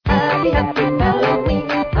Happy, happy Halloween,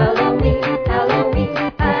 Halloween, Halloween.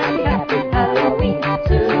 Happy, happy Halloween,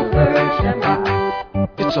 Silver Shamrock.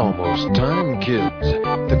 It's almost time, kids.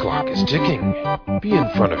 The clock is ticking. Be in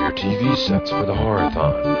front of your TV sets for the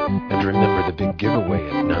Horror-thon. And remember the big giveaway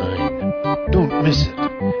at 9. Don't miss it.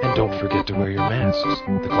 And don't forget to wear your masks.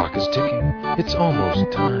 The clock is ticking. It's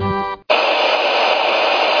almost time.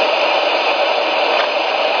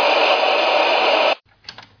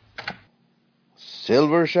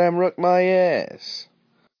 Silver Shamrock my ass.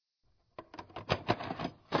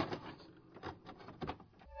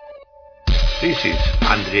 This is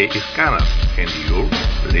Andre Iscaras, and you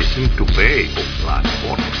listen to Bay of Black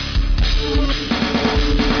Horse.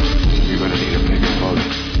 You're gonna need a bigger boat.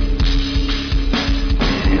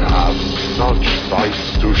 We have such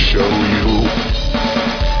sights to show you.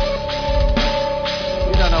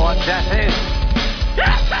 You don't know what death is.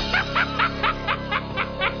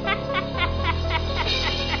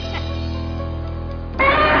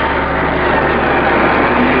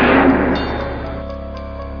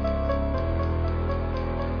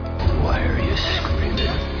 Why are you screaming?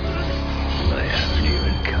 I haven't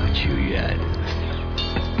even caught you yet.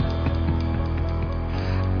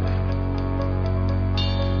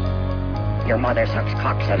 Your mother sucks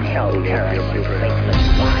cocks and hell, Karen, you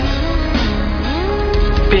faithless swine.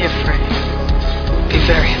 Be afraid. Be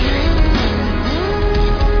very afraid.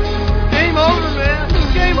 Game over, man.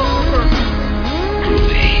 Game over.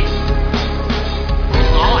 Groovy.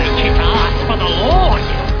 I kick ass for the Lord.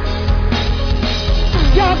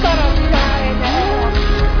 You're gonna die in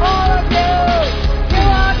hell. All of you. You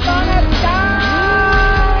are gonna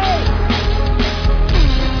die.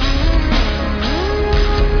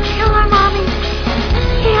 Kill her, Mommy.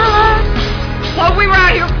 Kill her. While we were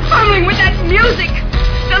out here fumbling with that music,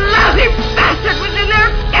 the lousy bastard was in there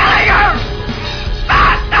killing her!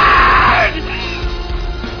 Bastard!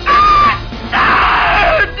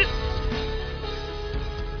 Bastard!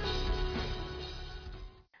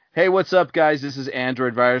 Hey, what's up, guys? This is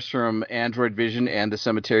Android Virus from Android Vision and the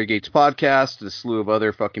Cemetery Gates podcast, the slew of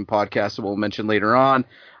other fucking podcasts that we'll mention later on.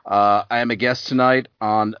 I am a guest tonight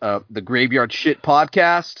on the Graveyard Shit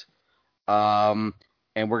podcast, and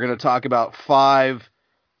we're going to talk about 5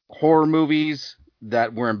 horror movies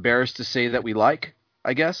that we're embarrassed to say that we like,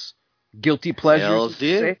 I guess. Guilty pleasures. Hells to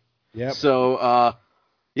yeah. say. Yep. So,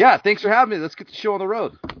 yeah, thanks for having me. Let's get the show on the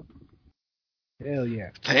road. Hell yeah.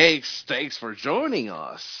 Thanks for joining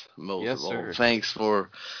us. Most Yes, of all. sir. Thanks for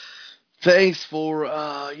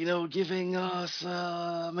giving us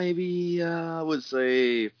maybe I would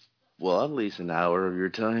say at least an hour of your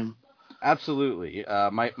time. Absolutely.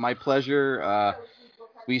 My pleasure.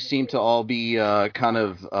 We seem to all be kind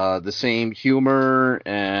of the same humor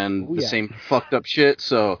and the same fucked up shit,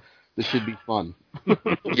 so this should be fun.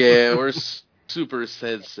 Yeah, we're super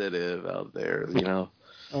sensitive out there, you know.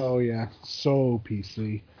 Oh yeah. So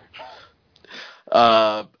PC.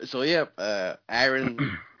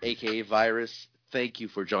 Aaron, aka Virus, thank you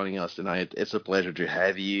for joining us tonight. It's a pleasure to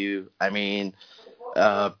have you. I mean,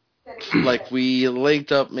 we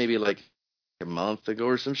linked up maybe like a month ago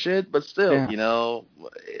or some shit, but still, Yeah. you know,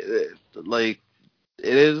 it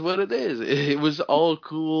is what it is. It was all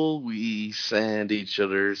cool. We sent each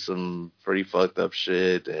other some pretty fucked up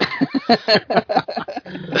shit, and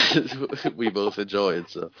we both enjoyed.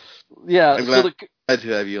 So Yeah. I'm glad to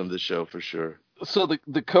have you on the show for sure. So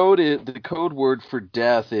the code word for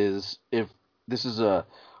death is, if this is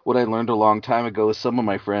what I learned a long time ago with some of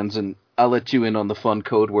my friends, and I'll let you in on the fun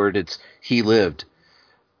code word. It's he lived.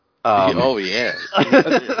 Oh yeah,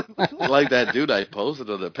 like that dude I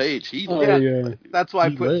posted on the page. He That's why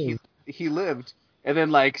I put he lived, and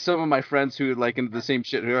then like some of my friends who like into the same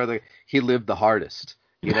shit who are like, he lived the hardest,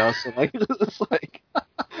 you know. So like it's like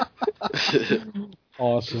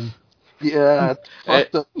Awesome. Yeah, it's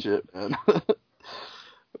fucked up shit, man.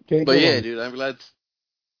 But yeah, dude, I'm glad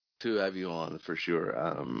to have you on for sure.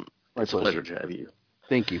 It's a pleasure to have you.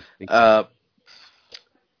 Thank you.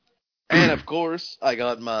 And of course, I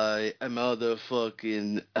got my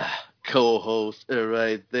motherfucking co-host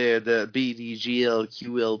right there, the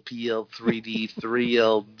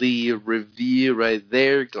BDGLQLPL3D3LD review right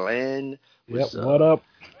there, Glenn. Yep, what up?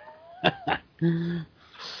 Were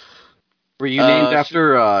you named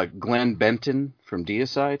after Glenn Benton from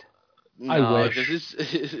Deicide? No, I wish. because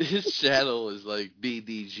his channel is like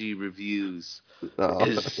BDG Reviews. Oh.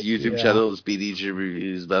 His YouTube channel is BDG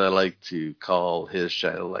Reviews, but I like to call his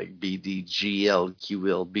channel like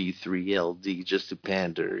BDGLQLB3LD just to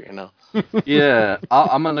pander, you know? Yeah,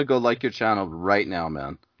 I'm going to go like your channel right now,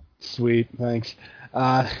 man. Sweet, thanks.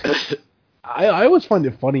 I always find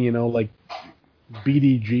it funny, you know, like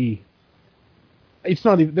BDG. It's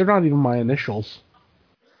not even. They're not even my initials.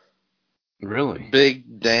 Really?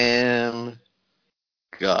 Big damn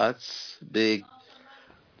guts. Big.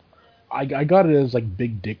 I got it as like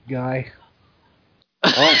Big Dick Guy.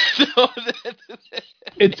 Oh.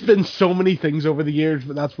 It's been so many things over the years,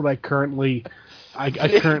 but that's what I currently. I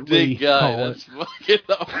currently Big guy. call That's fucking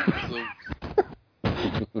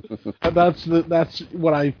awesome. That's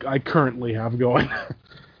what I currently have going.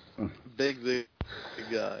 Big Dick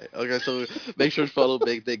Guy. Okay, so make sure to follow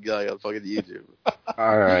Big Dick Guy on fucking YouTube.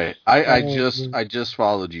 All right. I just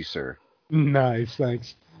followed you, sir. Nice,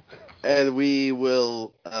 thanks. And we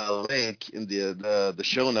will link in the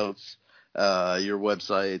show notes your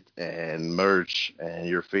website and merch and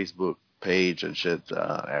your Facebook page and shit,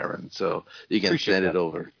 Aaron. So you can Appreciate send that. it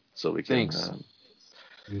over so we can. Thanks.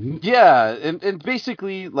 Yeah, and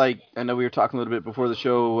basically, like, I know we were talking a little bit before the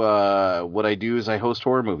show, what I do is I host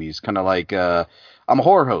horror movies, kind of like, I'm a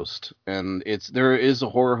horror host, and there is a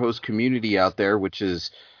horror host community out there, which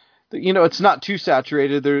is, you know, it's not too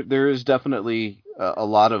saturated. There is definitely a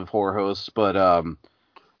lot of horror hosts, but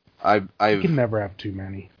You can never have too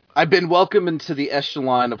many. I've been welcomed into the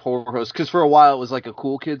echelon of horror hosts, because for a while it was like a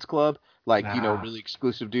cool kids club, like, you know, really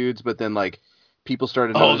exclusive dudes, but then, like, people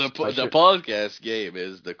started noticing the podcast game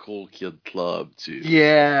is the Cool Kid Club too.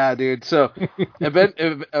 Yeah, dude. So,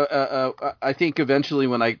 I think eventually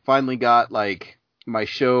when I finally got like my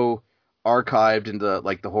show archived into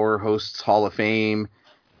like the Horror Hosts Hall of Fame,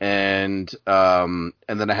 and then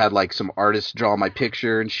I had like some artists draw my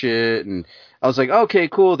picture and shit, and I was like, okay,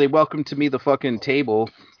 cool. They welcomed to me the fucking table,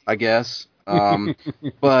 I guess.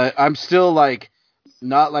 But I'm still like.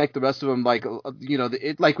 Not like the rest of them, like, you know,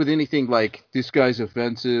 it like with anything, like, this guy's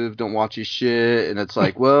offensive, don't watch his shit, and it's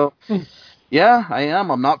like, well, yeah, I am.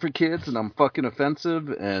 I'm not for kids, and I'm fucking offensive,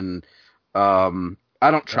 and I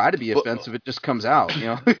don't try to be offensive. It just comes out, you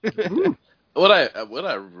know. What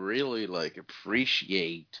I really like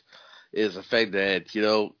appreciate is the fact that, you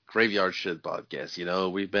know, Graveyard Shit podcast, you know,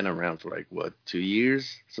 we've been around for like what, 2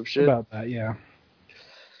 years, some shit. About that, yeah.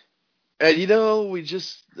 And you know, we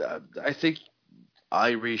just I think.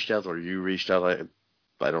 I reached out or you reached out,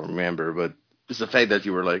 I don't remember, but it's the fact that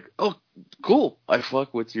you were like, oh, cool, I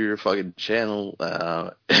fuck with your fucking channel,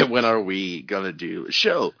 when are we gonna do a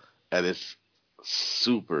show? And it's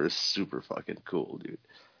super, super fucking cool, dude.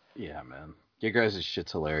 Yeah, man. Your guys'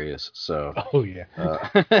 shit's hilarious, so. Oh, yeah.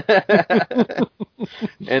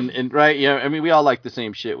 And right, yeah, I mean, we all like the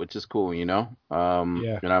same shit, which is cool, you know?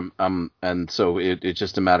 Yeah. And and so it's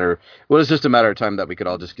just a matter, well, it's just a matter of time that we could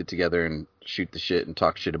all just get together and shoot the shit and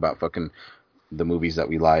talk shit about fucking the movies that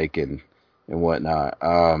we like and whatnot.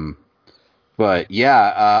 But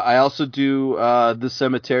yeah, I also do the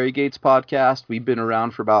Cemetery Gates podcast. We've been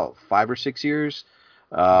around for about 5 or 6 years.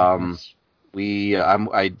 I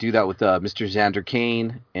do that with Mr. Xander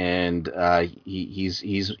Kane, and he's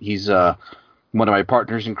one of my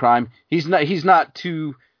partners in crime. He's a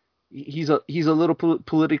little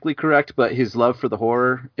politically correct, but his love for the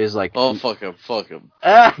horror is like, oh, fuck him.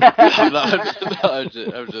 I'm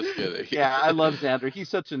just kidding. Yeah, I love Xander. He's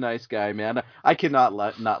such a nice guy, man. I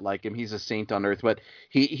cannot not like him. He's a saint on earth, but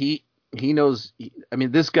he knows. I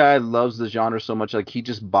mean, this guy loves the genre so much. Like, he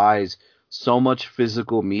just buys so much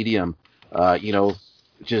physical medium. You know,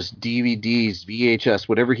 just DVDs, VHS,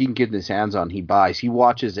 whatever he can get his hands on, he buys. He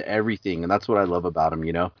watches everything, and that's what I love about him,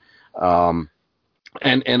 you know.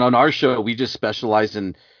 And on our show, we just specialize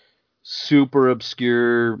in super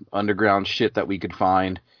obscure underground shit that we could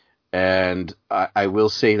find. And I will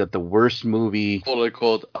say that the worst movie, quote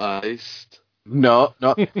unquote, iced. No.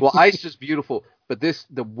 Well, Iced is beautiful, but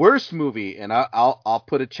the worst movie, and I'll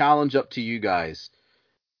put a challenge up to you guys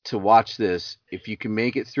to watch this if you can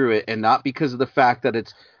make it through it, and not because of the fact that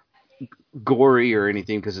it's gory or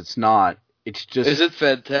anything, because it's not. It's just. Is it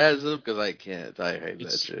Phantasm? Because I can't. I hate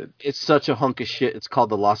that shit. It's such a hunk of shit. It's called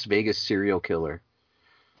The Las Vegas Serial Killer.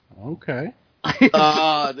 Okay.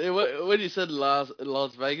 When you said Las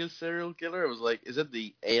Vegas Serial Killer, it was like, is it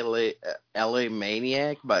the LA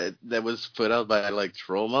Maniac that was put out by like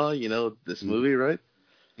Troma? You know this movie, right?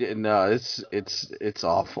 Yeah, no, it's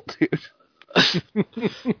awful, dude.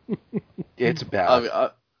 It's bad. I mean,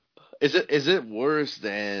 is it worse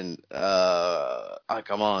than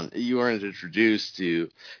come on, you weren't introduced to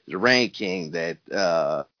the ranking that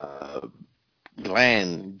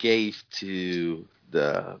Glenn gave to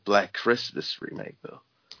the Black Christmas remake, though?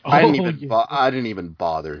 I didn't even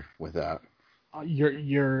bother with that.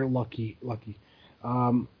 You're lucky.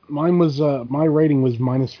 Mine was my rating was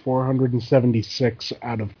minus 476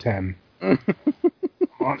 out of 10.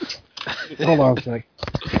 Hold on a sec.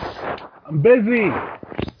 I'm busy.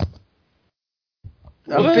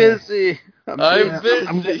 I'm busy. I'm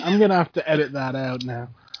busy. I'm gonna have to edit that out now.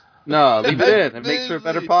 No, leave it in. It makes for a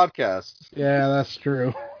better podcast. Yeah, that's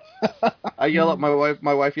true. I yell at my wife.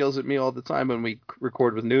 My wife yells at me all the time when we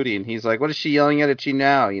record with Nudie, and he's like, "What is she yelling at you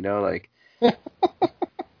now?" You know, like.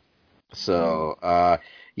 So,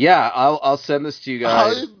 yeah, I'll send this to you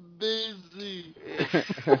guys. I'm busy.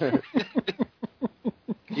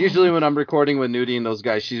 Usually when I'm recording with Nudie and those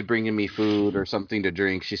guys, she's bringing me food or something to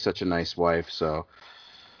drink. She's such a nice wife, so.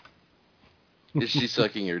 Is she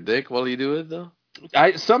sucking your dick while you do it though?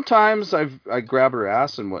 Sometimes I grab her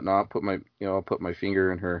ass and whatnot. I'll put my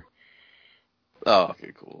finger in her. Oh,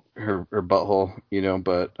 okay, cool. Her butthole,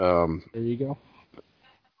 but There you go.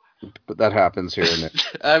 But that happens here and there.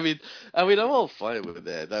 I mean, I'm all fine with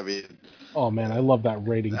that. I mean, oh man, I love that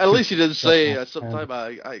rating. at least you didn't say sometime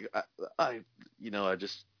I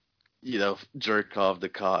just jerk off the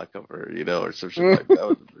cock of her, or some shit like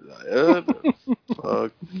that.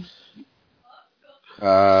 Fuck.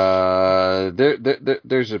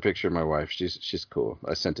 There's a picture of my wife. She's cool.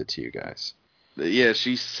 I sent it to you guys. Yeah,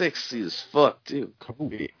 she's sexy as fuck too.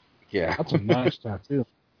 Cool. Yeah, that's a nice tattoo.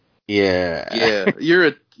 Yeah. Yeah,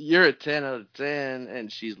 you're a 10 out of 10, and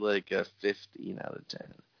she's like a 15 out of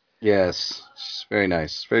 10. Yes, she's very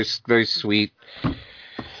nice, very very sweet,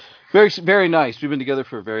 very very nice. We've been together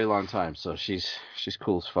for a very long time, so she's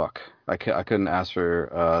cool as fuck. I couldn't ask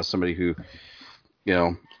for somebody who,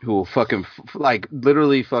 who will fucking like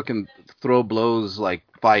literally fucking throw blows, like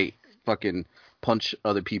fight, fucking punch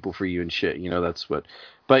other people for you and shit. That's what.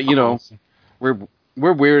 But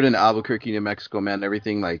we're weird in Albuquerque, New Mexico, man.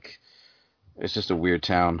 Everything like it's just a weird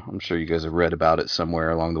town. I'm sure you guys have read about it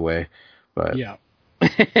somewhere along the way, but yeah.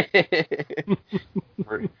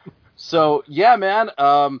 So yeah, man.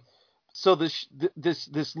 So this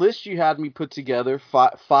list you had me put together,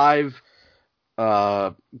 five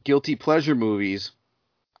guilty pleasure movies.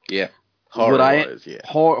 Yeah, horror-wise. Yeah,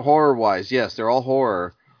 horror-wise, yes, they're all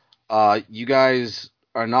horror. You guys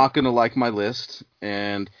are not gonna like my list,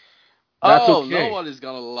 and that's okay. No one is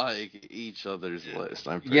gonna like each other's list.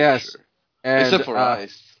 I'm pretty sure. And, except for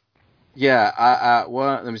us. Yeah,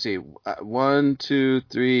 let me see. 1, 2,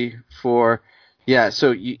 3, 4. Yeah, so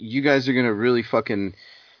you guys are gonna really fucking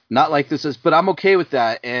not like this list, but I'm okay with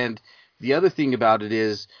that. And the other thing about it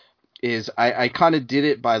is I kind of did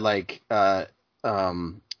it by like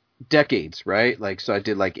decades, right? Like, so I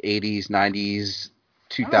did like 80s, 90s,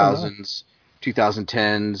 2000s,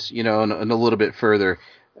 2010s, and a little bit further.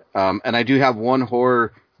 And I do have one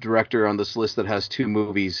horror director on this list that has 2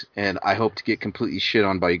 movies, and I hope to get completely shit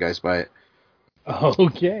on by you guys by it.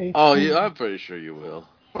 Okay. Oh, yeah, I'm pretty sure you will.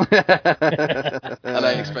 And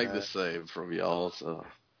I expect the same from y'all. So.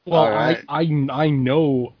 Well, right. I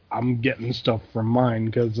know I'm getting stuff from mine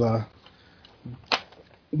because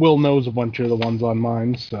Will knows a bunch of the ones on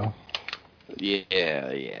mine, so.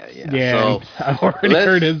 Yeah. Yeah, So, I've already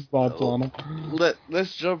heard his thoughts on them.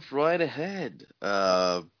 Let's jump right ahead.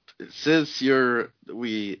 Since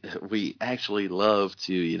we actually love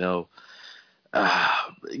to,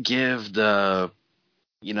 give the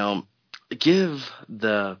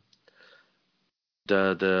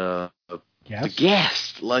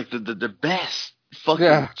guest like the best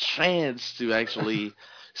fucking chance to actually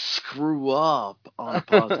screw up on a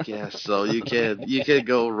podcast. So you can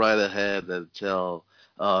go right ahead and tell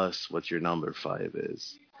us what your number 5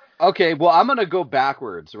 is. Okay, well, I'm gonna go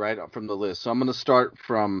backwards, right, from the list. So I'm gonna start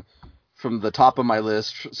from the top of my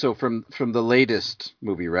list. So from the latest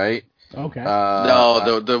movie, right? Okay.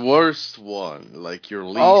 No, the worst one, like your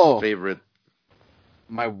least favorite.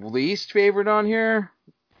 My least favorite on here?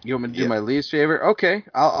 You want me to do my least favorite? Okay,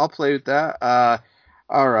 I'll play with that.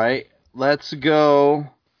 All right, let's go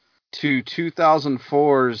to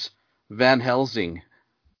 2004's Van Helsing.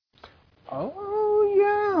 Oh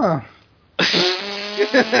yeah.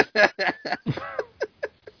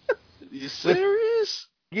 You serious?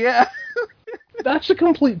 Yeah. That's a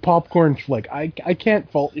complete popcorn flick. I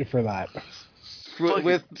can't fault you for that.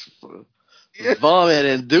 With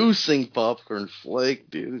vomit-inducing popcorn flick,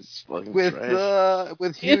 dude. It's fucking trash.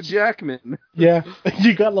 With Hugh Jackman. Yeah,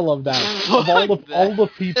 you gotta love that. Of all the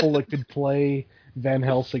people that could play Van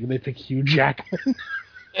Helsing, they pick Hugh Jackman.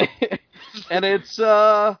 And it's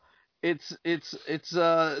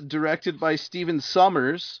directed by Steven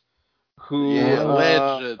Sommers, who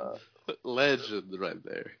legend right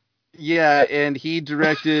there. Yeah, and he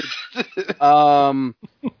directed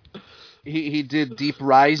he did Deep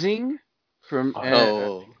Rising from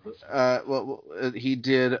he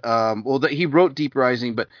did he wrote Deep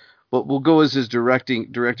Rising, but we'll go as his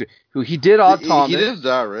director who he did Odd Thomas. He did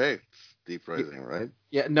direct Deep Rising, right?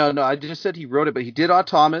 Yeah, no, I just said he wrote it, but he did Odd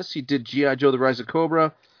Thomas, he did G.I. Joe: The Rise of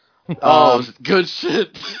Cobra, Good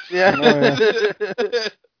shit. Yeah. Oh, yeah.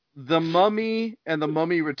 The Mummy and The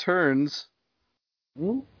Mummy Returns.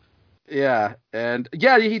 Ooh. Yeah, and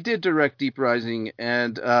yeah, he did direct Deep Rising,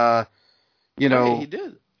 and you know, Hey, he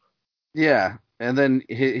did. yeah, and then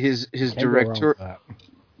his Can't go wrong with that.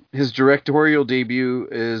 his directorial debut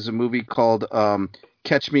is a movie called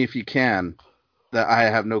Catch Me If You Can, that I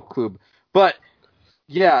have no clue, but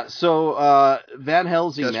yeah, so Van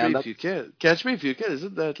Helsing, Catch man, Me If You Can. Catch Me If You Can.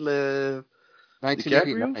 Isn't that the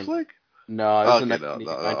DiCaprio 1989. flick? No, it was Okay, in no,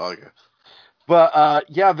 1989. okay. But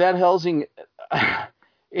yeah, Van Helsing,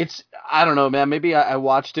 it's, I don't know, man. Maybe I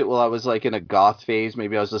watched it while I was like in a goth phase.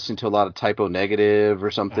 Maybe I was listening to a lot of Typo Negative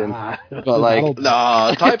or something. But like,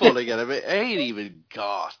 No, Typo Negative. It ain't even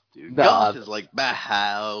goth, dude. Nah. Goth is like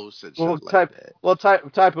Bauhaus and shit like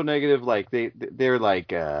that. Typo Negative, like they're like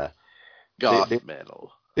Goth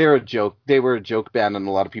metal. they're a joke. They were a joke band, and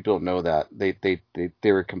a lot of people don't know that. They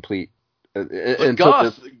were complete. But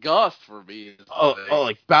goth for me is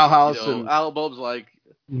like Bauhaus, you know, and albums like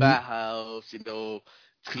Bauhaus, you know,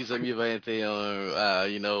 Tisam Juventus,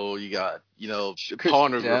 you know, you got, you know,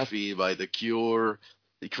 Pornography by The Cure,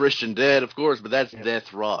 the Christian Dead, of course, but that's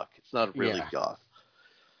death rock. It's not really goth.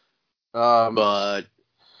 But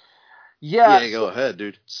yeah, go ahead,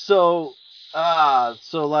 dude. So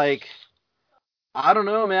like, I don't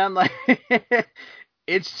know, man. Like,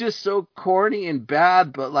 it's just so corny and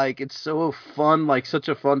bad, but like, it's so fun, like such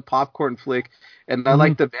a fun popcorn flick. And I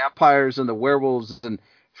like the vampires and the werewolves, and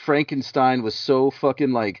Frankenstein was so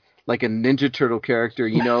fucking like a Ninja Turtle character,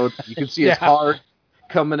 you know. You can see his heart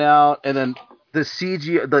coming out, and then the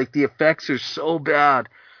CG, like the effects are so bad.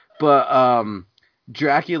 But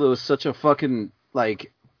Dracula was such a fucking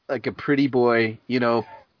like a pretty boy, you know,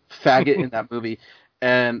 faggot in that movie.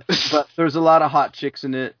 But there's a lot of hot chicks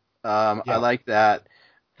in it. I like that.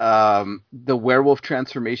 The werewolf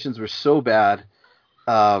transformations were so bad.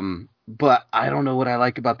 But I don't know what I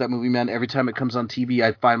like about that movie, man. Every time it comes on TV,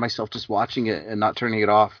 I find myself just watching it and not turning it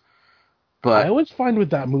off. But I always find with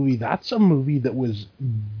that movie, that's a movie that was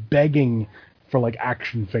begging for like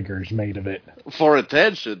action figures made of it. For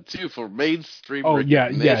attention, too, for mainstream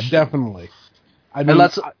yeah, definitely. I mean,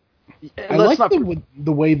 I like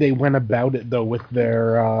the way they went about it, though, with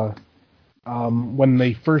their... when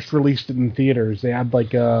they first released it in theaters, they had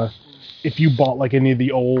like if you bought like any of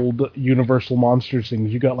the old Universal Monsters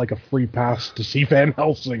things, you got like a free pass to see Van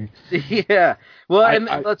Helsing. Yeah, well,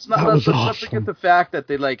 let's not forget the fact that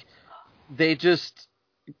they just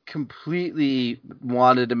completely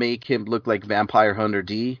wanted to make him look like Vampire Hunter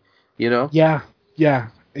D, you know? Yeah,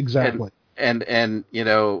 exactly. And you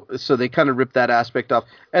know, so they kind of ripped that aspect off.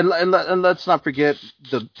 And let's not forget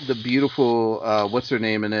the beautiful what's her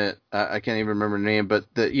name in it? I can't even remember her name, but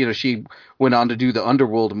she went on to do the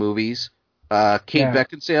Underworld movies. Kate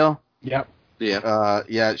Beckinsale. Yep.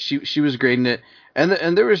 Yeah. She was great in it.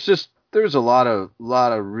 And there was a lot of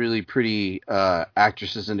really pretty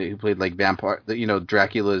actresses in it who played like vampire,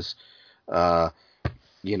 Dracula's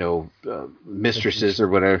mistresses or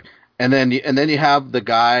whatever. And then you have the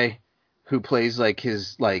guy who plays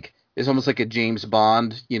is almost like a James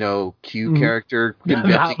Bond, Q character,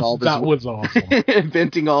 inventing was awesome.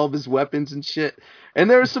 inventing all of his weapons and shit. And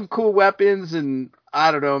there were some cool weapons, and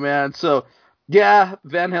I don't know, man. So yeah,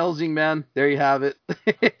 Van Helsing, man, there you have it.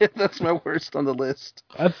 That's my worst on the list.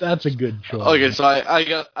 That's a good choice. Okay, so I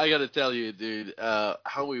got to tell you, dude,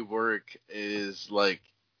 how we work is like,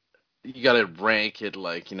 you gotta rank it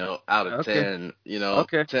out of 10, 10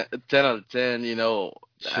 out of 10,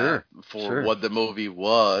 sure, for what the movie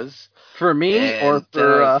was. For me, and or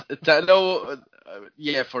for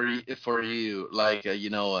for you,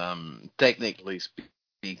 technically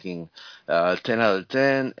speaking, 10 out of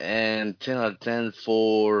 10, and 10 out of 10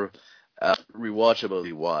 for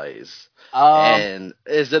rewatchability wise. And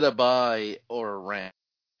is it a buy or a rent?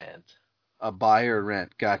 A buy or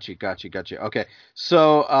rent. Gotcha. Okay.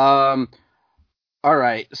 So, all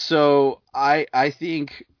right. So I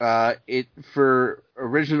think it, for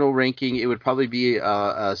original ranking, it would probably be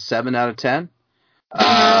a 7 out of 10.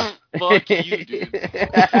 Fuck you, dude.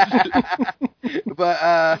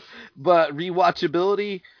 But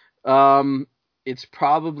rewatchability, it's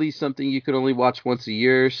probably something you could only watch once a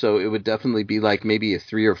year, so it would definitely be like maybe a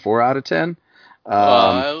 3 or 4 out of 10.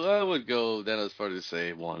 I would go then as far to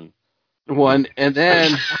say 1. And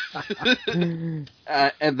then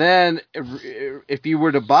if you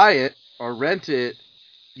were to buy it or rent it,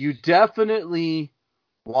 you definitely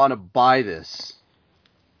want to buy this.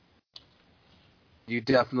 You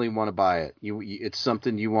definitely want to buy it. It's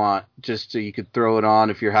something you want just so you could throw it on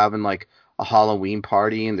if you're having like a Halloween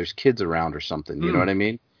party and there's kids around or something. You know what I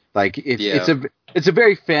mean? Like it's a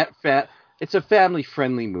very it's a family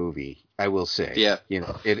friendly movie, I will say. Yeah. You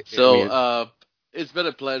know. It's been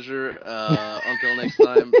a pleasure. Until next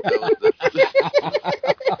time.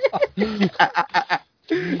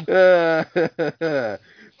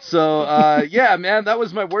 Yeah, man, that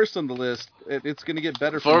was my worst on the list. It's gonna get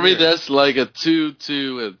better for me. there. That's like a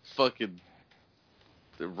 2-2 and fucking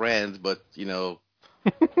rant, but you know,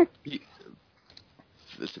 it's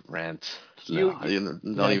a rant. Not even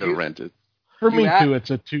rant it. For me too,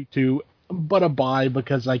 it's a 2-2, but a bye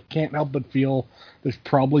because I can't help but feel there's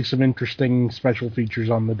probably some interesting special features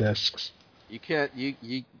on the discs. You can't. You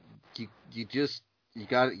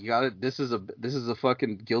got it. This is a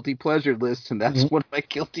fucking guilty pleasure list, and that's one of my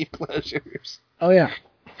guilty pleasures. Oh yeah,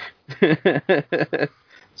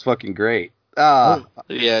 it's fucking great. Yeah,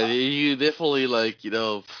 you definitely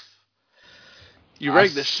you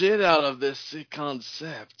rank the shit out of this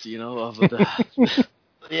concept, of the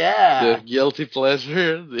the guilty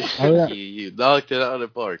pleasure. You knocked it out of the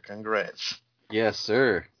park. Congrats. Yes,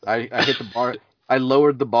 sir. I hit the bar. I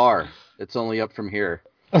lowered the bar. It's only up from here.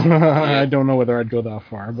 I don't know whether I'd go that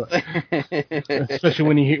far, but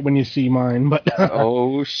especially when you see mine. But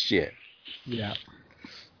oh shit! Yeah.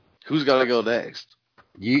 Who's gonna go next?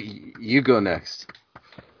 You go next.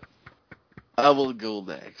 I will go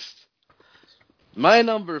next. My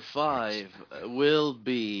number 5 will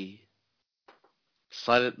be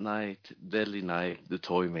Silent Night, Deadly Night, The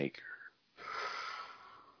Toy Maker.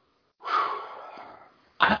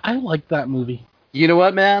 I like that movie. You know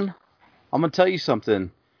what, man? I'm gonna tell you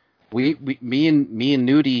something. Me and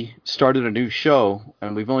Nudie started a new show,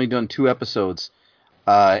 and we've only done 2 episodes.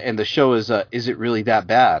 And the show is it really that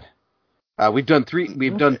bad? We've done 3.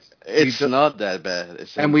 It's not that bad.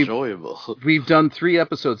 It's enjoyable. We've done 3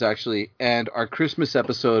 episodes actually, and our Christmas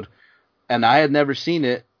episode, and I had never seen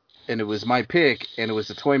it, and it was my pick, and it was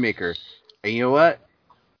The Toy Maker. And you know what?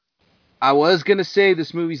 I was gonna say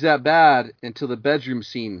this movie's that bad until the bedroom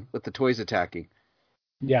scene with the toys attacking.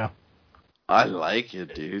 Yeah. I like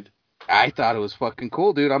it, dude. I thought it was fucking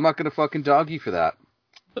cool, dude. I'm not gonna fucking dog you for that.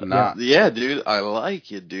 I'm not. Yeah, dude. I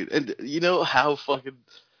like it, dude. And you know how fucking...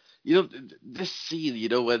 this scene,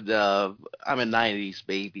 when I'm a 90s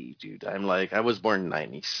baby, dude. I was born in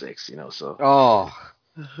 96, so... Oh.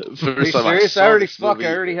 First time serious? I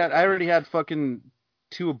already had fucking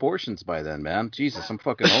 2 abortions by then, man. Jesus, I'm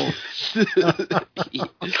fucking old.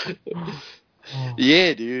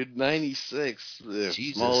 Yeah, dude, 96,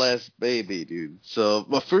 small ass baby, dude. So,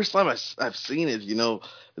 the first time I've seen it,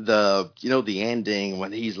 the ending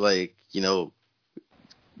when he's like,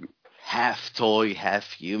 half toy,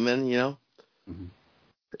 half human, Mm-hmm.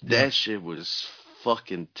 That shit was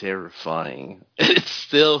fucking terrifying. It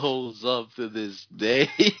still holds up to this day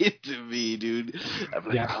to me, dude. I'm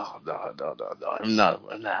like, oh, no, I'm not,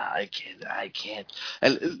 I can't.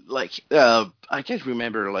 And I can't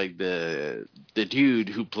remember the dude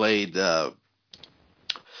who played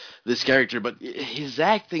this character, but his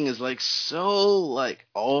acting is so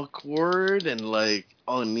awkward and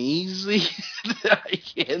uneasy. I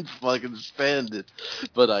can't fucking stand it,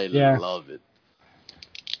 but I love it.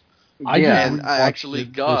 Exactly. I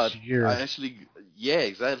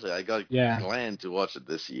got Glenn to watch it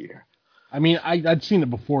this year. I mean, I'd seen it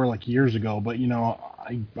before, years ago, but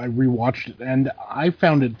I rewatched it and I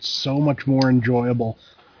found it so much more enjoyable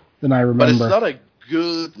than I remember. But it's not a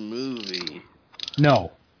good movie.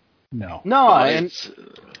 No. And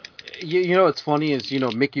what's funny is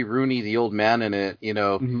Mickey Rooney, the old man in it.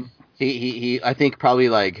 Mm-hmm. He I think probably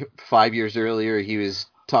 5 years earlier he was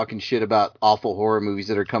talking shit about awful horror movies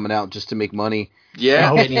that are coming out just to make money.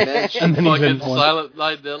 Yeah, and he mentioned fucking Silent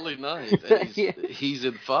Night, Deadly Night, and he's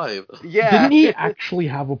in 5. Yeah. Didn't he actually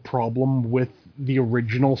have a problem with the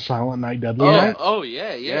original Silent Night, Deadly Night? Oh,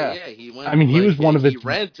 yeah. He went. I mean, he was one of it. He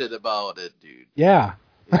ranted about it, dude. Yeah.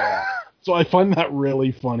 So I find that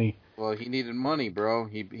really funny. Well, he needed money, bro.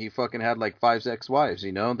 He fucking had 5 ex-wives,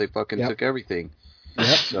 They fucking took everything.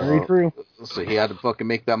 Yep, very true. So he had to fucking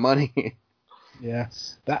make that money. Yeah,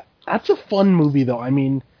 that's a fun movie, though. I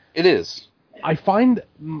mean, it is. I find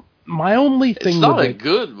my only thing. It's not a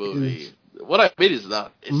good movie. What I mean is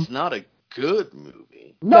not. It's not a good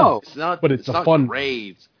movie. No, it's not. But it's not fun.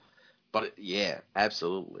 Great. But yeah,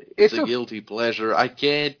 absolutely. It's a guilty pleasure. I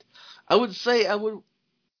can't. I would say I'm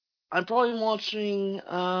probably watching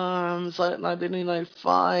Silent Night, Deadly Night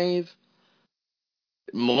 5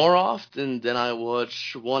 more often than I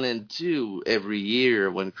watch 1 and 2 every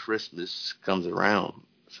year when Christmas comes around.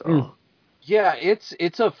 So yeah,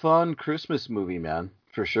 it's a fun Christmas movie, man,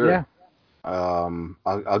 for sure. Yeah.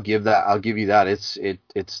 I'll give you that. It's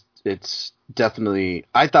it's definitely.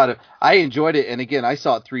 I enjoyed it, and again, I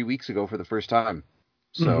saw it 3 weeks ago for the first time.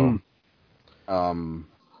 So,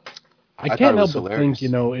 I can't help but think,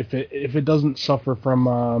 if it doesn't suffer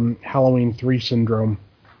from Halloween 3 syndrome,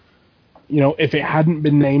 if it hadn't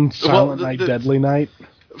been named Silent Night, Deadly Night.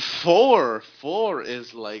 4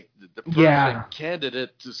 is like the perfect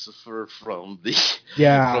candidate to suffer from the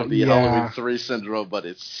Halloween 3 syndrome, but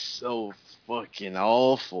it's so fucking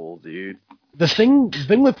awful, dude. The thing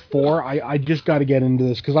with 4, I just got to get into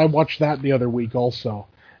this because I watched that the other week also,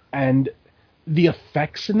 and the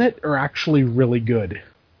effects in it are actually really good.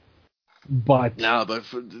 But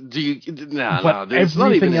everything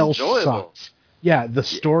else sucks. Yeah, the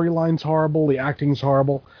storyline's horrible, the acting's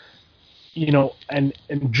horrible. And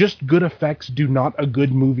just good effects do not a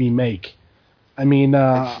good movie make. I mean,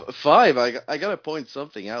 5. I gotta point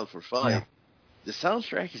something out for 5. Yeah. The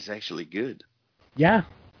soundtrack is actually good. Yeah.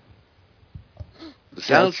 The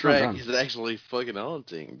soundtrack is actually fucking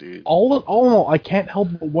haunting, dude. All in all, I can't help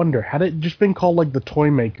but wonder, had it just been called like The Toy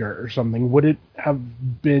Maker or something, would it have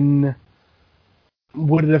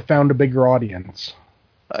found a bigger audience?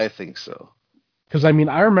 I think so. Because, I mean,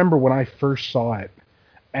 I remember when I first saw it,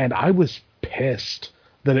 and I was pissed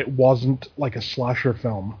that it wasn't like a slasher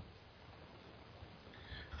film.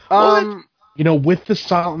 With the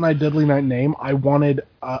Silent Night, Deadly Night name, I wanted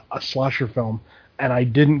a slasher film, and I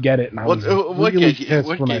didn't get it, and I was really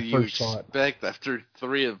pissed when I first saw it. After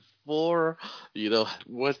 3 and 4,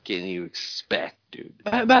 what can you expect, dude?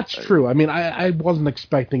 That's true. I mean, I wasn't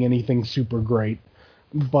expecting anything super great,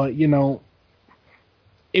 but,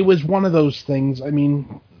 it was one of those things. I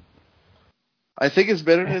mean, I think it's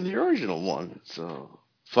better than the original one, so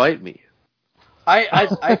fight me. I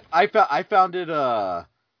found it.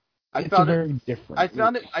 Very different. I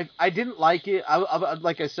found it. I didn't like it. I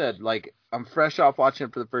like I said, like I'm fresh off watching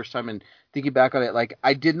it for the first time and thinking back on it. Like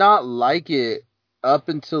I did not like it up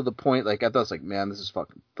until the point. Like I thought, it's like, man, this is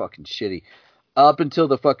fucking shitty. Up until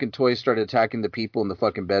the fucking toys started attacking the people in the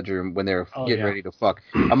fucking bedroom when they were getting ready to fuck.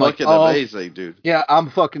 I'm like, amazing, dude. Yeah, I'm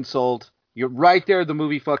fucking sold. You're right there. The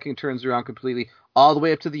movie fucking turns around completely, all the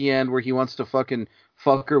way up to the end where he wants to fucking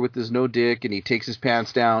fuck her with his no dick, and he takes his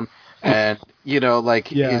pants down, and he looked like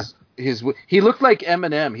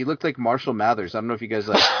Eminem. He looked like Marshall Mathers. I don't know if you guys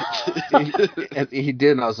he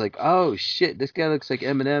did, and I was like, oh shit, this guy looks like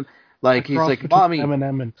Eminem. Like he's like, mommy.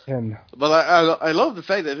 Eminem and Pen. But I love the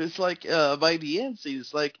fact that it's like by the end,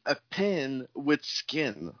 it's like a pen with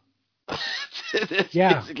skin. That's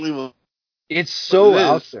basically what. It's so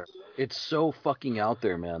out there. It's so fucking out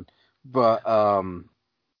there, man. But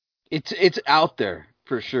it's out there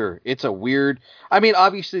for sure. It's a weird. I mean,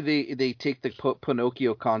 obviously they take the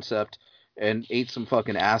Pinocchio concept and ate some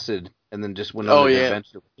fucking acid and then just went on an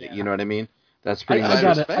adventure. Yeah. You know what I mean? That's pretty much.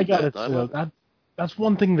 I got it. That's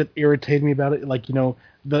one thing that irritated me about it. Like,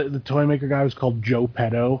 the toy maker guy was called Joe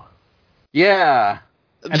Petto. Yeah.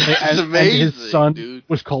 And his son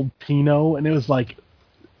was called Pino, and it was like,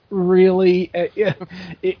 really?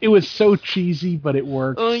 It was so cheesy, but it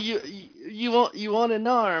worked. Oh, you want an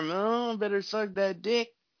arm? Oh, better suck that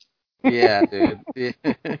dick. Yeah, dude. Yeah.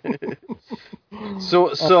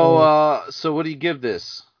 So what do you give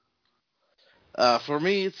this? For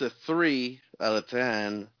me, it's a 3 out of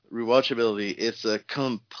 10. Rewatchability, it's a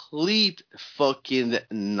complete fucking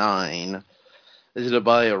 9. Is it a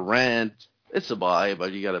buy or rent? It's a buy,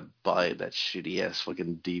 but you gotta buy that shitty ass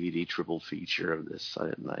fucking DVD triple feature of this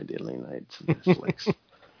Silent Night, Deadly Night to Netflix.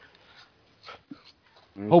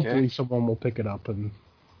 Okay. Hopefully someone will pick it up and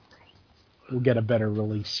we'll get a better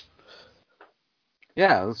release.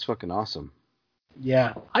 Yeah, that's fucking awesome.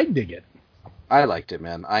 Yeah, I dig it. I liked it,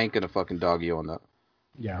 man. I ain't gonna fucking dog you on that.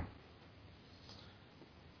 Yeah.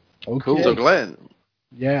 Okay. Cool. So Glenn.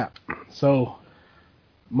 Yeah. So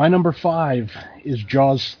my number 5 is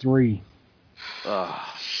Jaws 3.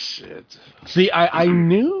 Oh shit. See, I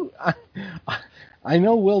knew I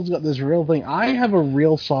know Will's got this real thing. I have a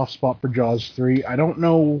real soft spot for Jaws 3. I don't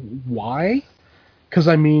know why. Because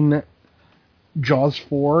I mean, Jaws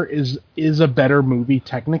 4 is a better movie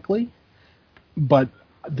technically, but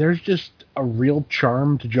there's just a real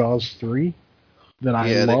charm to Jaws 3 that I love.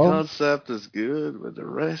 Yeah, the concept is good, but the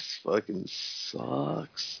rest fucking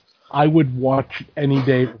sucks. I would watch any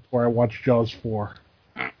day before I watch Jaws 4.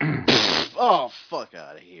 Oh, fuck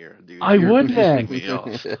out of here, dude. I would, man.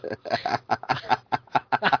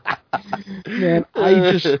 Man,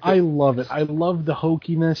 I love it. I love the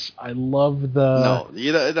hokiness. I love the...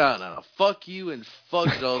 No. Fuck you and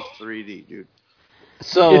fuck Jaws 3D, dude.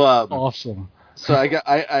 So, it's awesome. So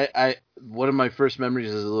I one of my first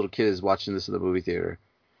memories as a little kid is watching this in the movie theater.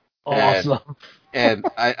 Awesome. And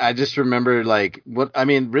I just remember like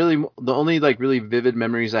really the only like really vivid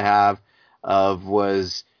memories I have of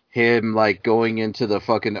was him like going into the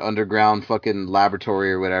fucking underground fucking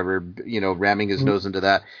laboratory or whatever, ramming his nose into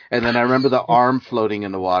that. And then I remember the arm floating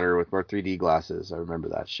in the water with more 3D glasses. I remember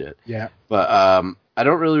that shit. Yeah. But I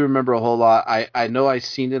don't really remember a whole lot. I know I've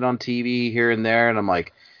seen it on TV here and there, and I'm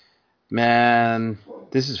like, man,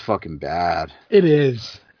 this is fucking bad. It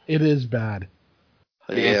is. It is bad.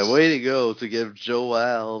 Yeah, way to go to give Joe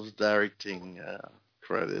Alves directing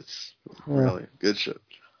credits. Really good shit.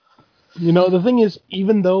 The thing is,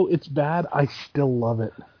 even though it's bad, I still love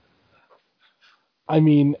it. I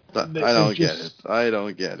mean, I don't get it. I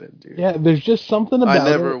don't get it, dude. Yeah, there's just something about it. I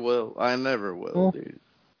never will, dude.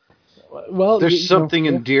 Well, there's something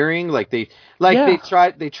endearing. Like they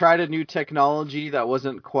tried a new technology that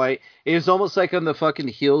wasn't quite. It was almost like on the fucking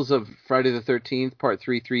heels of Friday the 13th Part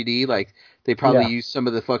 3 3D. Like they probably used some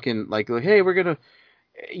of the fucking like hey, we're gonna.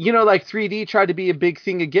 Like 3D tried to be a big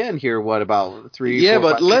thing again here. What about 3? Yeah,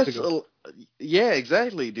 but let's. Yeah,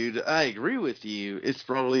 exactly, dude. I agree with you. It's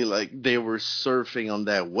probably like they were surfing on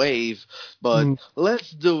that wave, but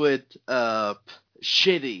let's do it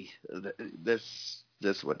shitty.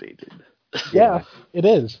 That's what they did. Yeah, it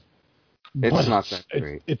is. It's not that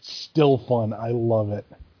great. It's still fun. I love it.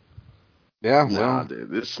 Yeah, nah,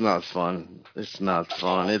 dude, it's not fun. It's not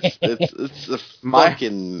fun. It's a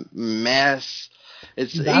fucking mess.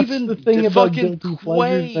 That's even the thing about guilty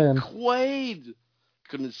pleasures. Quaid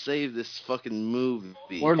couldn't save this fucking movie.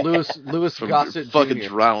 Or Louis Gossett fucking Jr.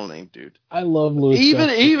 drowning, dude. I love Louis. Even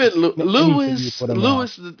Louis,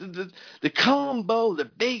 the combo, the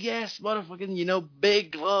big ass motherfucking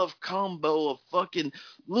big glove combo of fucking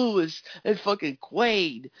Louis and fucking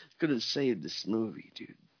Quaid couldn't save this movie,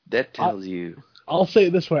 dude. That tells you. I'll say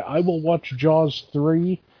it this way: I will watch Jaws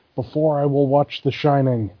 3 before I will watch The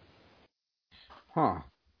Shining. Huh.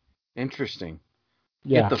 Interesting.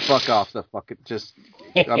 Yeah. Get the fuck off the fucking...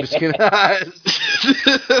 I'm just kidding. I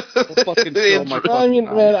mean,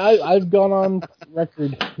 man, I've gone on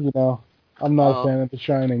record, I'm not a fan of The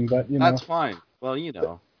Shining, but, That's fine. Well,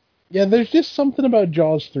 Yeah, there's just something about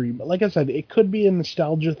Jaws 3. But like I said, it could be a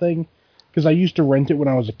nostalgia thing, because I used to rent it when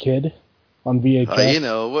I was a kid on VHS.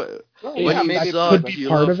 When you suck, you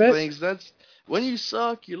love things when you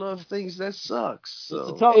suck, you love things that sucks.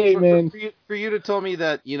 So. For you to tell me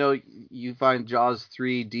that you find Jaws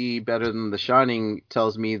 3D better than The Shining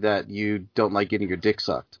tells me that you don't like getting your dick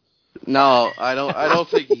sucked. No, I don't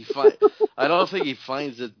think he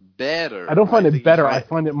finds it better. I don't find it better. I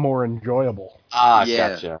find it more enjoyable.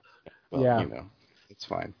 Gotcha. Well, yeah, it's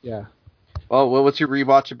fine. Yeah. Well, what's your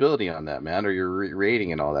rewatchability on that, man, or your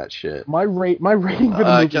rating and all that shit? My rating for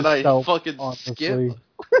the movie can I fucking honestly, skip?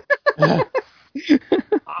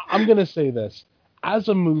 I'm gonna say this: as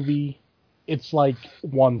a movie, it's like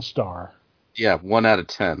 1 star. Yeah, 1 out of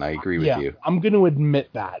 10. I agree with you. I'm gonna admit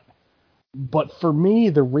that. But for me,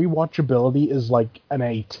 the rewatchability is like an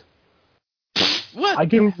 8. What? I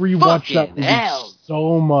can rewatch that movie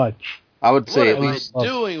so much. I would say what at least am I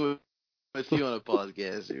doing with you on a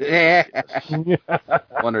podcast here?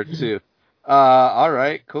 1 or 2. All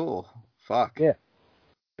right, cool. Fuck. Yeah.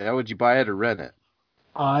 Yeah, would you buy it or rent it?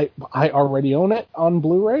 I already own it on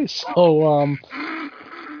Blu-ray, so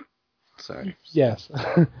Sorry. Yes.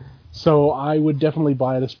 So I would definitely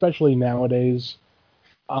buy it, especially nowadays.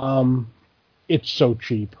 It's so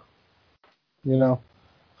cheap. Yeah,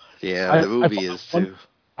 the movie is too.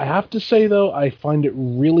 I have to say though, I find it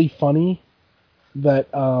really funny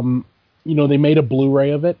that they made a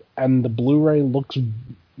Blu-ray of it, and the Blu-ray looks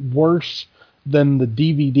worse than the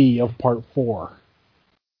DVD of Part 4.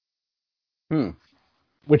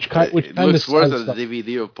 Which looks worse than the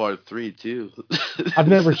DVD of Part 3 too. I've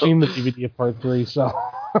never seen the DVD of Part 3, so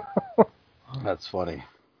that's funny.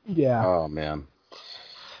 Yeah. Oh man.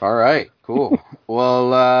 All right, cool.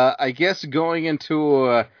 Well, I guess going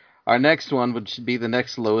into our next one, which should be the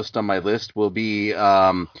next lowest on my list, will be.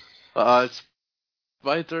 It's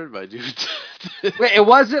my turn, my dude. Wait, it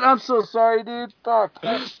wasn't. I'm so sorry, dude. Fuck.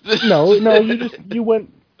 No, you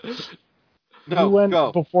went. No, you went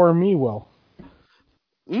go. Before me, Will.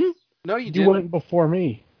 No, you didn't. You went before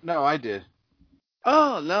me. No, I did.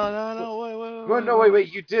 Oh, no,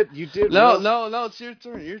 wait, you did. No, it's your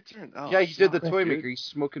turn. Oh, yeah, you did the toy maker. Are you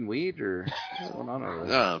smoking weed or what's going on over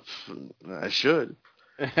there? I should.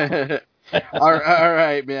 all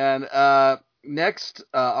right, man. Next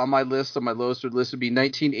on my list, on my lowest list, would be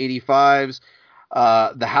 1985's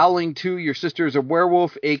The Howling 2, Your Sister is a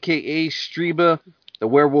Werewolf, a.k.a. Streba, the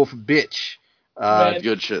Werewolf Bitch.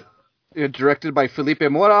 Good shit. Directed by Felipe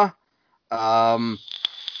Mora.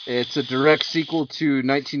 It's a direct sequel to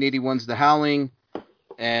 1981's The Howling,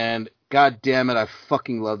 and god damn it, I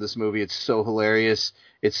fucking love this movie. It's so hilarious.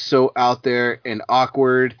 It's so out there and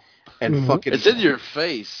awkward and fucking... It's in your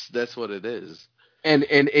face. That's what it is. And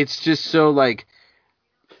it's just so, like...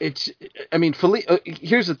 It's... I mean,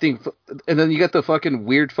 here's the thing. And then you got the fucking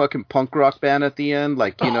weird fucking punk rock band at the end.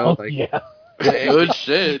 Like, you know... like, yeah. Good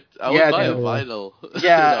shit. I would buy a vinyl.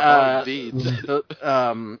 Yeah.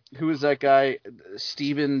 Who was that guy?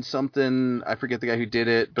 Steven something. I forget the guy who did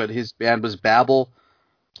it, but his band was Babel.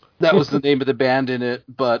 That was the name of the band in it.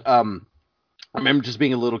 But I remember just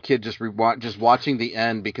being a little kid, just watching the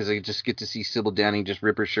end because I just get to see Sybil Danning just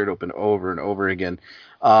rip her shirt open over and over again.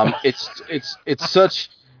 It's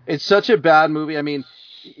such a bad movie. I mean,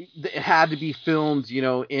 it had to be filmed, you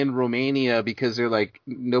know, in Romania because they're like,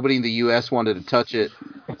 nobody in the U.S. wanted to touch it.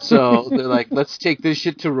 So they're like, let's take this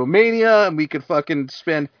shit to Romania and we could fucking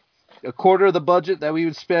spend a quarter of the budget that we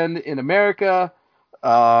would spend in America.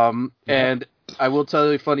 And I will tell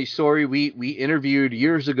you a funny story. We interviewed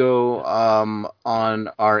years ago on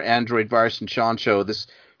our Android Virus and Sean show. This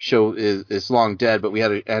show is long dead, but we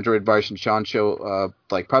had an Android Virus and Sean show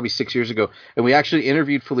like probably 6 years ago. And we actually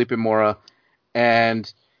interviewed Felipe Mora. And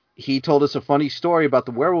he told us a funny story about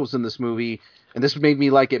the werewolves in this movie, and this made me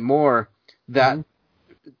like it more. That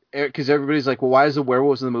because everybody's like, well, why does the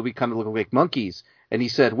werewolves in the movie kind of look like monkeys? And he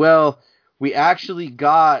said, well, we actually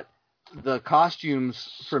got the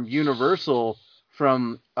costumes from Universal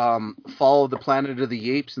from Fall of the Planet of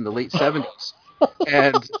the Apes in the late 70s.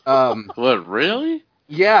 And what, really?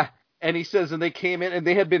 Yeah. And he says, and they came in, and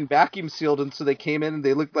they had been vacuum sealed, and so they came in, and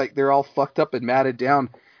they looked like they're all fucked up and matted down.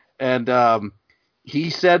 And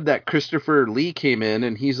he said that Christopher Lee came in,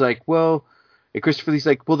 and he's like, well, and Christopher Lee's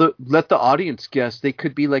like, well, let the audience guess. They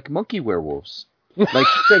could be like monkey werewolves. Like,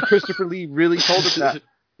 Christopher Lee really told us that.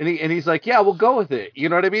 And he's like, yeah, we'll go with it. You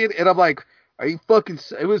know what I mean? And I'm like, are you fucking...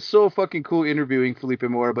 It was so fucking cool interviewing Felipe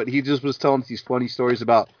Mora, but he just was telling us these funny stories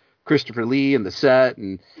about Christopher Lee and the set,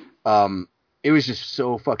 and it was just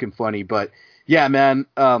so fucking funny. But, yeah, man...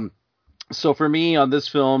 So for me on this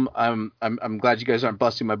film, I'm glad you guys aren't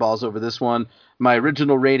busting my balls over this one. My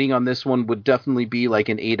original rating on this one would definitely be like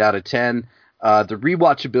an 8 out of 10. The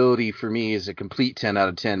rewatchability for me is a complete 10 out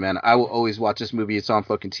of 10, man. I will always watch this movie. It's on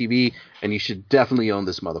fucking TV, and you should definitely own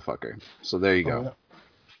this motherfucker. So there you go.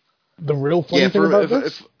 The real funny thing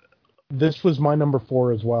about this was my number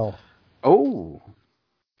 4 as well. Oh.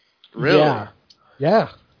 Really? Yeah.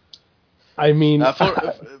 I mean, I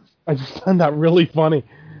just find that really funny.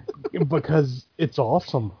 Because it's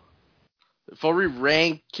awesome. For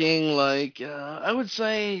ranking, like I would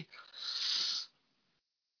say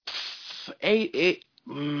 8.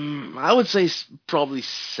 I would say probably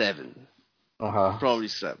 7. Probably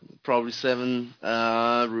 7. Probably 7.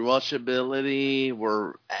 Rewatchability,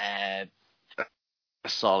 we're at a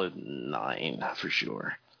solid 9 for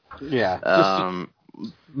sure. Yeah.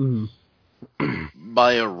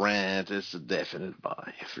 Buy a rant, it's a definite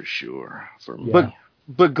buy for sure for me.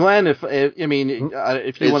 But Glenn, if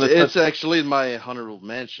you want to, it's actually in my honorable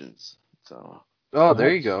mentions. So. Oh,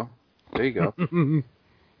 there you go. There you go.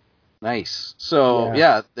 Nice. So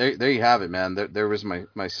yeah, there you have it, man. There was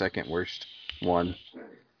my second worst one.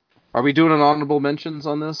 Are we doing an honorable mentions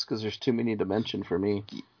on this? Because there's too many to mention for me.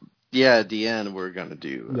 Yeah, at the end we're gonna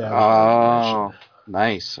do. Oh,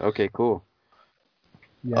 nice. Okay, cool.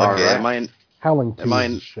 Yeah. Okay, right. Howling 2 am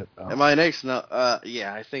I next? No.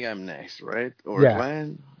 Yeah, I think I'm next, right? Or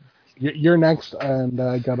Glenn? You're next, and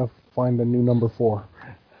I gotta find a new number 4.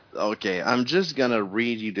 Okay, I'm just gonna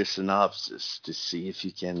read you the synopsis to see if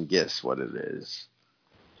you can guess what it is.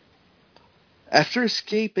 After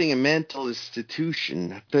escaping a mental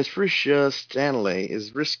institution, Patricia Stanley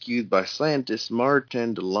is rescued by scientist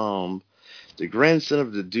Martin Delorme, the grandson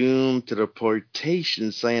of the doomed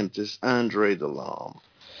teleportation scientist Andre Delorme.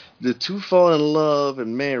 The two fall in love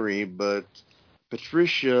and marry, but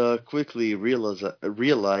Patricia quickly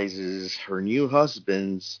realizes her new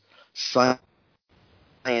husband's science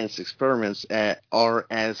experiments are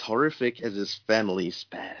as horrific as his family's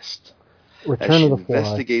past. Return of the Fly.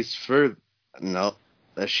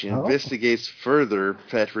 As she investigates further,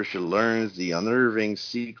 Patricia learns the unnerving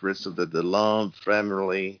secrets of the Delorme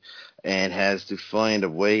family and has to find a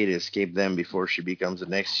way to escape them before she becomes the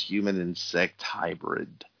next human-insect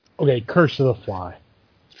hybrid. Okay, Curse of the Fly.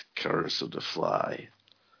 Curse of the Fly.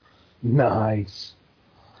 Nice.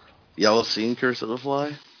 Y'all seen Curse of the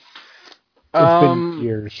Fly? It's been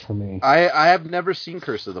years for me. I have never seen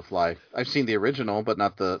Curse of the Fly. I've seen the original, but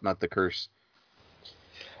not the Curse.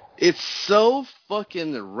 It's so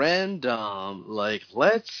fucking random. Like,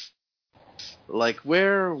 let's like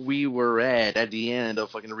where we were at the end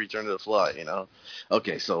of fucking Return of the Fly, you know?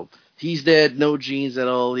 Okay, so he's dead, no genes at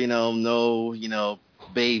all, you know, no, you know,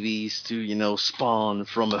 babies to, you know, spawn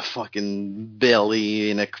from a fucking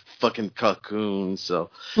belly in a fucking cocoon. So,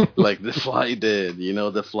 like The Fly did, you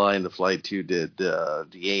know, The Fly and The Fly 2 did the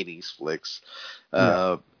 80s flicks.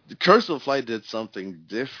 The Curse of the Fly did something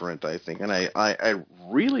different, I think, and I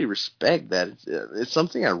really respect that. It's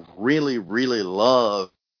something I really, really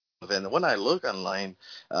love. And when I look online,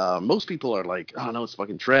 most people are like, oh, no, it's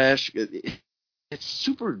fucking trash. It's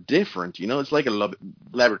super different, you know. It's like a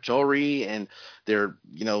laboratory, and they're,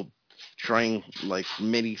 you know, trying like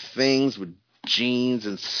many things with genes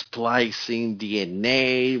and splicing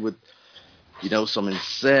DNA with, you know, some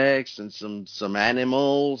insects and some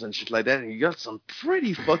animals and shit like that. And you got some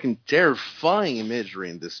pretty fucking terrifying imagery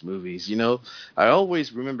in this movies, you know. I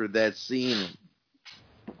always remember that scene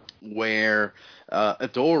where a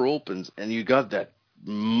door opens and you got that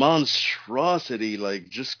monstrosity like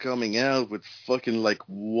just coming out with fucking like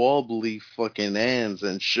wobbly fucking hands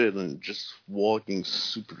and shit and just walking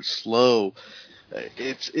super slow.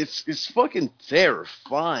 It's fucking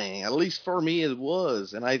terrifying. At least for me it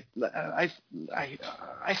was, and I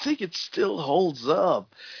think it still holds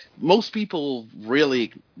up. Most people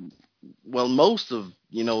really, well, most of,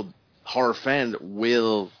 you know, horror fans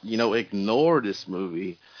will, you know, ignore this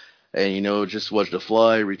movie and, you know, just watch The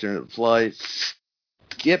Fly, Return of the Fly,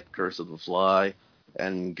 skip Curse of the Fly,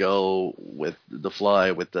 and go with The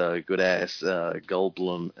Fly with the good ass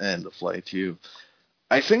Goldblum and The Fly 2.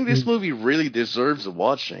 I think this movie really deserves a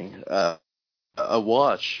watch.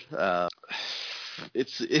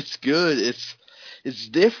 It's good. It's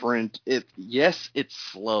different. It's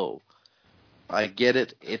slow. I get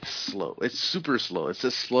it. It's slow. It's super slow. It's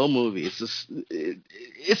a slow movie. It's a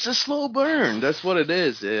slow burn. That's what it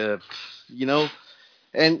is. You know.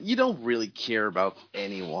 And you don't really care about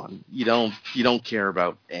anyone. You don't care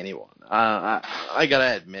about anyone. I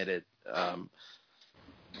gotta admit it.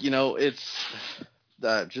 You know, it's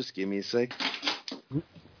just give me a sec.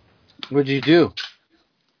 What'd you do?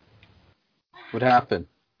 What happened?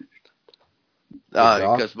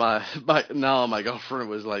 Because my girlfriend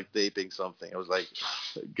was like taping something. I was like,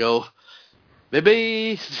 go,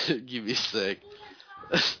 baby, give me a sec.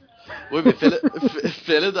 Oui, mais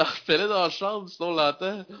fais-le dans la chambre, sinon on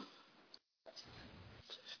l'entend.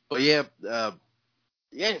 But yeah,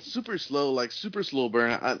 it's super slow, like super slow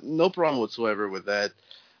burn. No problem whatsoever with that.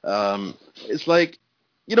 It's like,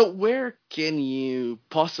 you know, where can you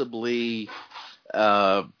possibly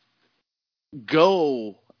go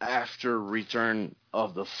after Return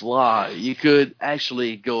of the Fly? You could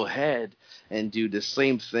actually go ahead and do the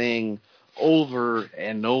same thing over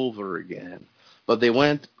and over again. But they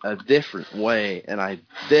went a different way, and I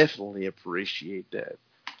definitely appreciate that.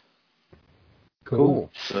 Cool.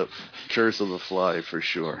 So, Curse of the Fly for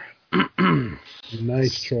sure.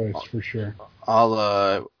 Nice choice for sure.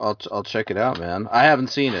 I'll check it out, man. I haven't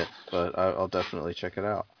seen it, but I'll definitely check it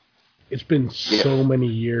out. It's been so many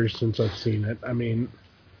years since I've seen it. I mean,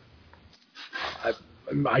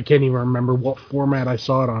 I can't even remember what format I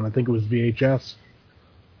saw it on. I think it was VHS.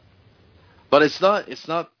 But it's not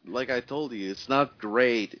like I told you, it's not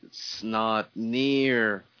great. It's not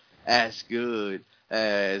near as good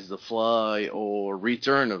as The Fly or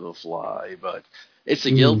Return of the Fly, but it's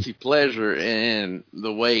a guilty pleasure in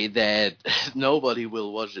the way that nobody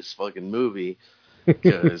will watch this fucking movie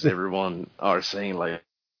because everyone are saying like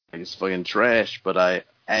it's fucking trash, but I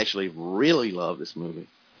actually really love this movie.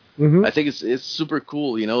 Mm-hmm. I think it's super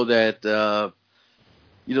cool, you know, that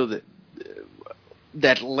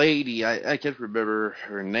that lady, I can't remember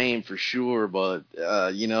her name for sure, but,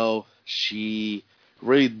 you know, she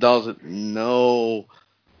really doesn't know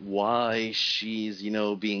why she's, you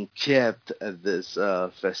know, being kept at this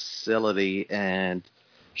facility, and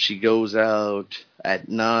she goes out at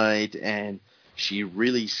night, and she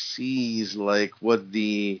really sees, like, what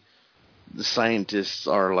the scientists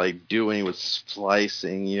are, like, doing with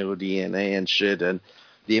splicing, you know, DNA and shit, and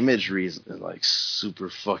the imagery is like super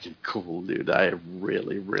fucking cool, dude. I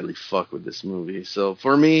really, really fuck with this movie. So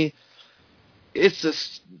for me, it's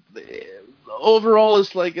just overall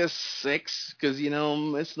it's like a 6 because, you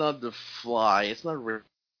know, it's not The Fly. It's not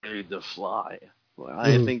really The Fly.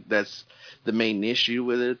 I think that's the main issue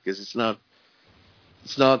with it because it's not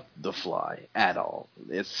The Fly at all.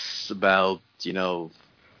 It's about, you know,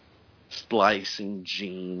 splicing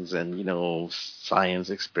genes and, you know, science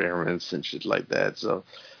experiments and shit like that. So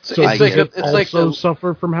it's also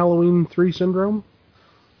suffer from Halloween 3 syndrome?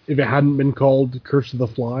 If it hadn't been called Curse of the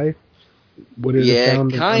Fly, would it have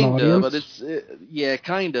found an audience? But it's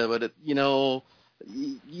kind of, but it, you know,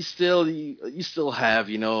 you still have,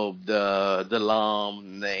 you know, the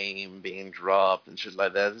Lam name being dropped and shit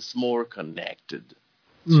like that. It's more connected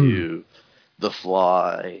to the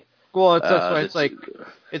Fly. Well, that's why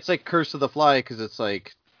it's like Curse of the Fly, because it's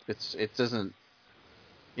like it doesn't,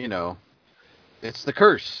 you know, it's the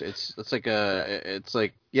curse. It's like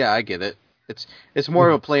yeah, I get it. It's more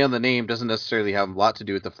of a play on the name. Doesn't necessarily have a lot to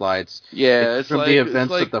do with the Fly. It's from like, the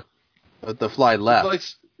events that the Fly left. It's like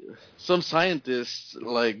some scientists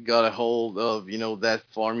like got a hold of, you know, that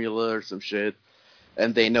formula or some shit,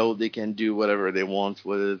 and they know they can do whatever they want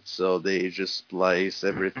with it, so they just splice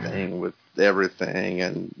everything with everything,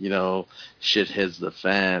 and, you know, shit hits the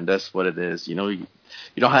fan. That's what it is. You know, you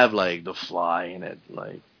don't have like the Fly in it,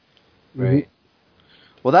 like. Right.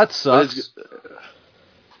 Well, that sucks.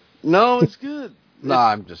 No, it's good. No,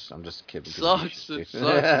 I'm just kidding. Sucks.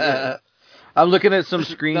 Yeah. I'm looking at some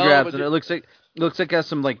screen grabs, and it looks like it has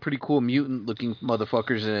some like pretty cool mutant looking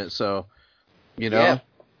motherfuckers in it. So, you know,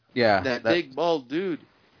 yeah, that big bald dude.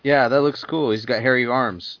 Yeah, that looks cool. He's got hairy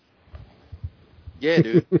arms. Yeah,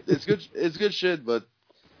 dude, it's good. It's good shit, but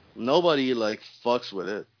nobody like fucks with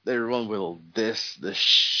it. Everyone will diss the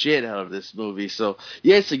shit out of this movie. So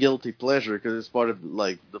yeah, it's a guilty pleasure because it's part of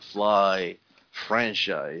like the Fly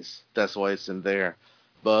franchise. That's why it's in there.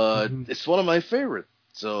 But it's one of my favorites.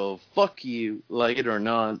 So fuck you, like it or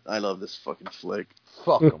not. I love this fucking flick.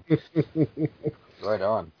 Fuck them. Right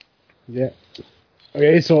on. Yeah.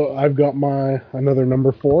 Okay, so I've got another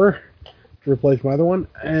number 4 to replace my other one,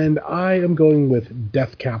 and I am going with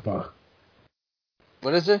Death Kappa.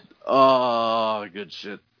 What is it? Oh, good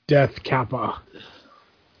shit. Death Kappa.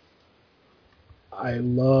 I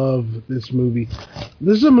love this movie.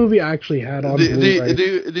 This is a movie I actually had on Blu-ray.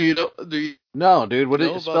 Do you know? No, dude. What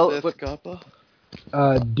did you spell? Death Kappa?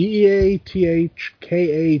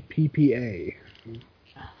 DeathKappa.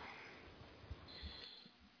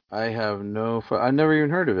 I have no. I've never even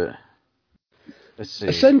heard of it. Let's see.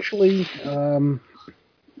 Essentially,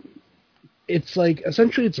 it's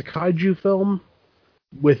a kaiju film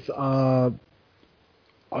with a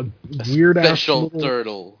weird special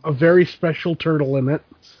turtle, a very special turtle in it,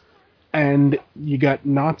 and you got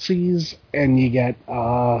Nazis, and you get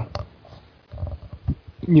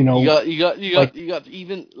you know, you got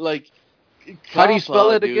even like. How do you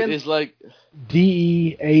spell it again? It's like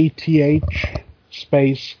DEATH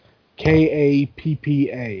space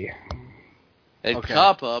KAPPA. And Okay.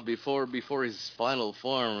 Kappa, before his final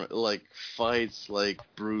form, like fights like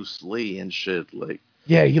Bruce Lee and shit. Like,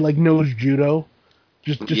 yeah, he like knows judo.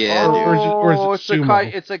 Just Yeah, or is it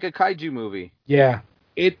sumo? It's like a kaiju movie. Yeah,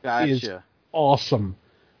 it is awesome.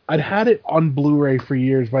 I'd had it on Blu-ray for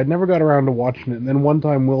years, but I'd never got around to watching it. And then one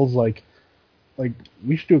time Will's like,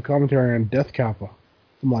 we should do a commentary on Death Kappa.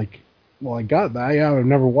 I'm like, well, I got that. Yeah, I've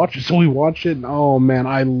never watched it, so we watched it, and oh man,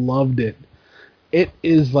 I loved it. It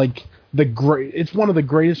is like it's one of the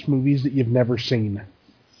greatest movies that you've never seen.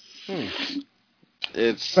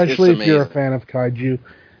 Especially if you're a fan of kaiju,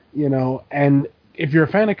 you know, and if you're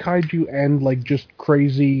a fan of kaiju and like just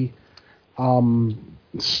crazy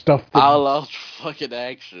stuff. All out fucking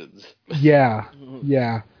actions. Yeah,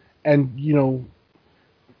 yeah, and you know,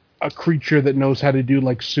 a creature that knows how to do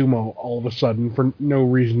like sumo all of a sudden for no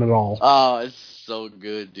reason at all. Oh, it's so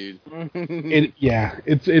good, dude.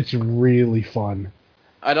 It's really fun.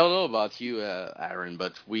 I don't know about you, Aaron,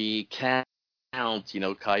 but we can't count, you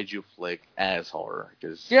know, kaiju flick as horror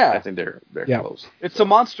because I think they're close. It's a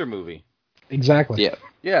monster movie. Exactly.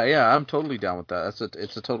 Yeah. I'm totally down with that.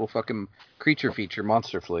 It's a total fucking creature feature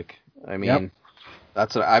monster flick. I mean,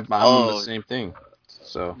 that's I'm the same thing.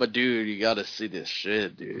 So, but dude, you gotta see this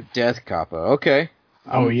shit, dude. Death Kappa. Okay.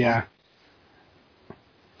 Oh yeah.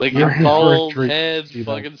 Like your bald head,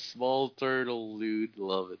 fucking small turtle, dude.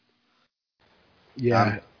 Love it.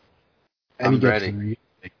 Yeah. I'm ready.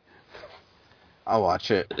 I'll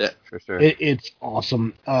watch it. Yeah. For sure. It's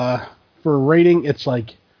awesome. For a rating, it's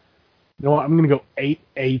like, you know what? I'm gonna go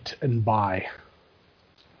 8 and buy.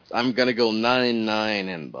 I'm gonna go 9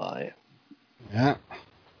 and buy. Yeah.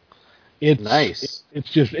 It's nice.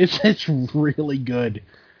 It's really good.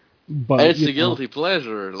 But it's a guilty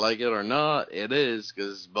pleasure, like it or not. It is,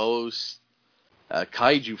 because most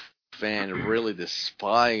kaiju fans really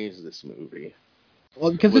despise this movie.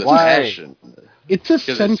 Well, because it's passion. It's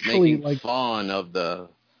essentially it's like fun of the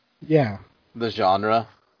the genre.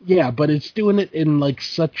 Yeah, but it's doing it in like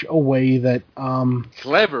such a way that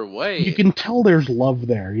clever way. You can tell there's love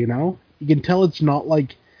there. You know, you can tell it's not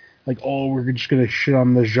like oh, we're just gonna shit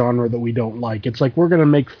on the genre that we don't like. It's like we're gonna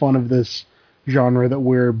make fun of this genre that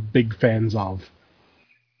we're big fans of.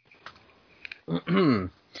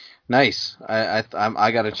 Nice.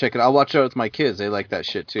 I gotta check it. I'll watch it with my kids. They like that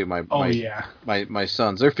shit too. My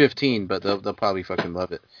sons. They're 15, but they'll probably fucking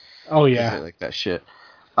love it. Oh yeah, they like that shit.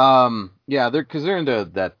 Yeah, they're into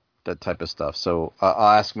that type of stuff. So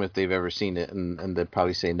I'll ask them if they've ever seen it, and they'll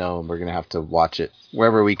probably say no, and we're gonna have to watch it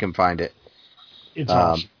wherever we can find it. It's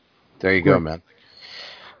awesome. There you go, man.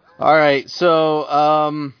 All right, so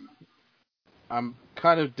I'm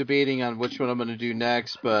kind of debating on which one I'm gonna do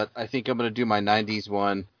next, but I think I'm gonna do my 90s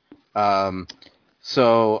one.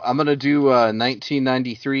 So I'm gonna do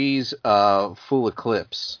 1993's Full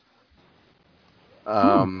Eclipse.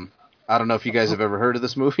 I don't know if you guys have ever heard of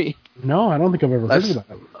this movie. No, I don't think I've ever heard of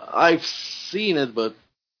that. I've seen it, but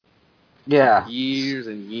years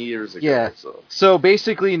and years ago. Yeah. So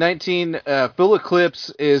basically, Full Eclipse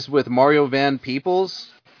is with Mario Van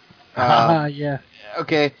Peebles. Yeah.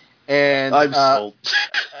 Okay, and I'm sold.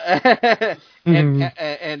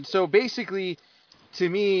 and so basically, to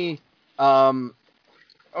me,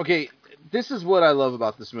 okay, this is what I love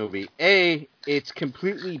about this movie. A, it's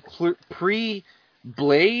completely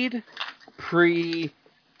pre-Blade,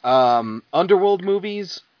 Underworld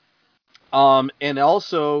movies, and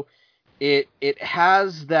also it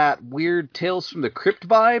has that weird Tales from the Crypt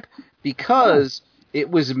vibe because it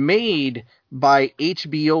was made by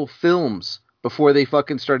HBO Films before they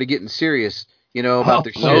fucking started getting serious, about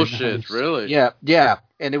their shit. No shit, really? Yeah,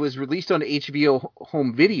 and it was released on HBO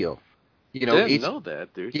Home Video. Didn't know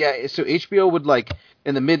that, dude. Yeah, so HBO would this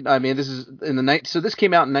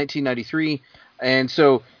came out in 1993, and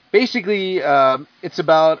so basically it's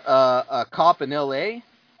about a cop in LA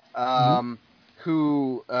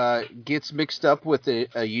who gets mixed up with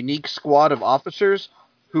a unique squad of officers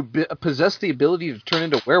who possess the ability to turn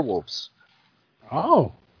into werewolves.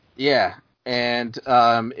 Oh. Yeah, and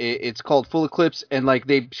it's called Full Eclipse, and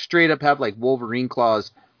they straight up have Wolverine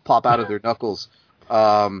claws pop out of their knuckles.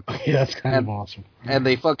 Okay, that's kind of awesome. And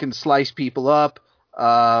they fucking slice people up,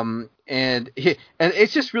 and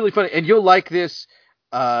it's just really funny. And you'll like this.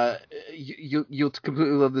 You'll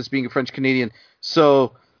completely love this being a French Canadian.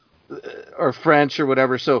 So, or French or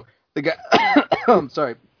whatever. So the guy, I'm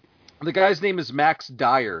sorry, the guy's name is Max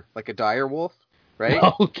Dyer, like a dire wolf, right?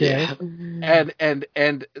 Okay. And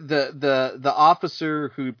the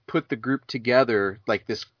officer who put the group together,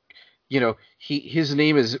 this, his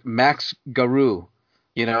name is Max Garou.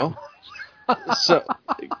 So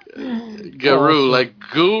Garou, like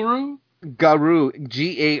guru? Garou,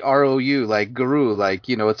 Garou, like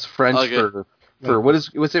Garou, it's French for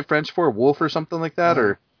what's it French for? Wolf or something like that,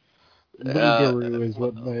 or Loup-garou is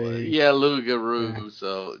what they. Yeah, loup-garou. Yeah.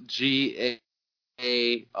 So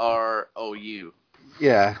Garou.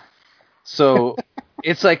 Yeah. So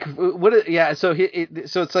it's what? Yeah. So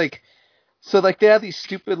so it's so they have these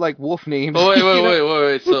stupid wolf names. Oh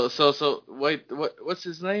wait. So wait. What's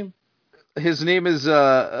his name? His name is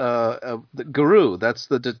Garou. That's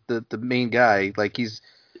the main guy. He's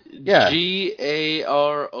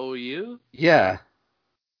Garou. Yeah.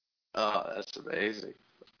 Oh, that's amazing.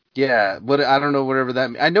 Yeah, but I don't know whatever that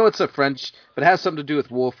means. I know it's a French, but it has something to do with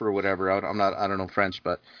wolf or whatever. I don't know French,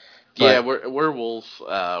 but yeah, werewolf.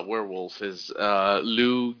 Werewolf is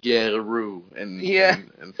loup-garou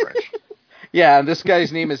in French. Yeah, and this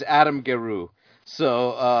guy's name is Adam Garou.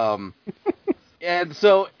 So, and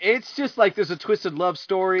so it's just there's a twisted love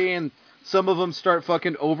story, and some of them start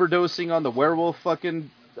fucking overdosing on the werewolf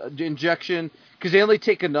fucking injection because they only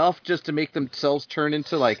take enough just to make themselves turn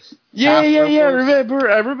into Yeah. I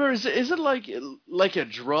remember. Is it like a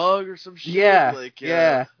drug or some shit? Yeah.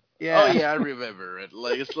 Yeah. Oh yeah, I remember it.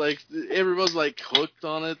 It's everyone's hooked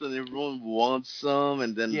on it, and everyone wants some,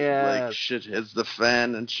 and then shit hits the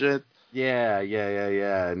fan and shit. Yeah,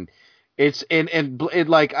 and it's and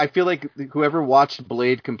I feel like whoever watched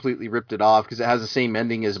Blade completely ripped it off because it has the same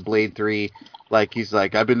ending as Blade 3. He's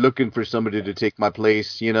I've been looking for somebody to take my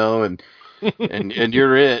place, and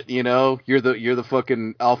you're it, you're the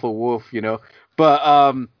fucking alpha wolf,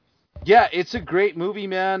 But yeah, it's a great movie,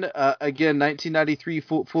 man. Again, 1993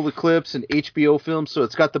 Full Eclipse, an HBO film, so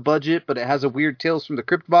it's got the budget, but it has a weird Tales from the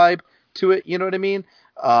Crypt vibe to it. You know what I mean?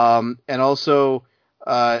 And also,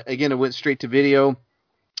 again, it went straight to video.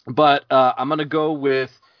 But I'm gonna go with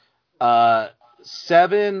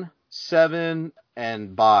 7,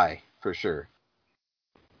 and Bye for sure.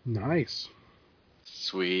 Nice.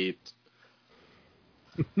 Sweet.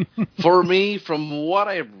 For me, from what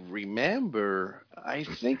I remember, I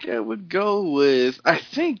think I would go with.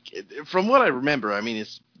 From what I remember,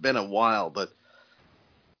 it's been a while, but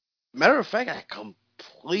matter of fact, I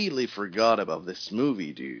completely forgot about this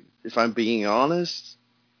movie, dude. If I'm being honest.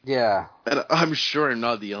 Yeah. And I'm sure I'm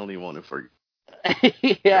not the only one who forgot.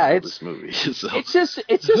 Yeah, it's this movie. So. It's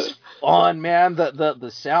just fun, man. The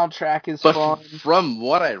soundtrack is fun. From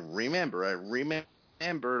what I remember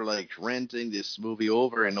like renting this movie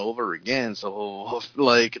over and over again. So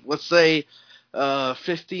like, let's say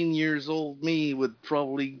 15 years old me would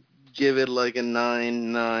probably give it like a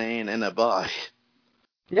 9 and a buy.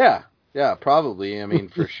 Yeah, probably. I mean,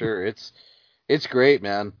 for sure. It's great,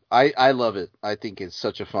 man. I love it. I think it's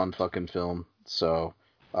such a fun fucking film. So,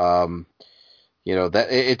 you know,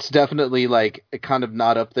 that it's definitely like kind of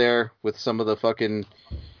not up there with some of the fucking,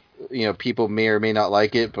 you know, people may or may not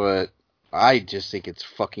like it, but I just think it's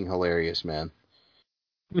fucking hilarious, man.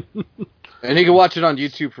 And you can watch it on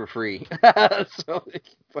YouTube for free. So you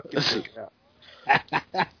can fucking check it out.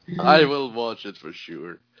 I will watch it for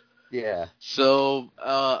sure. Yeah. So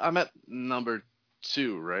I'm at number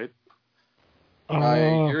 2, right?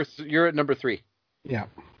 You're at number 3. Yeah.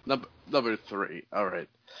 Number 3. All right.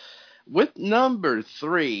 With number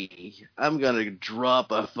 3, I'm gonna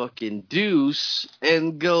drop a fucking deuce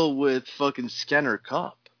and go with fucking Scanner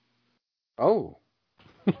Cop. Oh.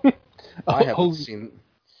 I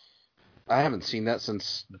haven't seen that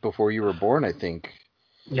since before you were born, I think.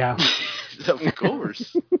 Yeah. Of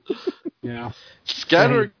course. Yeah.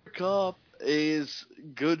 Scanner Cop is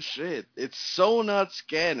good shit. It's so not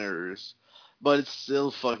Scanners, but it's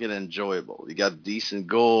still fucking enjoyable. You got decent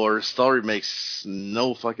gore. Story makes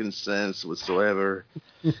no fucking sense whatsoever.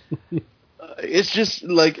 It's just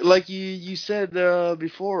like you said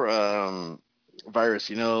before, Virus.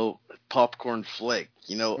 You know, popcorn flick.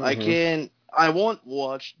 You know, Mm-hmm. I won't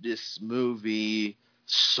watch this movie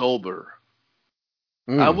sober.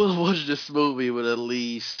 I will watch this movie with at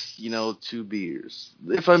least, 2 beers.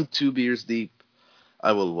 If I'm 2 beers deep,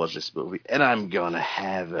 I will watch this movie, and I'm gonna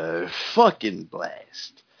have a fucking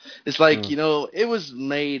blast. It's like, it was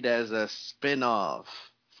made as a spin-off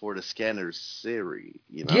for the Scanners series,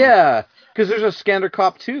 Yeah, because there's a Scanner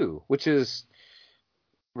Cop 2, which is,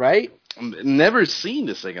 right? Never seen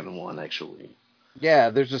the second one, actually. Yeah,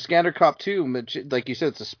 there's a Scanner Cop 2, which, like you said,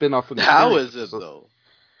 it's a spin-off from the How series. is it, though?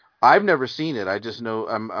 I've never seen it. I just know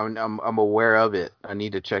I'm aware of it. I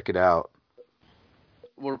need to check it out.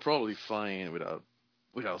 We're probably fine without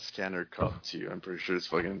Scanner Cop 2. I'm pretty sure it's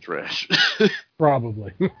fucking trash.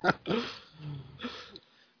 Probably.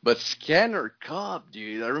 But Scanner Cop,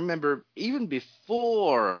 dude, I remember even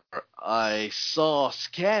before I saw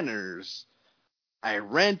Scanners, I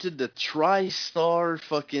rented the TriStar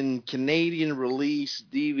fucking Canadian release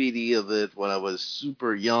DVD of it when I was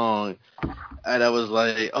super young. And I was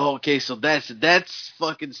like, oh, okay, so that's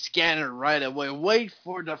fucking Scanner right away. Wait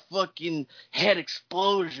for the fucking head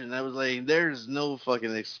explosion. I was like, there's no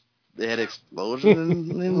fucking head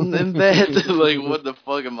explosion in that. Like, what the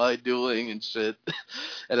fuck am I doing and shit?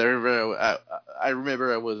 And I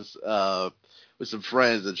remember I was with some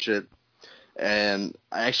friends and shit, and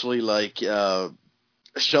I actually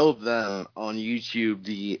showed them on YouTube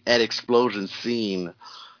the head explosion scene,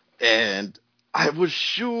 and I was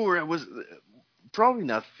sure I was probably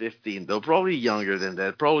not 15 though, probably younger than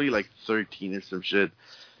that, probably like 13 or some shit.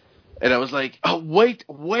 And I was like, oh, wait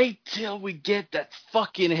till we get that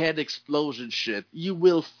fucking head explosion shit. You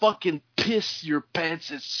will fucking piss your pants.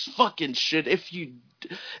 It's fucking shit.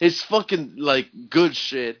 It's fucking, like, good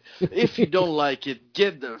shit. If you don't like it,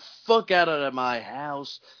 get the fuck out of my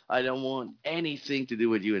house. I don't want anything to do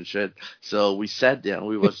with you and shit. So we sat down,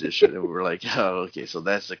 we watched this shit, and we were like, oh, okay, so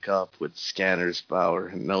that's a cop with Scanner's power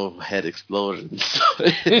and no head explosions. So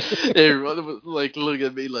everyone was, like, looking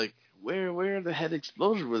at me like, where the head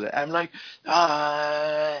explosion was it? I'm like,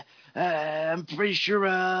 I'm pretty sure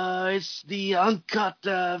it's the uncut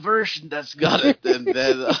version that's got it. And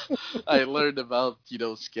then I learned about,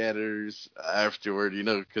 Scanners afterward,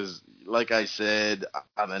 because like I said,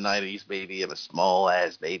 I'm a 90s baby. I'm a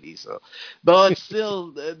small-ass baby. So, but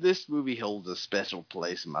still, this movie holds a special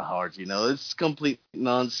place in my heart, It's complete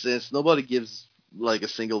nonsense. Nobody gives like a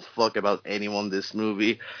single fuck about anyone in this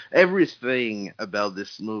movie. Everything about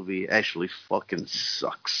this movie actually fucking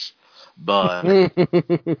sucks. But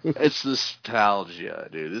it's nostalgia,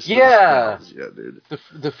 dude. It's nostalgia, dude.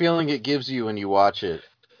 The feeling it gives you when you watch it.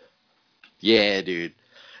 Yeah, dude.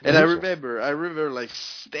 And I remember like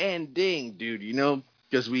standing, dude,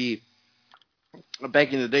 because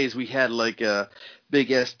back in the days we had like a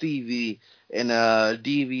big ass TV and a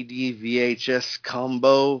DVD VHS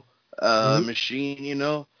combo machine,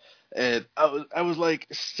 and I was like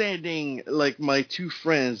standing, like my 2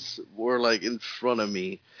 friends were like in front of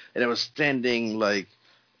me, and I was standing like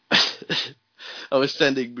I was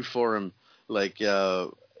standing before him, like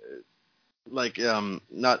not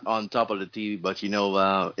on top of the TV, but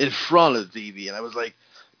in front of the TV, and I was like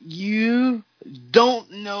you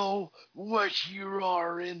don't know what you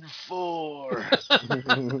are in for.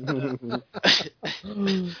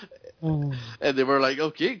 And they were like,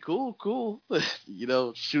 okay, cool.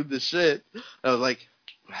 Shoot the shit. I was like,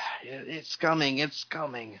 it's coming. And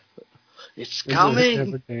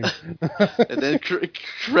then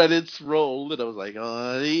credits rolled, and I was like,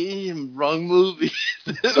 oh, wrong movie.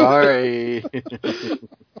 Sorry.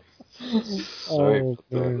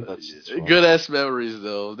 Good ass memories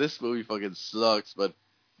though. This movie fucking sucks, but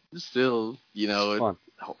still, it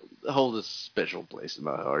holds a special place in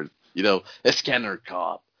my heart. A Scanner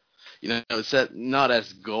Cop. It's not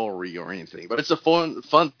as gory or anything, but it's a fun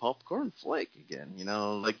popcorn flick again.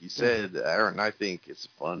 Like you said, Aaron, I think it's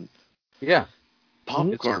fun. Yeah,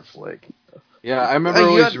 popcorn flick. Yeah, I remember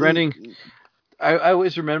always renting. I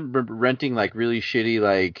always remember renting like really shitty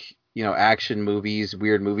action movies,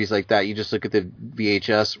 weird movies like that. You just look at the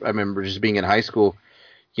VHS. I remember just being in high school.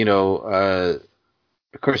 Of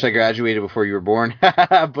course, I graduated before you were born,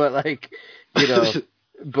 but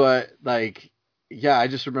yeah, I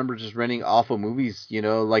just remember just renting awful movies,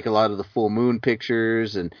 like a lot of the Full Moon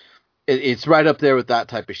pictures, and it's right up there with that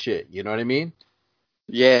type of shit. You know what I mean?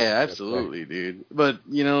 Yeah, absolutely, dude. But,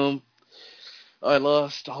 I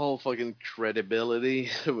lost all fucking credibility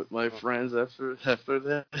with my friends after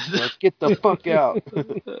that. Like, get the fuck out.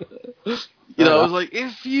 I was like,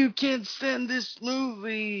 if you can stand this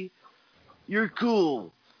movie, you're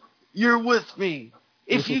cool. You're with me.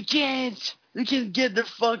 If you can't, you can get the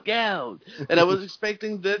fuck out. And I was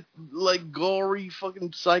expecting that, gory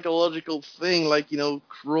fucking psychological thing,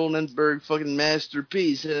 Cronenberg fucking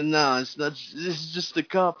masterpiece. And no, it's not. This is just a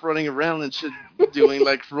cop running around and shit, doing,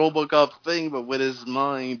 RoboCop thing, but with his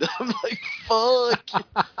mind. I'm like, fuck.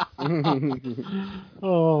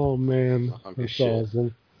 Oh, man. That's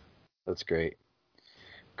awesome. That's great.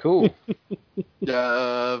 Cool.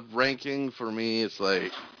 Ranking for me, it's a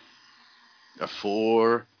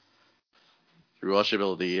 4.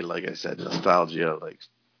 Rewatchability, like I said, nostalgia,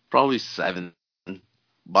 probably 7.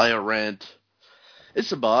 Buy or rent.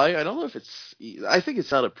 It's a buy. I don't know if it's. I think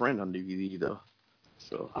it's out of print on DVD though.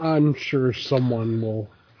 So I'm sure someone will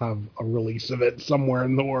have a release of it somewhere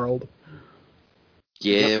in the world.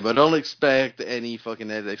 Yeah, but don't expect any fucking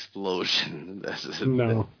head explosion.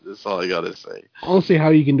 No. That's all I gotta say. Honestly, how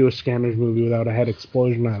you can do a Scanners movie without a head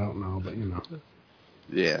explosion, I don't know, but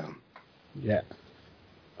Yeah. Yeah.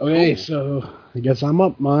 Okay, cool. So I guess I'm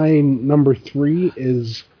up. My number 3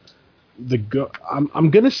 is I'm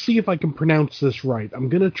gonna see if I can pronounce this right. I'm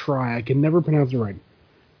gonna try. I can never pronounce it right.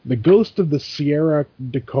 The Ghost of the Sierra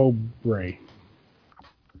de Cobre.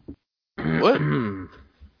 What?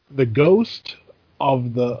 The Ghost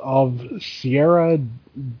of Sierra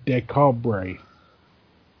de Cobre.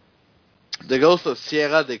 The Ghost of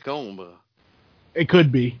Sierra de Cobre. It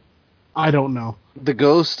could be. I don't know. The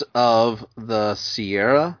Ghost of the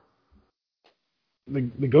Sierra? The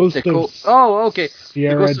Ghost of oh, okay.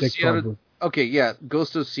 Sierra de Cobre. Okay, yeah.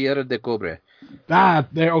 Ghost of Sierra de Cobre.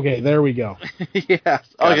 There we go. Yeah.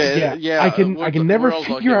 Okay, yeah. I can never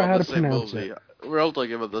figure out how to pronounce it. We're all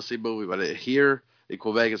talking about the same movie, but here in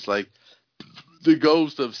Quebec it's like The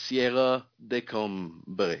Ghost of Sierra de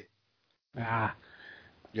Cobre. Ah.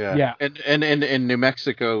 Yeah. And in New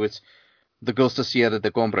Mexico it's The Ghost of Sierra de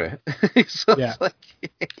Cobre. So yeah.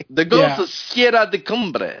 It's The Ghost of Sierra de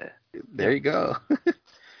Cobre. There you go.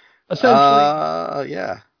 Essentially,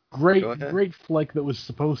 yeah. Great flick that was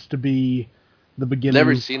supposed to be the beginning.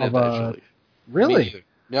 Never seen of it actually. Really?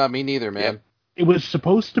 Me neither, man. Yeah. It was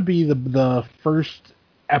supposed to be the first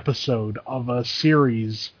episode of a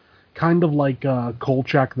series, kind of like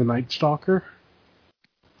Kolchak the Night Stalker.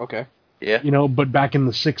 Okay. Yeah. But back in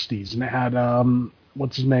the 60s, and it had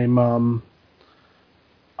what's his name?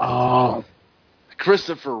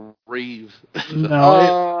 Christopher Reeve.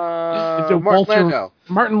 No, it's a Martin Landau.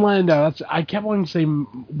 Martin Landau. I kept wanting to say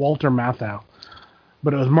Walter Matthau,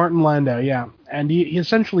 but it was Martin Landau. Yeah, and he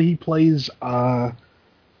essentially plays a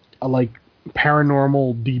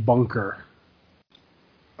paranormal debunker.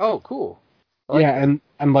 Oh, cool. Yeah, and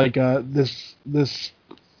this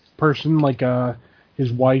person,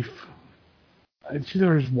 his wife. It's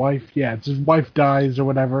either his wife. Yeah, it's his wife dies or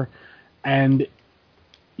whatever, and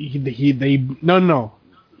his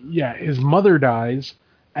mother dies,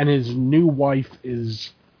 and his new wife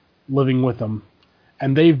is living with him,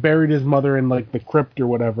 and they've buried his mother in the crypt or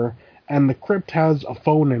whatever, and the crypt has a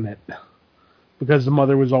phone in it because the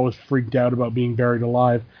mother was always freaked out about being buried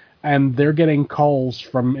alive, and they're getting calls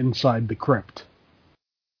from inside the crypt.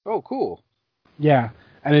 Oh, cool. Yeah,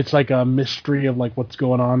 and it's like a mystery of what's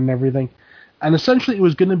going on and everything. And essentially it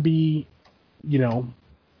was going to be,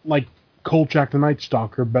 Kolchak the Night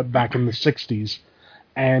Stalker, but back in the 60s.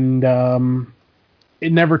 And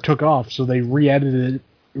it never took off, so they re-edited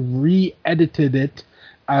it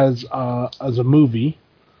as a movie.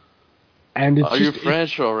 And it's Are you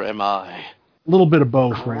French or am I? A little bit of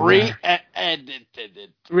both, right?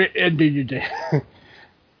 Re-edited.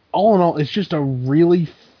 All in all, it's just a really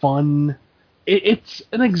fun... It's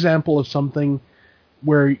an example of something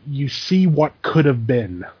where you see what could have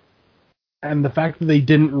been. And the fact that they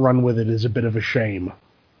didn't run with it is a bit of a shame.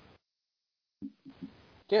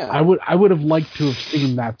 Yeah. I would have liked to have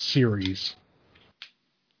seen that series.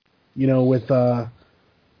 You know, with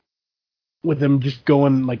him just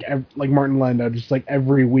going like Martin Landau, just like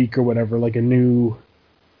every week or whatever, like a new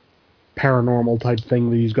paranormal type thing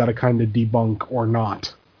that he's got to kind of debunk or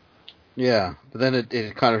not. Yeah, but then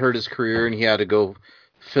it kind of hurt his career, and he had to go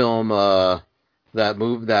film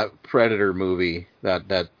that Predator movie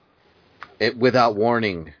that Without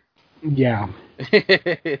Warning. Yeah.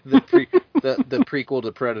 the prequel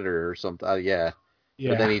to Predator or something. Yeah.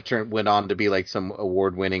 But then he went on to be like some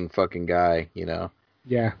award-winning fucking guy, you know.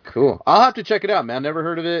 Yeah. Cool. I'll have to check it out, man. Never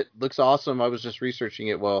heard of it. Looks awesome. I was just researching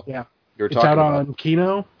it while you were talking about it. It's out on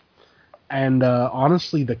Kino, and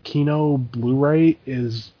honestly, the Kino Blu-ray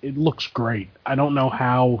it looks great. I don't know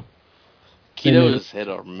how. Kino is hit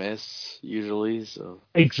or miss usually, so.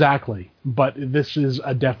 Exactly, but this is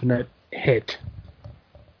a definite hit.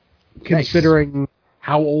 Considering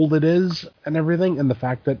how old it is and everything, and the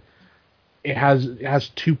fact that it has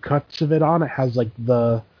two cuts of it on. It has like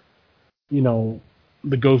the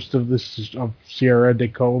ghost of Sierra de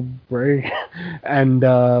Cobre and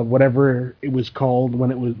whatever it was called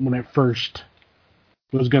when it first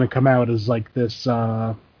was going to come out as like this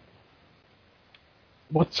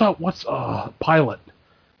pilot,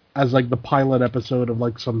 as like the pilot episode of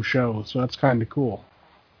like some show. So that's kind of cool.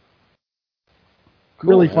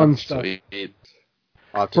 Really fun stuff. Sweet.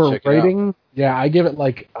 For rating, yeah, I give it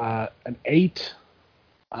like an 8,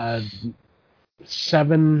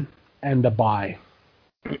 7, and a buy.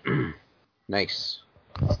 Nice.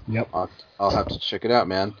 Yep. I'll have to check it out,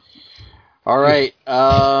 man. All right.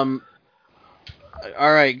 All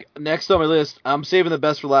right. Next on my list, I'm saving the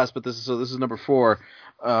best for last, but this is number 4.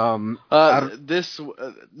 Wait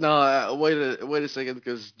a second,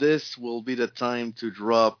 because this will be the time to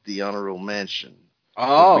drop the honorable mention.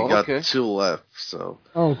 Oh, we got okay. 2 left, so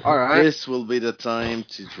all right. This will be the time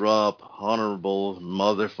to drop honorable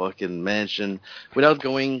motherfucking mention without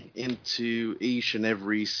going into each and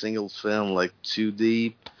every single film like too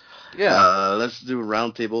deep. Yeah. Let's do a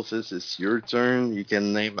round table since it's your turn. You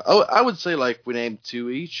can name. Oh, I would say like we name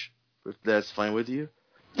 2 each, if that's fine with you.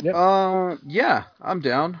 Yep. Yeah, I'm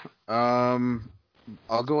down.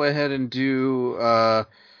 I'll go ahead and do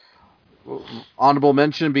honorable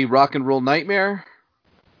mention be Rock and Roll Nightmare.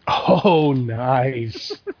 Oh,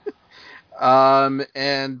 nice. And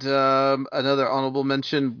another honorable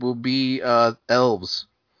mention will be Elves.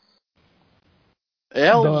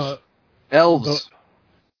 Elves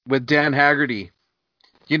with Dan Haggerty.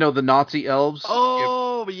 You know, the Nazi elves.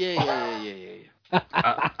 Oh, yeah.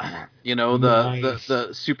 You know, nice.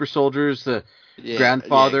 the super soldiers. The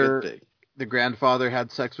grandfather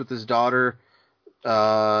had sex with his daughter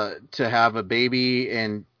to have a baby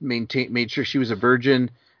and made sure she was a virgin.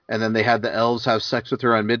 And then they had the elves have sex with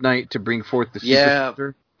her on midnight to bring forth the super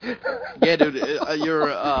soldier. Yeah, dude,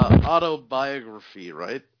 your autobiography,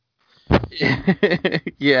 right?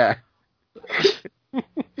 Yeah.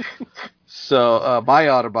 So, my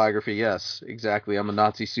autobiography, yes, exactly. I'm a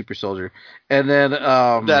Nazi super soldier. And then...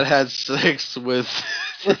 that had sex with...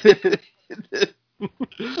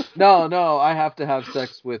 No, I have to have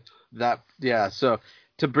sex with that. Yeah, so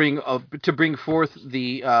to bring forth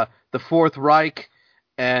the Fourth Reich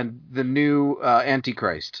and the new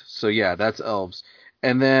Antichrist. So yeah, that's Elves.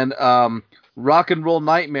 And then Rock and Roll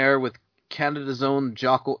Nightmare with Canada's own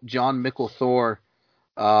John Michael Thor.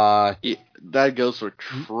 That goes for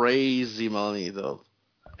crazy money, though.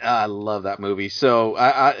 I love that movie. So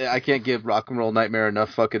I can't give Rock and Roll Nightmare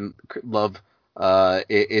enough fucking love.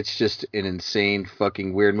 It's just an insane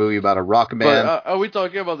fucking weird movie about a rock band. But, are we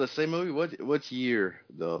talking about the same movie? What year,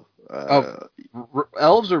 though?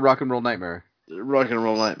 Elves or Rock and Roll Nightmare? Rock and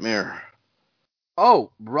Roll Nightmare.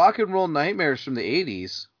 Oh, Rock and Roll Nightmare is from the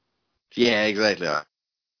 80s. Yeah, exactly.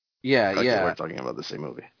 Yeah. We're talking about the same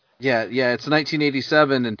movie. Yeah, it's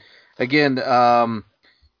 1987, and again,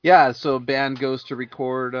 so a band goes to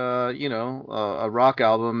record, a rock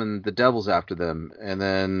album, and the devil's after them, and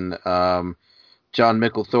then John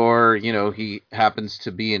Michael Thor, he happens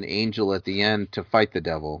to be an angel at the end to fight the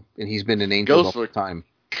devil, and he's been an angel the whole time.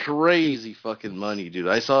 crazy fucking money, dude.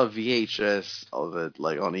 I saw a VHS of it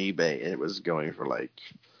like on eBay, and it was going for like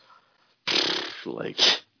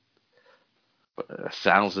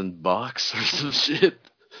 $1,000 or some shit.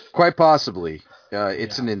 Quite possibly.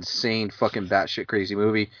 It's an insane fucking batshit crazy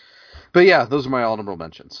movie. But yeah, those are my honorable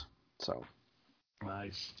mentions. So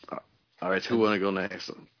nice. All right, who want to go next?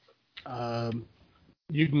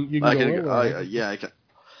 You can I go. can. I can.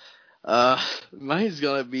 Mine's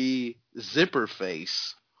gonna be Zipper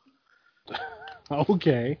Face.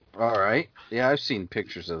 Okay. All right. Yeah, I've seen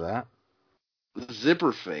pictures of that.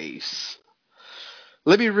 Zipper Face.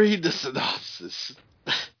 Let me read the synopsis.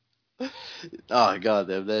 Oh god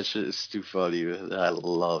damn, that shit is too funny. I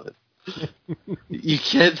love it. You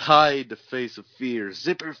can't hide the face of fear.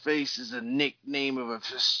 Zipper Face is a nickname of a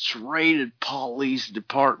frustrated police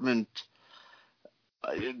department.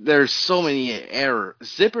 There's so many errors.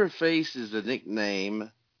 Zipper Face is the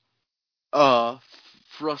nickname of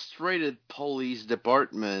frustrated police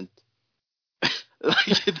department.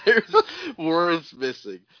 There's words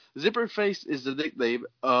missing. Zipper Face is the nickname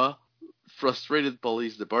a frustrated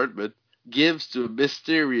police department gives to a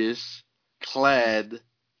mysterious clad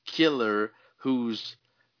killer whose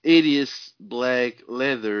hideous black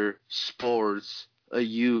leather sports a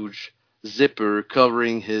huge zipper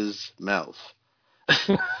covering his mouth.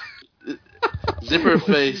 Zipper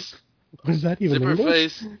Face. Was that even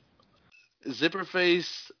English? Zipper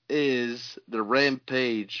Face is the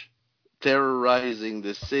rampage terrorizing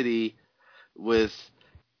the city with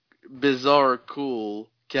bizarre, cool,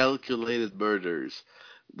 calculated murders.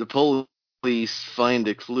 The police find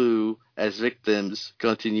a clue as victims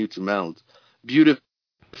continue to mount.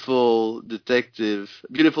 Beautiful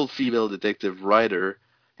female detective Ryder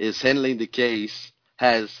is handling the case,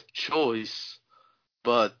 has choice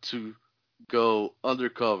but to go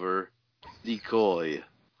undercover decoy.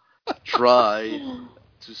 Try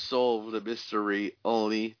to solve the mystery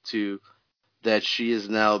only to that she has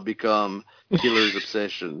now become killer's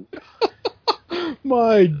obsession.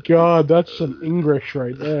 My god, that's some English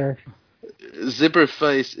right there. Zipper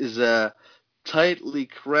Face is a tightly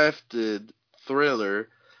crafted thriller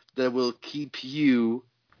that will keep you,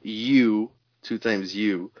 2 times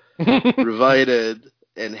you, riveted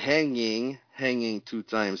and hanging 2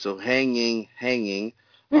 times. So hanging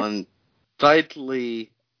on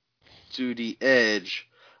tightly to the edge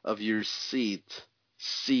of your seat,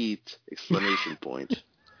 exclamation point.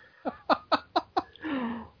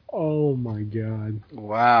 Oh my god.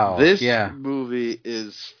 Wow. This movie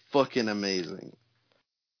is fucking amazing.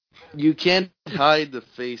 You can't hide the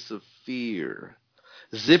face of fear.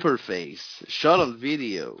 Zipper Face, shot on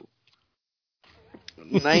video.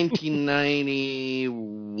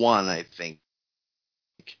 1991, I think.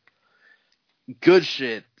 Good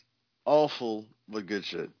shit. Awful, but good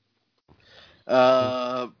shit.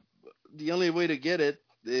 The only way to get it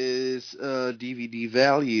is DVD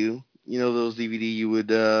value. You know those DVD you would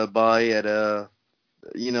buy at a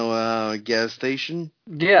gas station?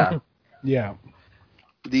 Yeah. Yeah.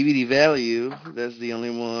 DVD value, that's the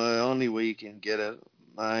only way you can get it,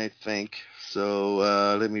 I think.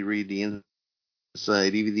 So let me read the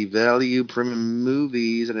inside. DVD value, premium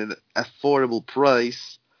movies at an affordable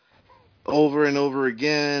price. Over and over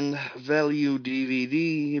again, Value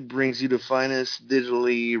DVD brings you the finest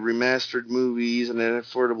digitally remastered movies at an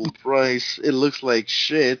affordable price. It looks like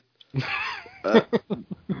shit.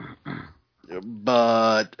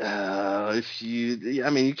 But if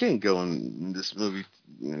you can't go in this movie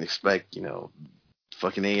and expect,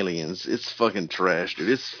 fucking aliens. It's fucking trash, dude.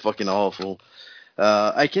 It's fucking awful.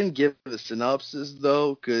 I can give a synopsis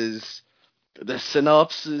though, because the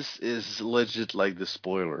synopsis is legit like the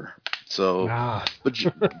spoiler. So, but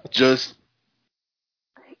just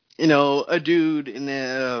a dude in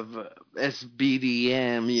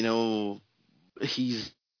SBDM,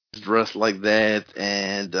 he's dressed like that,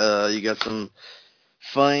 and you got some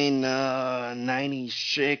fine 90s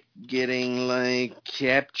chick getting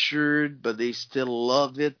captured, but they still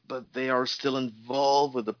love it, but they are still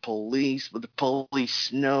involved with the police, but the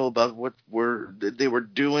police know about what they were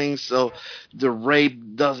doing, so the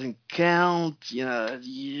rape doesn't count.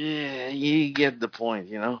 You get the point.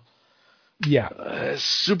 Yeah.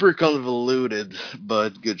 Super convoluted,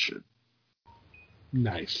 but good shit.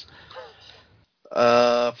 Nice.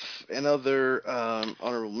 Another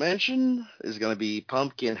honorable mention is going to be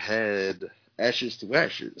Pumpkinhead, Ashes to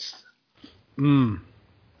Ashes.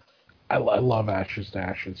 I love Ashes to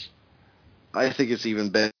Ashes. I think it's even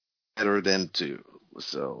better than 2.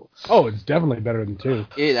 So. Oh, it's definitely better than 2.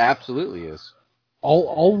 It absolutely is.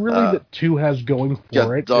 All really that 2 has going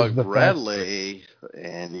for it Doug is the Bradley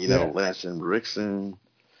and Lance Henriksen.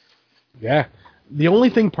 Yeah. The only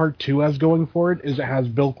thing Part 2 has going for it is it has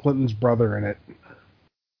Bill Clinton's brother in it.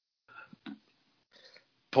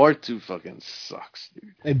 Part 2 fucking sucks,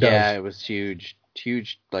 dude. It does. Yeah, it was huge.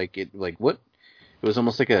 What? It was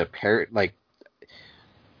almost like a parrot. Like,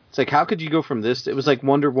 it's like, how could you go from this? It was like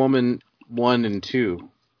Wonder Woman 1 and 2.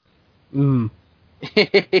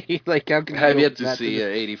 Like, how could you have yet to see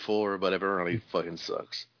 84, but apparently fucking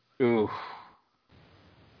sucks. Ooh.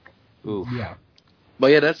 Yeah. But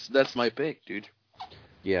yeah, that's my pick, dude.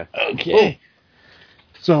 Yeah. Okay.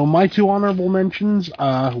 So my 2 honorable mentions,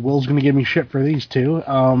 Will's going to give me shit for these 2.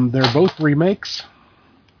 They're both remakes.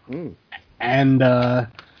 And they're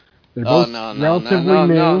both relatively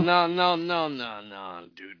new. No,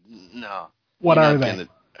 dude. No. What are they?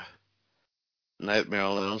 Nightmare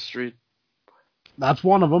on Elm Street. That's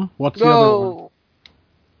one of them. What's the other one?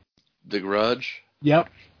 The Grudge. Yep.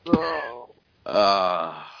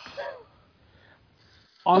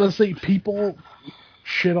 Honestly, people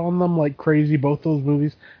shit on them like crazy, both those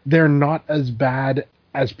movies. They're not as bad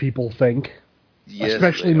as people think. Yes,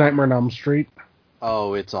 especially Nightmare on Elm Street.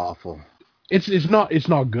 Oh, it's awful. It's not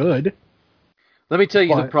good. Let me tell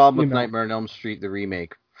you the problem with Nightmare on Elm Street, the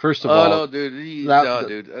remake. First of all, no, dude,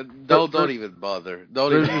 don't even bother.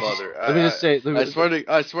 Don't even bother. Let me just say,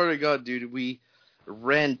 I swear to God, dude, we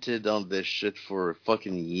ranted on this shit for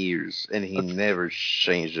fucking years, and he never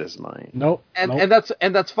changed his mind. Nope. And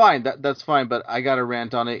that's fine. That's fine. But I got a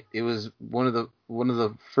rant on it. It was one of the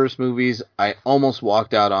first movies I almost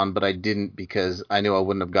walked out on, but I didn't because I knew I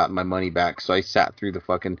wouldn't have gotten my money back. So I sat through the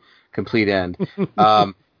fucking complete end.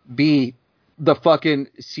 B, the fucking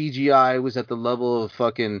CGI was at the level of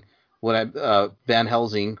fucking Van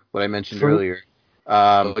Helsing, what I mentioned earlier.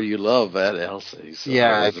 You love Van Helsing. So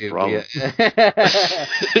yeah, I do. Yeah.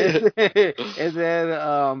 And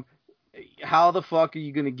then, how the fuck are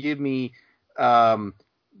you gonna give me the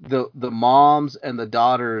moms and the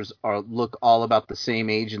daughters look all about the same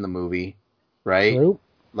age in the movie, right? True.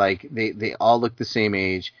 Like they all look the same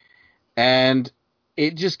age, and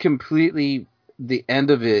it just completely, the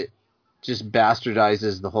end of it just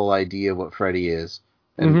bastardizes the whole idea of what Freddy is.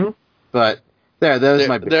 And, but there's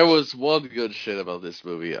my bitch. There was one good shit about this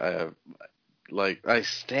movie. I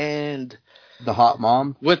stand the hot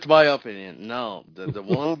mom with my opinion. No, the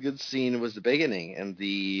one good scene was the beginning and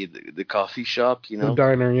the coffee shop. You know, the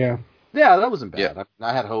diner. Yeah, that wasn't bad. Yeah.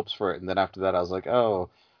 I had hopes for it, and then after that, I was like, oh,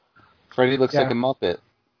 Freddy looks like a Muppet.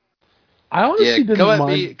 I honestly didn't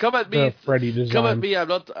mind come at me, the Freddy design. Come at me. I'm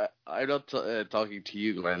not talking to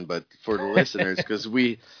you, Glenn, but for the listeners, because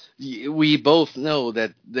we both know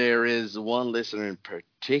that there is one listener in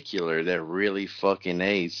particular that really fucking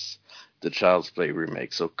hates the Child's Play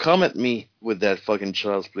remake. So come at me with that fucking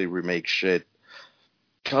Child's Play remake shit.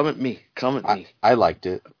 Come at me. I liked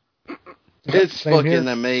it. It's fucking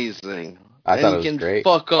amazing. I thought it was great.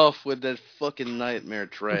 Fuck off with that fucking nightmare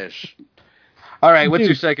trash. All right, what's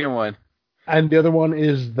your second one? And the other one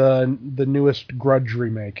is the newest Grudge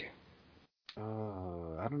remake.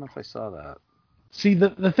 I don't know if I saw that. See,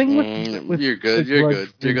 the thing with you're good. You're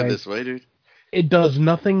good. You're good this way, dude. It does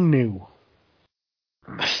nothing new.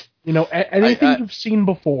 You know, anything you've seen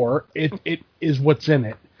before, it is what's in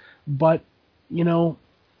it. But you know,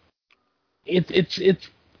 it's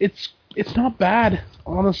not bad,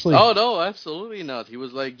 honestly. Oh no, absolutely not. He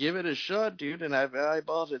was like, "Give it a shot, dude," and I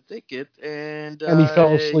bought a ticket, and he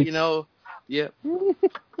fell asleep. You know, yeah.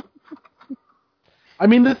 I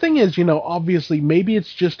mean, the thing is, you know, obviously, maybe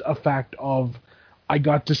it's just a fact of I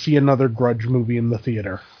got to see another Grudge movie in the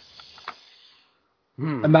theater,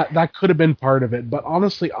 and that could have been part of it. But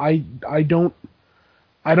honestly, I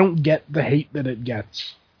don't get the hate that it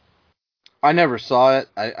gets. I never saw it.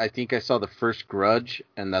 I think I saw the first Grudge,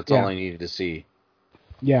 and that's all I needed to see.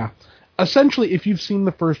 Yeah. Essentially, if you've seen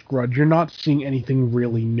the first Grudge, you're not seeing anything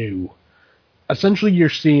really new. Essentially, you're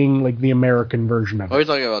seeing, like, the American version of it. Are you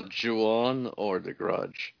talking about Ju-On or The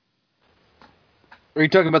Grudge? Are you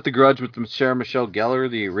talking about The Grudge with Sarah Michelle Gellar,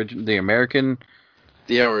 the American?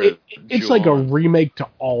 It's like a remake to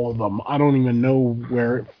all of them. I don't even know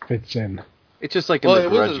where it fits in. It's just like in the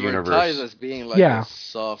Grudge universe. It was advertised as being like a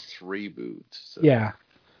soft reboot. So. Yeah.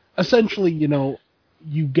 Essentially, you know,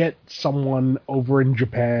 you get someone over in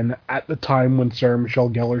Japan at the time when Sarah Michelle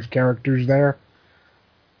Gellar's character's there,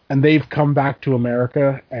 and they've come back to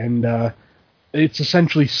America, and it's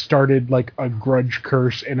essentially started like a Grudge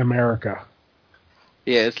curse in America.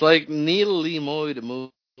 Yeah, it's like Neil Lemoy the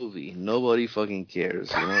movie. Nobody fucking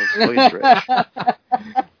cares. You know, it's fucking trash.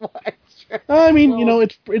 I mean, you know,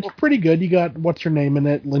 it's pretty good. You got what's her name in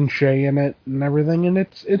it, Lin Shaye in it, and everything, and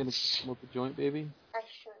it's smoke the joint, baby.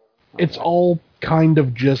 It's all kind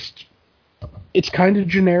of just, it's kind of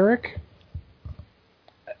generic,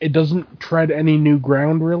 it doesn't tread any new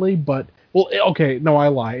ground really, but well, okay, no, I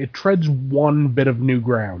lie. It treads one bit of new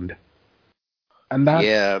ground, and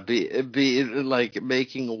that be like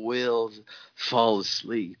making Will fall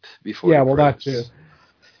asleep before. Yeah, well, that too.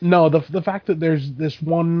 No, the fact that there's this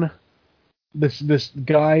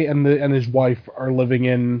guy and his wife are living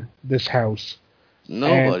in this house.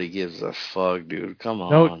 Nobody gives a fuck, dude. Come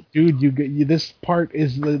on. No, dude, this part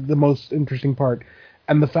is the most interesting part,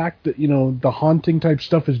 and the fact that the haunting type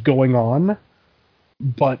stuff is going on,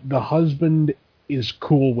 but the husband is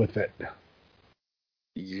cool with it.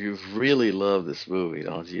 You really love this movie,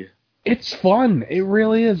 don't you? It's fun. It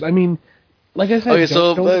really is. I mean, like I said. Okay,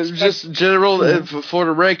 so just general for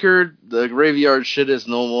the record, the graveyard shit is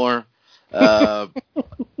no more.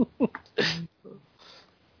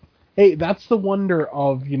 Hey, that's the wonder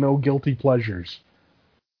of, guilty pleasures.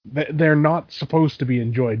 They're not supposed to be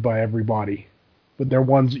enjoyed by everybody, but they're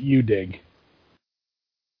ones that you dig.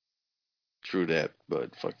 True that,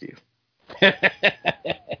 but fuck you.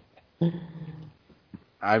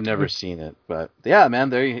 I've never seen it, but yeah, man,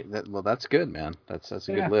 that's good, man. That's a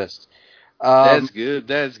good list. That's good.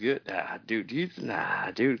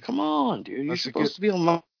 Dude, come on, dude. You're supposed to be on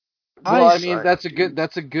my I mean, that's a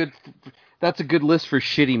good list for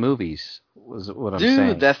shitty movies. Was what I'm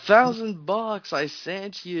saying. Dude, that $1,000 I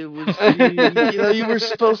sent you was, you were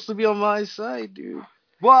supposed to be on my side, dude.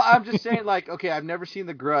 Well, I'm just saying, like, okay, I've never seen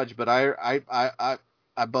The Grudge, but I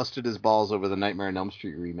busted his balls over the Nightmare on Elm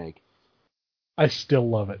Street remake. I still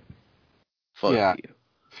love it. Fuck you.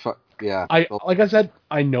 Yeah. Like I said,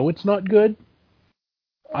 I know it's not good.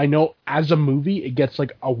 I know as a movie it gets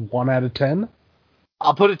like a 1 out of 10.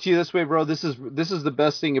 I'll put it to you this way, bro. This is the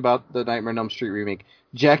best thing about the Nightmare on Elm Street remake.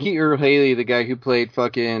 Jackie Earle Haley, the guy who played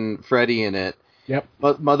fucking Freddy in it. Yep.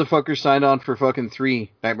 Motherfucker signed on for fucking 3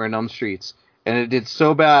 Nightmare on Elm Streets, and it did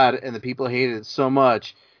so bad, and the people hated it so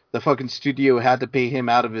much, the fucking studio had to pay him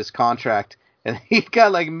out of his contract, and he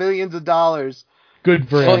got like millions of dollars. Good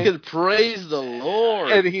for him. Fucking praise the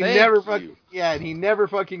Lord. And he never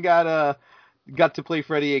fucking got to play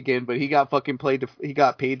Freddy again, but he got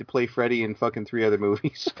paid to play Freddy in fucking 3 other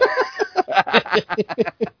movies. I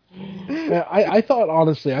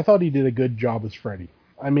thought he did a good job as Freddy.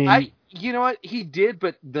 I mean, you know what, he did,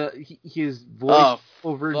 but his voice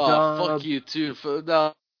overdone. Fuck you too.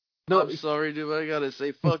 No, I'm sorry, dude. I gotta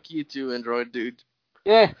say, fuck you too, Android dude.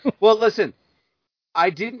 Yeah. Well, listen, I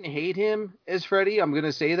didn't hate him as Freddy. I'm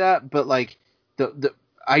gonna say that, but like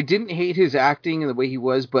I didn't hate his acting and the way he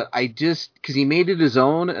was, but I just, because he made it his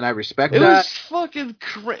own, and I respect that. It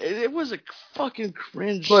was a fucking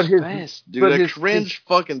cringe fest, dude. Cringe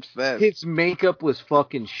fucking fest. His makeup was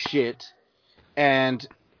fucking shit, and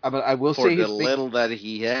I will say for the little that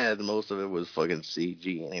he had, most of it was fucking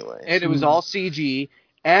CG anyway. And it was all CG,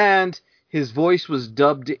 and his voice was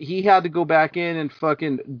dubbed. He had to go back in and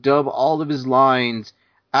fucking dub all of his lines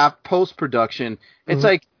at post-production. It's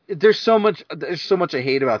like, there's so much I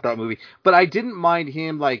hate about that movie, but I didn't mind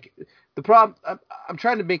him. Like, the problem I'm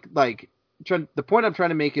trying to make, the point I'm trying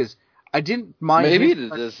to make is I didn't mind. Maybe the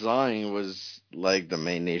design was like the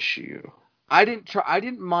main issue. I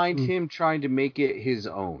didn't mind him trying to make it his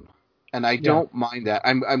own, and I don't mind that.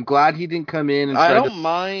 I'm glad he didn't come in and. I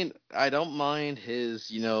don't mind his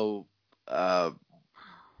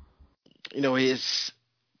his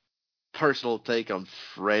personal take on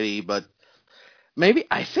Freddy, but. Maybe,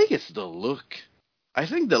 I think it's the look. I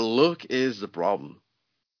think the look is the problem.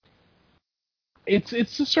 It's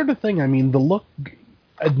the sort of thing, I mean, the look,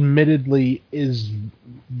 admittedly, is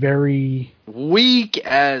very... weak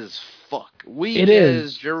as fuck. Weak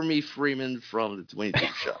as Jeremy Freeman from the 22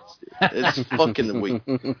 Shots. Dude. It's fucking weak.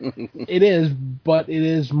 It is, but it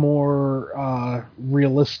is more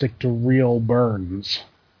realistic to real burns.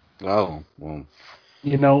 Oh, well...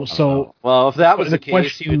 so... Well, if that was the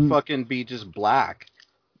case, he would fucking be just black.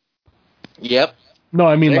 Yep. No,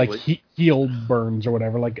 I mean, exactly. Like, heel burns or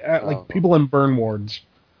whatever. Like people in burn wards.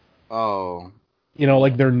 Oh.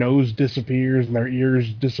 Like their nose disappears and their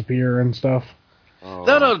ears disappear and stuff. Oh.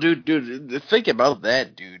 No, dude. Think about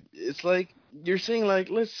that, dude. It's like, you're saying, like,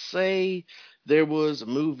 let's say there was a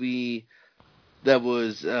movie that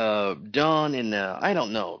was done in, I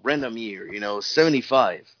don't know, random year,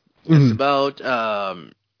 75. It's about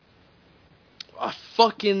a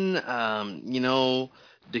fucking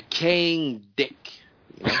decaying dick,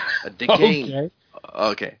 a decaying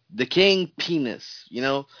decaying penis.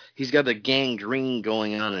 He's got the gangrene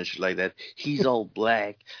going on and shit like that. He's all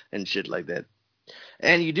black and shit like that.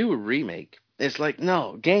 And you do a remake. It's like,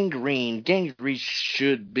 no, gangrene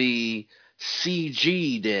should be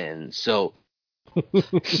CG then. So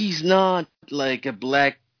he's not like a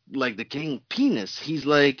black like the king penis. He's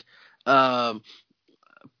like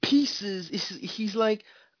pieces. He's like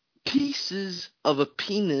pieces of a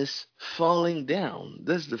penis falling down.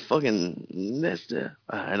 That's the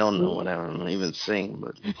I don't know what I'm even saying,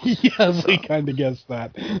 but yeah, we kind of guessed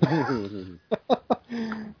that.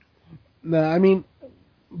 No, I mean,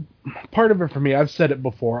 part of it for me, I've said it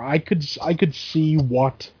before. I could see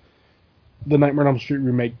what the Nightmare on Elm Street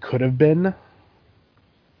remake could have been.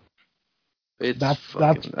 That's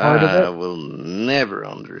part of it. I will never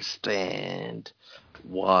understand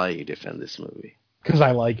why you defend this movie. Because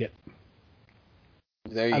I like it.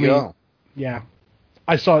 There you go. Yeah.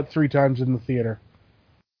 I saw it 3 times in the theater.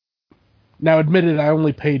 Now, admitted, I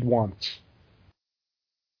only paid once.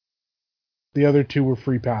 The other 2 were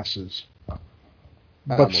free passes.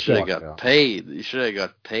 But you should have got paid. You should have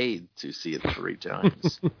got paid to see it 3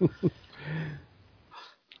 times.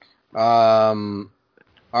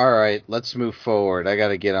 All right, let's move forward. I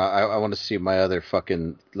gotta get on. I want to see my other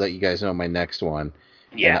fucking. Let you guys know my next one.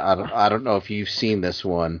 Yeah. And I don't know if you've seen this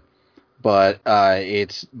one, but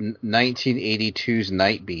it's 1982's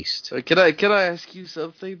Night Beast. Can I ask you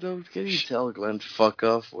something though? Can you tell Glenn fuck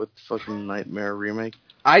off with fucking Nightmare remake?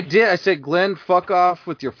 I did. I said, Glenn, fuck off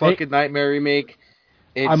with your fucking Nightmare remake.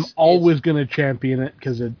 I'm always gonna champion it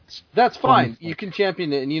because it's. That's fine. You can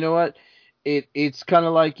champion it, and you know what? It's kind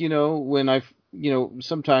of like when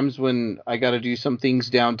sometimes when I got to do some things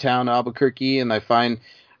downtown Albuquerque, and I find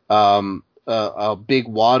a big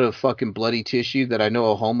wad of fucking bloody tissue that I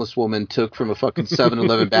know a homeless woman took from a fucking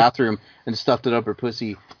 7-Eleven bathroom and stuffed it up her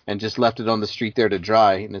pussy and just left it on the street there to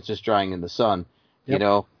dry, and it's just drying in the sun.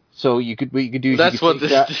 Yep. So what you could do is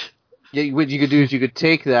what you could do is you could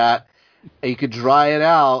take that and you could dry it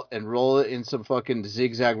out and roll it in some fucking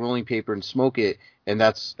zigzag rolling paper and smoke it, and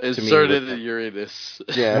that's insert it in Uranus.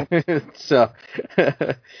 Yeah. So,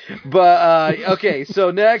 but okay.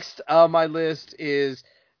 So next on my list is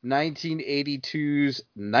 1982's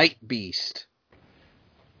Night Beast.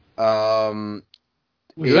 Was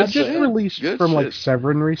that just released from like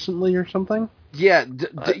Severin recently or something? Yeah,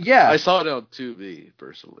 yeah. I saw it on Tubi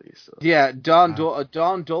personally. So. Yeah, Don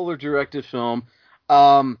Dohler directed film.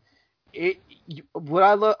 What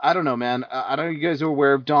I love, I don't know, man. I don't know if you guys are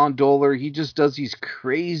aware of Don Dohler. He just does these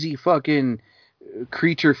crazy fucking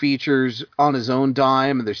creature features on his own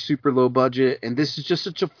dime, and they're super low budget. And this is just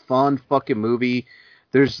such a fun fucking movie.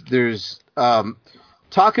 There's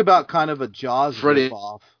talk about kind of a Jaws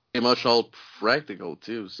ripoff. Pretty much all practical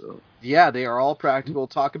too. So yeah, they are all practical.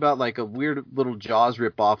 Talk about like a weird little Jaws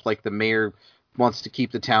ripoff, like the mayor wants to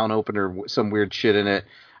keep the town open or some weird shit in it.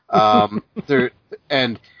 There's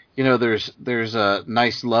a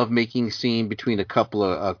nice lovemaking scene between a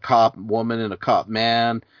cop woman and a cop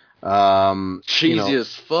man. Cheesy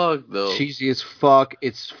as fuck, though. Cheesy as fuck.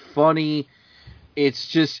 It's funny.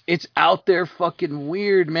 It's out there fucking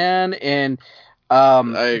weird, man. And I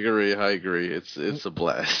agree. It's a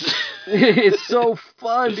blast. It's so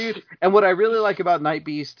fun, dude. And what I really like about Night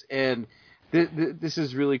Beast, and this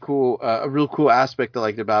is really cool, a real cool aspect I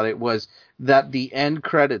liked about it was that the end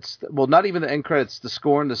credits, well, not even the end credits, the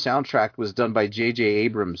score and the soundtrack was done by J.J.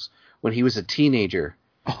 Abrams when he was a teenager.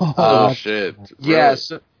 Oh, shit. Yeah,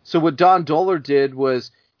 so what Don Dohler did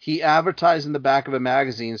was he advertised in the back of a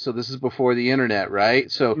magazine, so this is before the internet, right?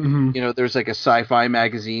 So, there's like a sci-fi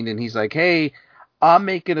magazine, and he's like, hey, I'm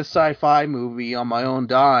making a sci-fi movie on my own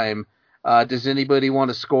dime. Does anybody want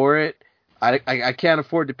to score it? I can't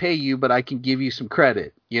afford to pay you, but I can give you some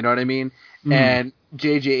credit. You know what I mean? And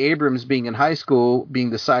J.J. Abrams, being in high school, being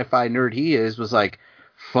the sci-fi nerd he is, was like,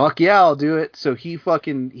 fuck yeah, I'll do it. So he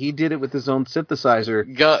did it with his own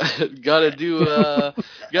synthesizer. Gotta do a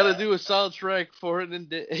soundtrack for an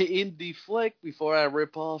indie flick before I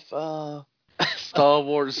rip off Star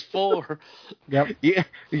Wars 4. Yep.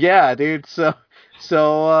 Yeah, dude. So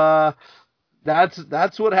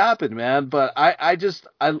that's what happened, man. But I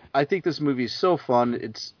think this movie is so fun.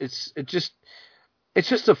 It's just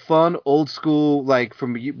a fun old school, like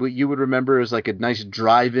from what you would remember as like a nice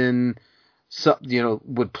drive-in.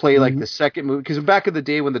 Would play like the second movie, because back in the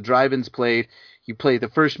day when the drive-ins played, you played the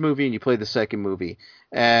first movie and you played the second movie,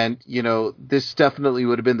 and this definitely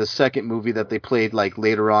would have been the second movie that they played like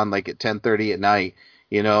later on, like at 10:30 at night,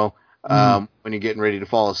 when you're getting ready to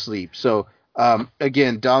fall asleep. So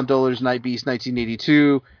again, Don Dohler's Night Beast,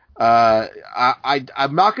 1982.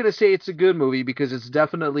 I'm not going to say it's a good movie because it's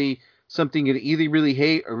definitely something you either really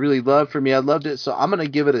hate or really love. For me, I loved it, so I'm going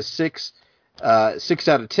to give it a 6 out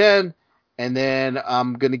of 10. And then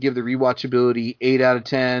I'm going to give the rewatchability 8 out of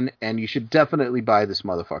 10, and you should definitely buy this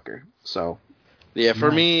motherfucker. So, Yeah,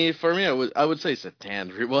 for me, I would say it's a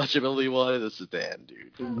 10. Rewatchability wise, it's a 10,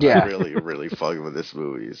 dude. Yeah. I really, really fucking with this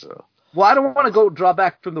movie. So. Well, I don't want to draw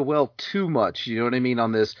back from the well too much. You know what I mean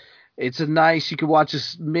on this. It's a nice. You could watch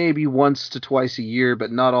this maybe once to twice a year,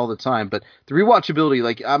 but not all the time. But the rewatchability,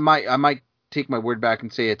 like I might take my word back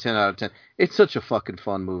and say a 10 out of 10. It's such a fucking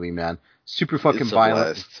fun movie, man. Super fucking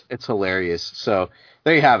violent. Blast. It's hilarious. So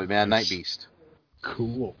there you have it, man. Night Beast.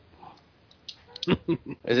 Cool.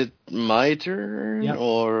 Is it my turn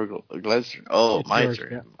or Glenn's turn? Oh, it's my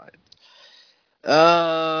turn.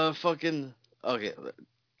 Yeah. Fucking okay.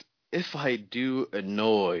 If I do a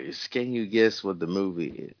noise, can you guess what the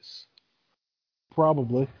movie is?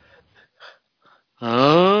 Probably.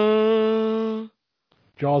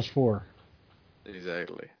 Jaws 4.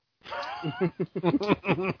 Exactly.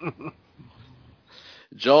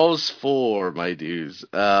 Jaws 4, my dudes.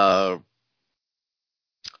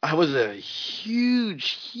 I was a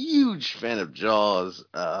huge fan of Jaws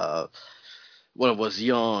when I was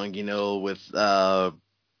young, you know, with I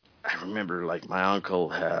remember like my uncle,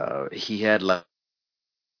 he had like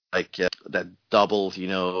that double, you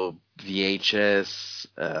know, VHS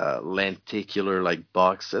lenticular like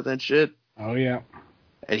box set and shit. Oh yeah.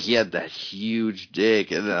 And he had that huge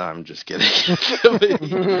dick, and I'm just kidding. He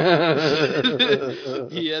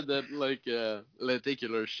had that like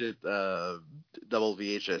lenticular shit, double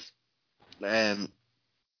VHS, and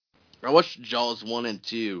I watched Jaws 1 and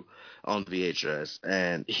 2 on VHS,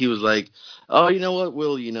 and he was like, "Oh, you know what,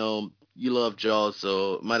 Will? You know, you love Jaws,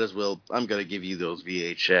 so might as well. I'm gonna give you those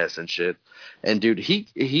VHS and shit." And dude,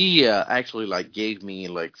 he actually like gave me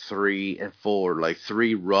like 3 and 4, like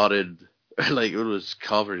 3 rotted. Like, it was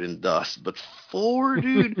covered in dust. But 4,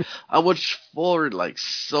 dude, I watched 4, like,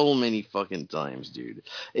 so many fucking times, dude.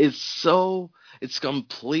 It's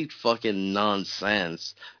complete fucking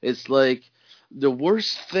nonsense. It's like the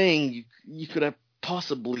worst thing you could have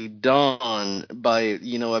possibly done by,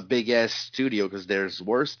 you know, a big-ass studio, because there's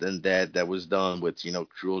worse than that was done with, you know,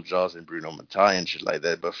 Cruel Jaws and Bruno Mattei and shit like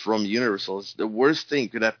that. But from Universal, it's the worst thing you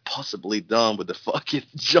could have possibly done with the fucking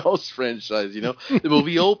Jaws franchise, you know? The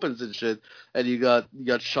movie opens and shit, and you got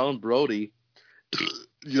Sean Brody,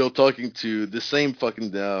 you know, talking to the same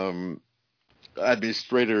fucking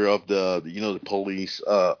administrator of the, you know, the police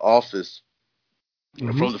office.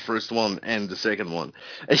 Mm-hmm. From the first one and the second one,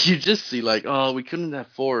 and you just see like, oh, we couldn't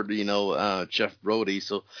afford, you know, Jeff Brody,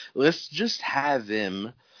 so let's just have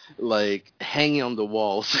him like hanging on the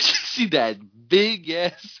wall. So you see that big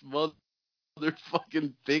ass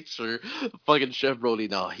motherfucking picture, fucking Jeff Brody.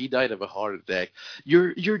 No, he died of a heart attack.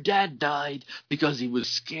 Your dad died because he was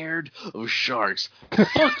scared of sharks.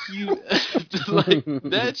 Fuck you. Like,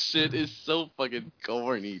 that shit is so fucking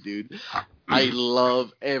corny, dude. I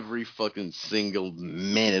love every fucking single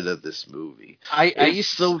minute of this movie. It's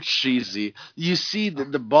so cheesy. You see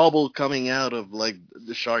the bubble coming out of like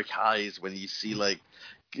the shark eyes when you see like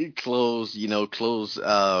close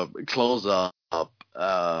up.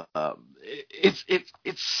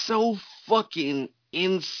 It's so fucking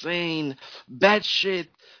insane. Bad shit.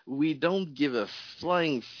 We don't give a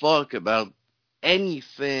flying fuck about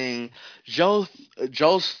anything. Jaws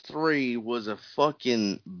 3 was a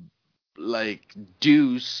fucking like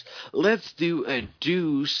deuce. Let's do a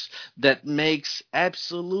deuce that makes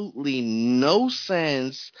absolutely no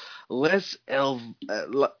sense. Let's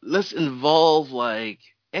involve like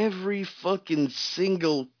every fucking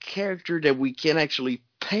single character that we can actually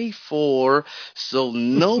pay for, so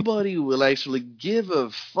nobody will actually give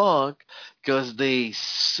a fuck because they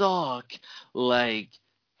suck like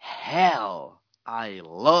hell. I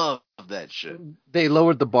love that shit. They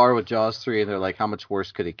lowered the bar with Jaws 3, and they're like, how much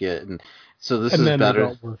worse could it get? And so this is better. It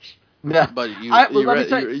got worse. Yeah, but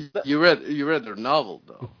you read their novel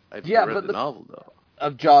though. Have you read the novel though?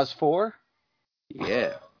 Of Jaws 4?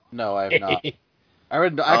 Yeah. No, I have not. I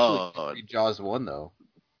read Jaws 1 though.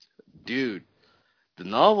 Dude, the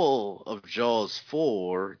novel of Jaws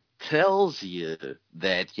 4 tells you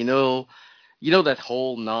that, you know that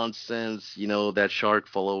whole nonsense, you know, that shark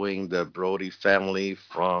following the Brody family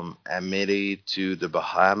from Amity to the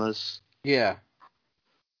Bahamas? Yeah.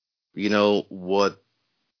 You know what's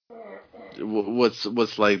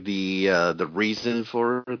like the reason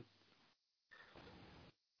for it?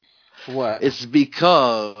 What? It's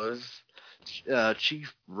because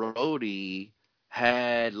Chief Brody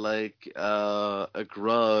had like a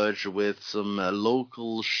grudge with some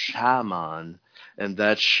local shaman, and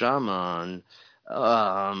that shaman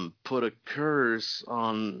put a curse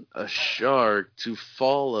on a shark to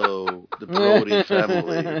follow the Brody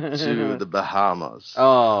family to the Bahamas.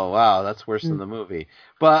 Oh wow, that's worse than the movie.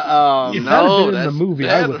 But if that had been in the movie,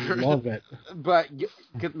 I would love it. But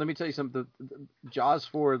let me tell you something. Jaws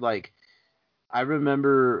 4, like, I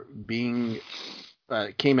remember being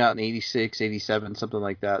came out in 86, 87, something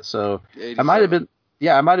like that. So 87. I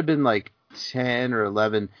might have been like 10 or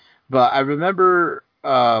 11. But I remember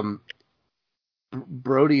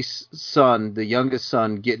Brody's son, the youngest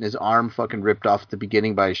son, getting his arm fucking ripped off at the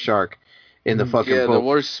beginning by a shark in the fucking boat. The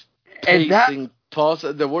worst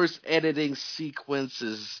the worst editing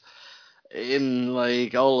sequences in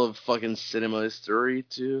like all of fucking cinema history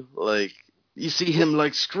too. Like, you see him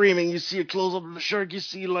like screaming, you see a close up of the shark, you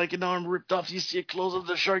see like an arm ripped off, you see a close up of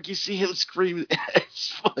the shark, you see him screaming. It's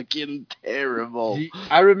fucking terrible.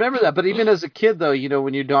 I remember that, but even as a kid though, you know,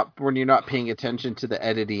 when you're not paying attention to the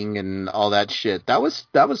editing and all that shit, that was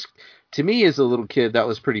to me as a little kid, that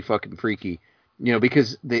was pretty fucking freaky. You know,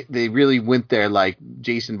 because they really went there like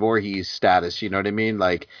Jason Voorhees status, you know what I mean?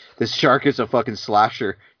 Like, this shark is a fucking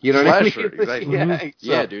slasher. You know what I mean? Exactly.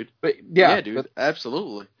 Yeah, dude. But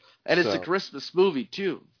absolutely. And it's a Christmas movie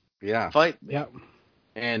too. Yeah. Fight. Yeah.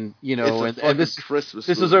 And you know, and this Christmas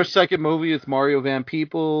this movie. is our second movie with Mario Van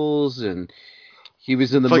Peebles, and he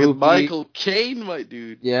was in the fucking movie. Michael Caine, my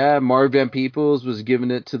dude. Yeah, Mario Van Peebles was giving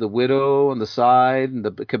it to the widow on the side and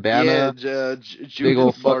the cabana. Yeah,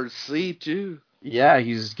 Judith Barcy too. Yeah,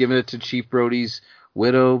 he's giving it to Chief Brody's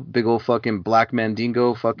widow, big old fucking black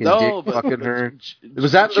mandingo, fucking dick fucking her.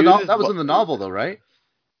 Was that that was in the novel though, right?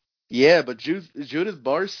 Yeah, but Judith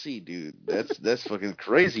Barcy, dude, that's fucking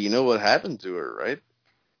crazy. You know what happened to her, right?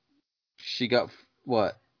 She got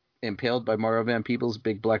what? Impaled by Mario Van Peebles'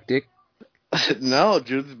 big black dick? No,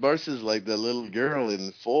 Judith Barcy is like the little girl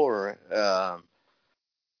in 4.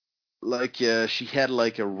 She had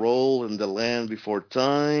like a role in The Land Before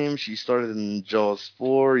Time. She started in Jaws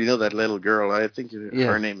 4. You know that little girl? I think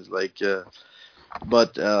her name is like.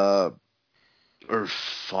 But her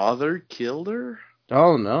father killed her.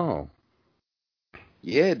 Oh no.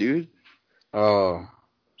 Yeah, dude. Oh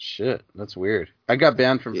shit, that's weird. I got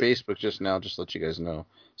banned from Facebook just now. Just to let you guys know.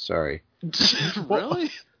 Sorry. Really?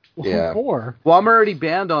 Yeah. Well, I'm already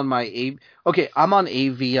banned on my Okay, I'm on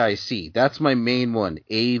AVIC. That's my main one,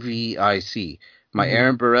 AVIC. My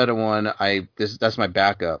Aaron Beretta one, that's my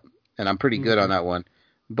backup, and I'm pretty good on that one.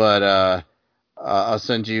 But I'll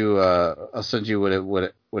send you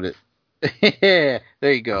what it.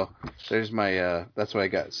 There you go. There's my. That's why I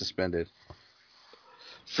got suspended.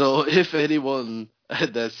 So if anyone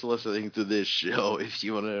that's listening to this show, if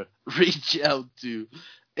you want to reach out to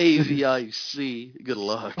AVIC, good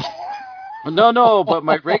luck. No, but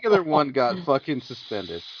my regular one got fucking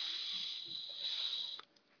suspended.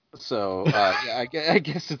 So, I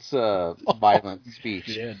guess it's violent speech.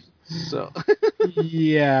 Shit. So.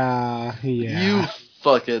 Yeah. You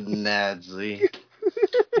fucking Nazi.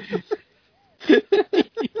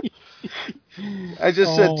 I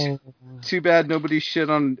just said, too bad nobody shit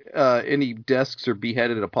on any desks or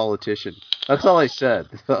beheaded a politician. That's all I said.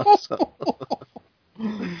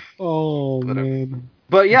 Oh man!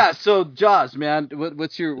 But yeah, so Jaws, man,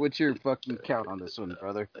 what's your fucking count on this one,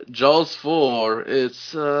 brother? Jaws 4,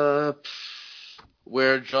 it's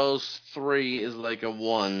where Jaws 3 is like a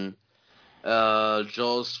 1.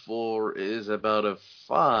 Jaws 4 is about a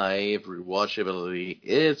 5 rewatchability.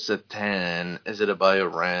 It's a 10. Is it a buy or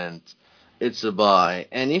rent? It's a buy.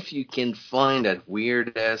 And if you can find that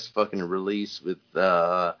weird ass fucking release with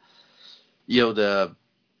the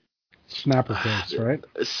Snapper case, right?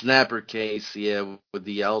 Snapper case, yeah, with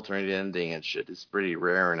the alternate ending and shit. It's pretty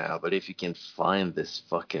rare now, but if you can find this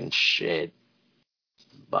fucking shit,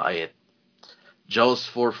 buy it. Jaws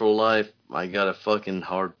 4 for life. I got a fucking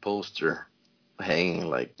hard poster hanging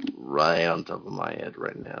like right on top of my head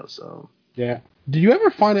right now. So yeah. Did you ever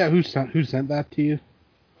find out who sent that to you?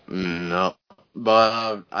 No,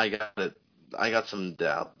 but I got it. I got some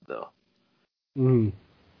doubt though.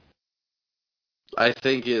 I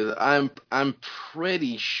think I'm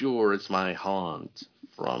pretty sure it's my aunt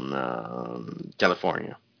from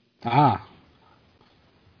California. Ah.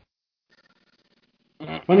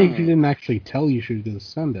 Funny she didn't actually tell you she was going to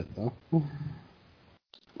send it, though.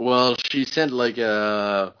 Well, she sent like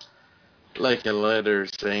a letter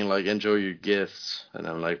saying like enjoy your gifts, and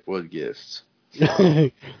I'm like, what gifts?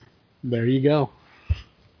 There you go.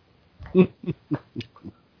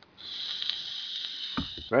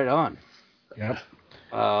 Right on. Yep.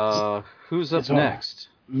 Who's up next?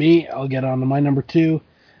 Me. I'll get on to my number 2.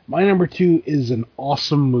 My number 2 is an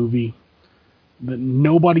awesome movie that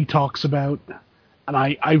nobody talks about, and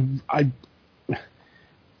I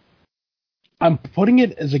I'm putting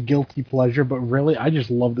it as a guilty pleasure, but really, I just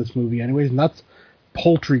love this movie anyways, and that's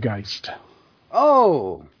Poultrygeist.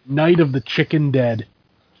 Oh! Night of the Chicken Dead.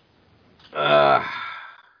 The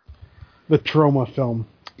Troma film.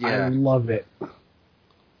 Yeah. I love it.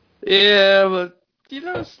 Yeah, but,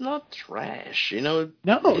 it's not trash, No,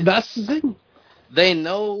 that's the thing. They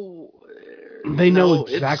know... They know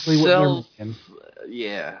exactly what they're making.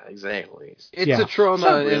 Yeah, exactly. It's a Troma. It's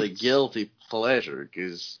not really guilty pleasure,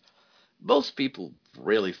 because most people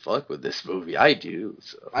really fuck with this movie. I do.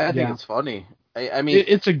 So. I think it's funny. I mean...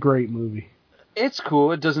 It's a great movie. It's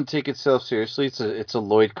cool. It doesn't take itself seriously. It's a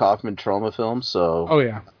Lloyd Kaufman Troma film, so... Oh,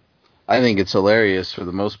 yeah. I think it's hilarious for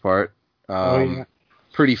the most part.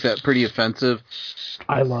 Pretty offensive.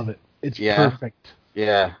 I love it. It's perfect.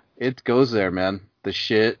 Yeah, it goes there, man. The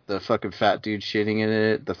shit, the fucking fat dude shitting in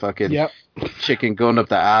it, the fucking chicken going up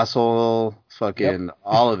the asshole, fucking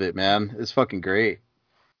all of it, man. It's fucking great.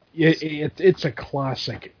 Yeah, it's a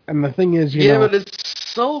classic. And the thing is, you know... but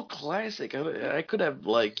it's so classic. I could have,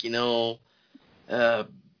 I could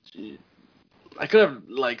have,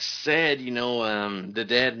 said, The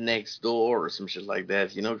Dead Next Door or some shit like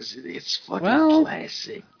that, because it's fucking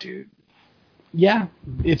classic, dude. Yeah,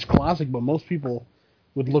 it's classic, but most people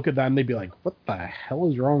would look at that and they'd be like, what the hell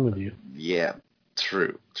is wrong with you? Yeah,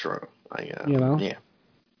 true. Yeah.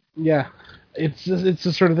 Yeah, it's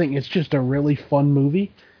the sort of thing, it's just a really fun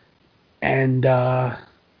movie, and I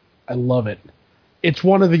love it. It's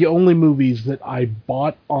one of the only movies that I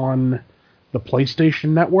bought on the PlayStation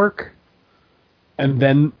Network, and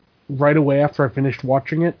then right away after I finished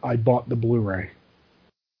watching it, I bought the Blu-ray.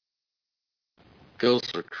 Goes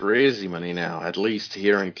for crazy money now, at least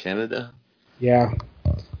here in Canada. Yeah.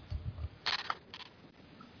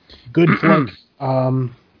 Good flick.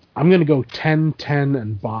 I'm going to go 10-10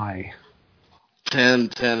 and buy.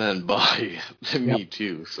 10-10 and buy. Me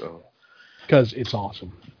too, so. Because it's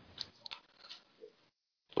awesome.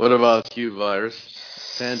 What about you, Virus?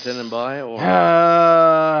 10-10 and buy, or?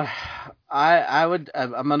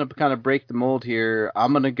 I'm going to kind of break the mold here.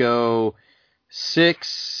 I'm going to go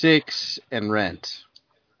 6 and rent.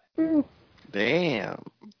 Damn.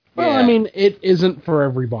 Well, I mean, it isn't for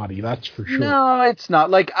everybody, that's for sure. No, it's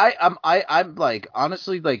not. I'm like,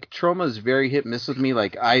 honestly, Troma is very hit miss with me.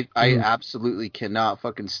 I absolutely cannot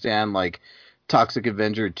fucking stand, Toxic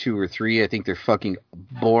Avenger 2 or 3. I think they're fucking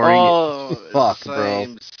boring. Oh, fuck,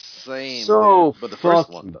 same, bro. Same. So but the first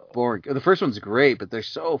one, though. Boring. The first one's great, but they're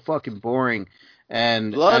so fucking boring.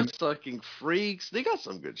 And Blood-sucking freaks. They got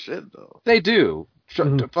some good shit, though. They do.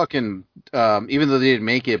 Fucking, even though they didn't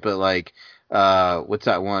make it, but what's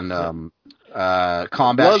that one? Combat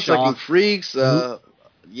Blood-sucking Shock. freaks.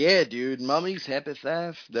 Yeah, dude. Mummy's Happy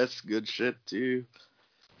Theft. That's good shit, too.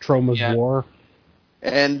 Troma's War.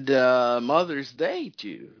 And Mother's Day,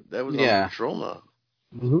 too. That was on Troma.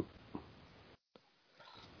 Mm-hmm.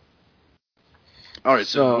 All right,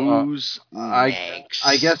 so who's next?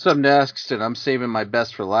 I guess I'm next, and I'm saving my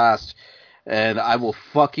best for last. And I will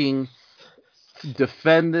fucking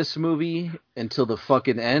defend this movie until the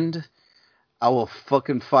fucking end. I will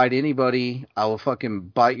fucking fight anybody. I will fucking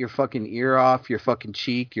bite your fucking ear off, your fucking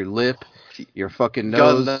cheek, your lip, your fucking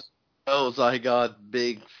nose. God knows I got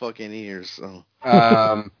big fucking ears, so.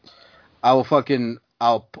 I'll fucking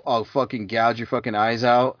gouge your fucking eyes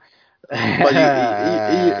out. But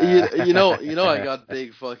you know I got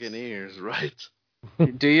big fucking ears, right?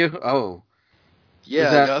 Do you? Oh.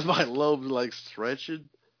 Yeah, I got my lobes stretching.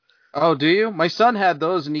 Oh, do you? My son had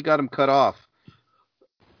those and he got them cut off.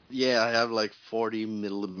 Yeah, I have 40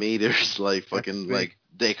 millimeters, fucking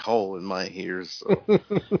dick hole in my ears.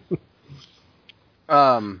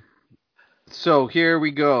 So. So here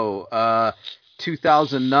we go.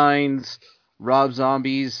 2009's Rob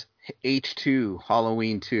Zombie's H2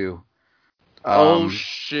 Halloween 2. Oh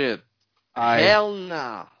shit! Hell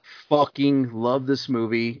nah! Fucking love this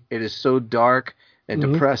movie. It is so dark and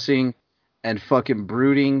depressing and fucking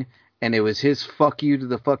brooding. And it was his fuck you to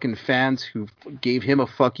the fucking fans who gave him a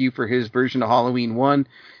fuck you for his version of Halloween 1.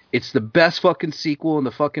 It's the best fucking sequel in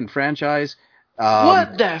the fucking franchise.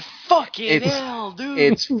 What the fucking hell, dude?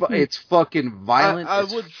 It's fucking violent. I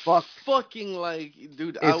would fucking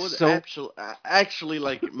dude. I would actually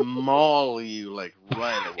maul you right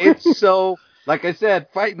away. It's so, like I said,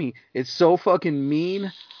 fight me. It's so fucking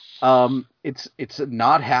mean. It's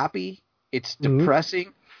not happy. It's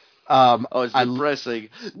depressing. It's depressing.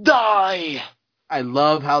 Die! I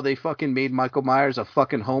love how they fucking made Michael Myers a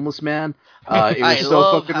fucking homeless man. I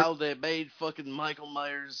love how they made fucking Michael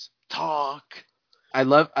Myers talk. I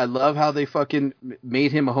love how they fucking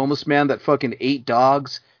made him a homeless man that fucking ate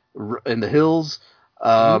dogs in the hills.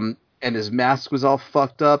 and his mask was all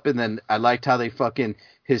fucked up, and then I liked how they fucking,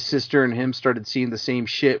 his sister and him started seeing the same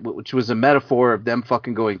shit, which was a metaphor of them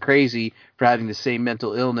fucking going crazy for having the same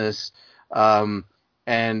mental illness.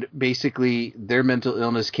 And basically their mental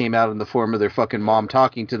illness came out in the form of their fucking mom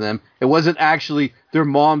talking to them. It wasn't actually their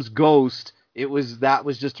mom's ghost. That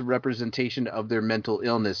was just a representation of their mental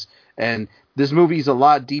illness. And this movie's a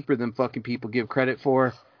lot deeper than fucking people give credit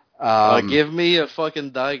for. Give me a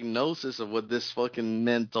fucking diagnosis of what this fucking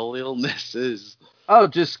mental illness is. Oh,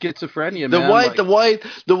 just schizophrenia, man.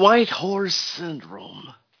 The white horse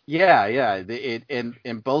syndrome. Yeah.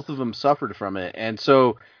 And both of them suffered from it. And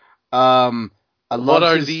so, what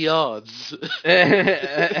are the odds?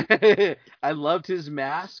 I loved his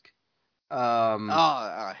mask.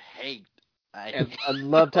 I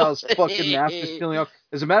loved how his fucking mask is peeling off.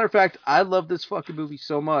 As a matter of fact, I love this fucking movie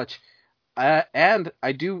so much. The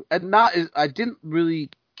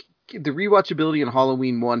rewatchability in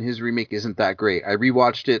Halloween 1, his remake isn't that great. I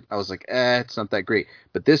rewatched it. I was like, it's not that great.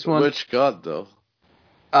 But this one, which cut though?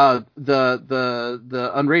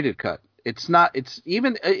 The unrated cut. It's not. It's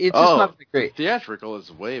just not that great. Theatrical is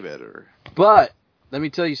way better. But let me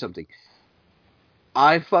tell you something.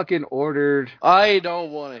 I fucking ordered. I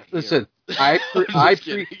don't want to. Listen, I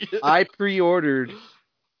pre-ordered.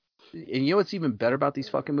 And you know what's even better about these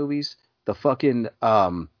fucking movies? The fucking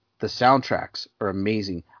the soundtracks are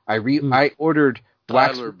amazing. I ordered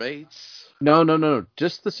Tyler Bates. No.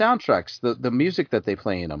 Just the soundtracks, the music that they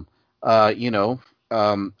play in them. I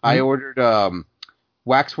ordered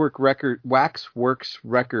Waxworks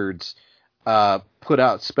Records put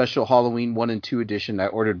out special Halloween 1 and 2 edition. I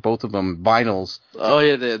ordered both of them vinyls. Oh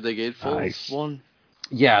yeah, the Gatefold one.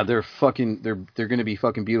 Yeah, they're gonna be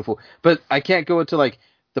fucking beautiful. But I can't go into like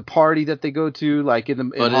the party that they go to, like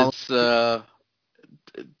it's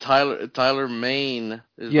Tyler Mane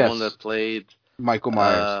is the one that played Michael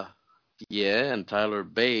Myers. And Tyler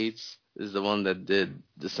Bates is the one that did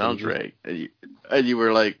the soundtrack. And you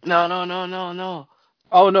were like, no.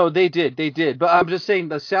 Oh no, they did. But I'm just saying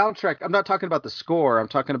the soundtrack. I'm not talking about the score. I'm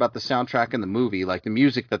talking about the soundtrack in the movie, like the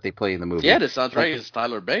music that they play in the movie. Yeah, the soundtrack is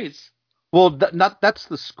Tyler Bates. Well, that's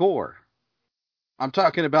the score. I'm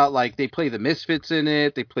talking about like they play the Misfits in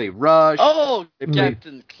it. They play Rush. Oh,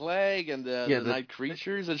 Captain Clegg and the Night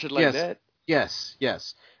Creatures and shit like that. Yes.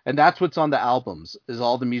 And that's what's on the albums is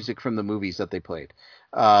all the music from the movies that they played.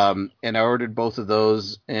 And I ordered both of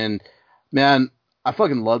those. And man, I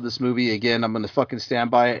fucking love this movie. Again, I'm gonna fucking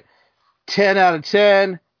stand by it. 10 out of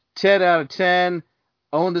 10. 10 out of 10.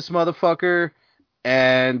 Own this motherfucker.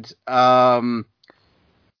 And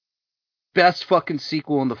best fucking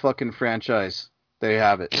sequel in the fucking franchise. There you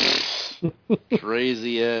have it.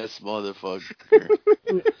 Crazy ass motherfucker.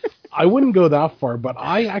 I wouldn't go that far, but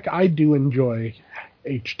I do enjoy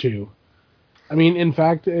H2. I mean, in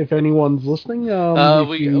fact, if anyone's listening,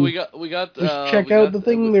 we got. Just check out the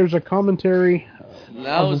thing. There's a commentary.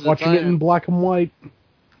 I was watching it in black and white.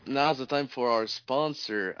 Now's the time for our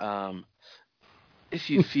sponsor.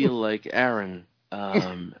 If you feel like Aaron,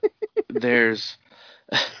 there's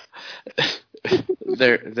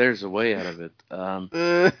a way out of it.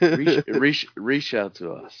 Reach out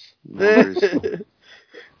to us. No,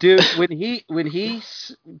 dude, when he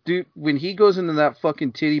goes into that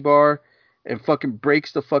fucking titty bar and fucking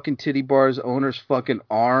breaks the fucking titty bar's owner's fucking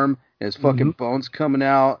arm and his fucking bones coming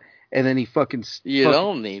out, and then he fucking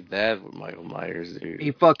don't need that with Michael Myers, dude.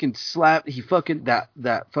 He fucking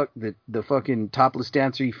the fucking topless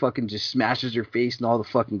dancer. He fucking just smashes her face and all the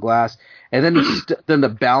fucking glass, and then then the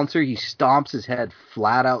bouncer, he stomps his head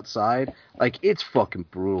flat outside. Like, it's fucking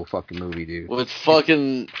brutal fucking movie, dude. With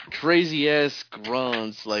fucking crazy ass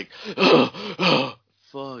grunts, like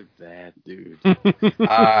fuck that, dude.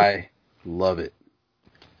 I love it.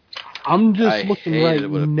 I'm just looking right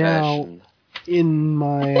now in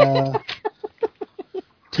my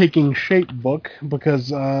Taking Shape book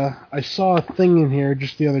because I saw a thing in here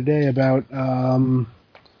just the other day about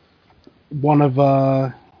one of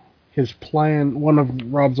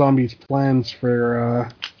Rob Zombie's plans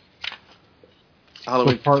for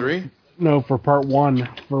Halloween 3? No, for part 1,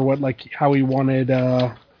 for what, like, how he wanted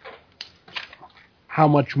how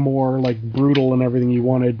much more like brutal and everything he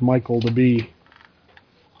wanted Michael to be.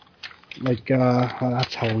 Like,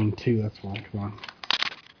 that's Halloween 2, that's one, come on.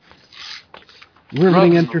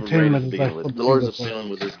 Riveting entertainment. The Lords of Salem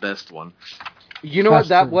was his best one. You know what,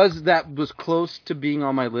 that was close to being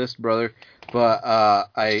on my list, brother, but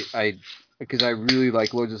because I really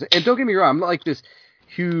like Lords of Salem. And don't get me wrong, I'm not like this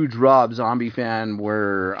huge Rob Zombie fan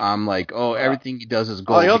where I'm like, oh, everything he does is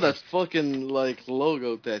gold. I got that fucking like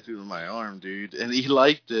logo tattooed on my arm, dude, and he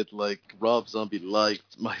liked it. Like Rob Zombie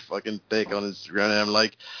liked my fucking pic on Instagram, and I'm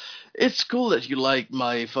like, it's cool that you like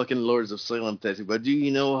my fucking Lords of Salem tattoo, but do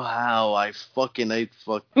you know how I fucking hate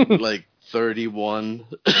like 31?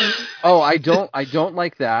 Oh, I don't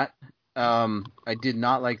like that. I did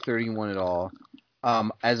not like 31 at all.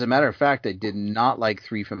 As a matter of fact, I did not like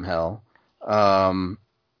 3 from Hell. I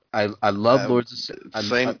love Lords of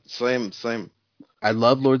Same. I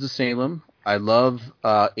love Lords of Salem. I love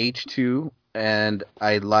H2, and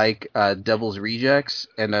I like Devil's Rejects,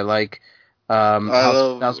 and I like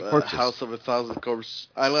House of a Thousand Corpses.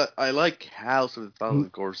 I like House of a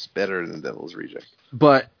Thousand Corpses better than Devil's Reject.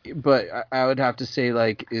 But I would have to say,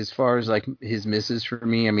 like, as far as like his misses for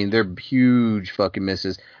me, I mean, they're huge fucking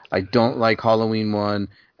misses. I don't like Halloween 1,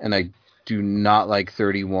 and I do not like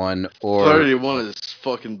 31 or 31 is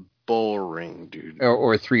fucking boring, dude.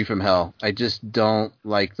 Or 3 from Hell. I just don't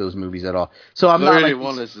like those movies at all. So I'm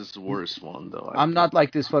 31 is his worst one, though. I'm not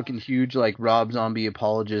like this fucking huge like Rob Zombie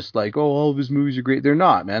apologist. Like, oh, all of his movies are great. They're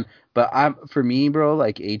not, man. But for me, bro,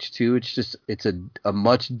 like H2, it's a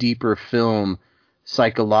much deeper film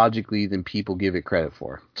psychologically than people give it credit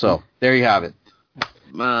for. So there you have it.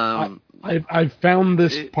 I found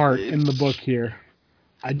this part in the book here.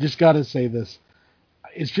 I just got to say this.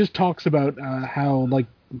 It just talks about how like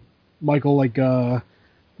Michael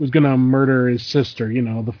was gonna murder his sister, you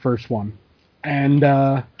know, the first one, and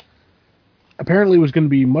apparently it was gonna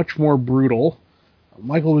be much more brutal.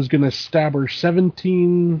 Michael was gonna stab her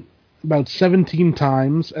about 17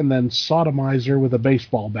 times, and then sodomize her with a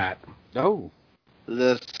baseball bat. Oh,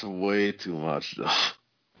 that's way too much, though.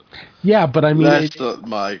 Yeah, but I mean, that's not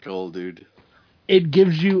Michael, dude. It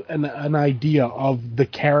gives you an idea of the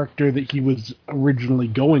character that he was originally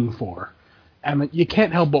going for. And you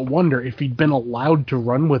can't help but wonder if he'd been allowed to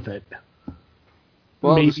run with it.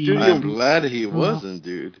 Well, maybe, I'm glad he wasn't,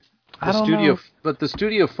 dude. But the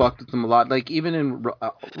studio fucked with them a lot. Like even in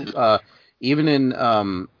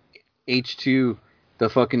H2, the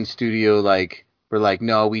fucking studio like were like,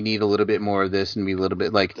 no, we need a little bit more of this and we a little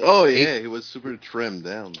bit like. Oh yeah, he was super trimmed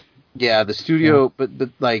down. Yeah, the studio, but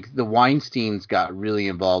like the Weinsteins got really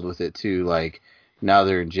involved with it too. Like now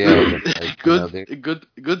they're in jail. But, like,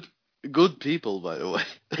 good people, by the way.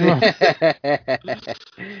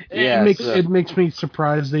 Yeah, it makes me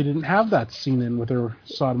surprised they didn't have that scene in with her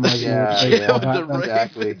sodomizing.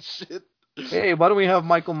 Exactly. Hey, why don't we have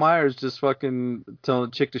Michael Myers just fucking tell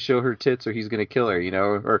the chick to show her tits or he's gonna kill her, you know?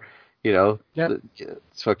 Or, you know,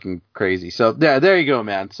 it's fucking crazy. So yeah, there you go,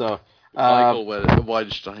 man. So Michael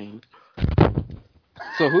Weinstein.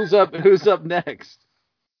 So who's up next?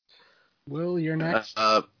 Will, you're next.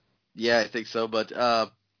 Yeah, I think so. But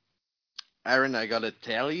Aaron, I gotta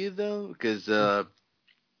tell you though, because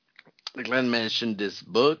Glenn mentioned this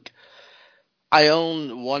book. I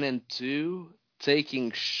own 1 and 2,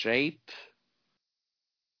 Taking Shape.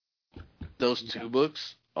 Those 2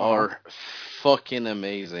 books are fucking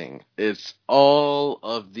amazing. It's all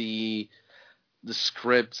of the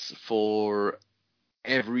scripts for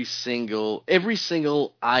every single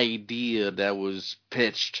idea that was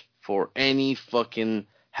pitched for any fucking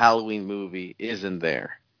Halloween movie is in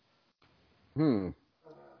there. I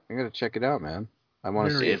gotta check it out, man. I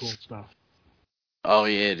want to see cool stuff. Oh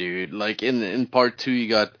yeah, dude. Like in part 2, you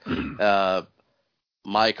got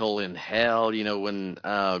Michael in Hell. You know when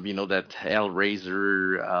that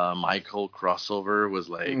Hellraiser Michael crossover was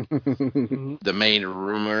like the main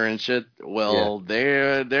rumor and shit. Well,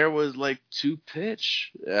 there was like 2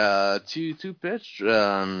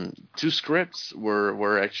 scripts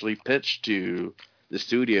were actually pitched to the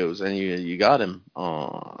studios, and you got him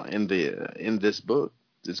in this book.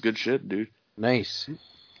 It's good shit, dude. Nice.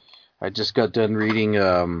 I just got done reading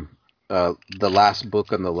The Last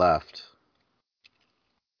Book on the Left.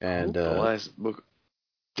 And the last book.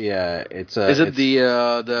 Yeah, it's Is it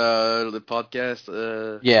the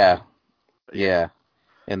podcast? Yeah.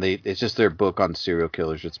 And it's just their book on serial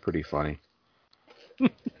killers. It's pretty funny.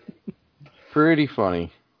 Pretty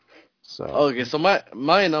funny. So okay, so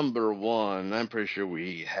my number 1, I'm pretty sure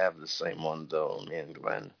we have the same one though, me and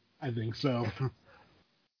Glenn. I think so.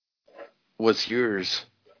 What's yours?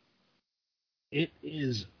 It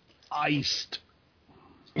is Iced.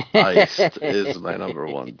 Iced is my number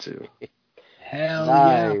 1 too. Hell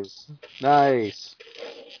nice. Yeah. Nice.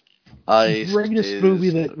 Iced greatest movie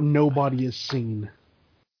that nobody has seen.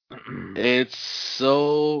 It's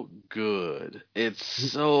so good. It's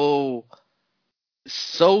so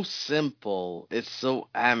simple. It's so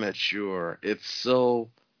amateur. It's so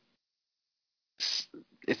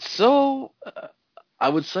I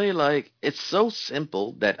would say, like, it's so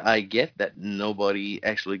simple that I get that nobody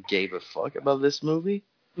actually gave a fuck about this movie.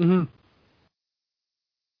 Mm-hmm.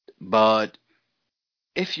 But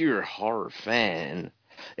if you're a horror fan,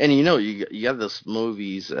 and you got those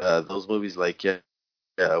movies like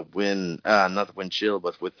not Wind Chill,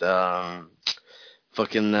 but with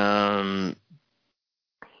fucking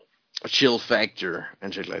Chill Factor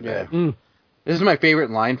and shit like that. Mm. This is my favorite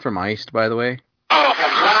line from Iced, by the way. Oh,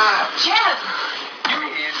 God! Jeff!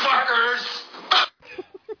 You fuckers!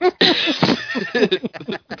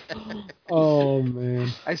 Oh,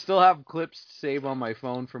 man. I still have clips saved on my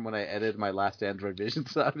phone from when I edited my last Android Vision,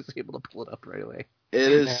 so I was able to pull it up right away. It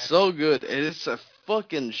is so good. It is a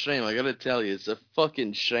fucking shame. I gotta tell you, it's a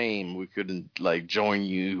fucking shame we couldn't like join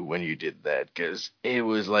you when you did that, because it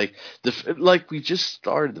was like we just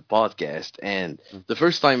started the podcast, and the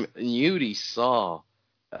first time Nudie saw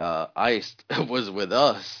Iced was with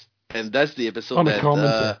us, and that's the episode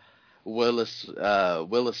that Willis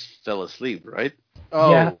fell asleep, right?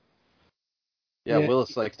 Oh, yeah.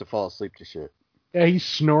 Willis likes to fall asleep to shit. Yeah, he's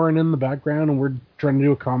snoring in the background, and we're trying to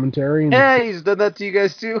do a commentary. And yeah, he's done that to you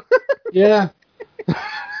guys too. Yeah.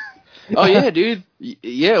 Oh yeah, dude.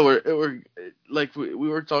 Yeah, we're like we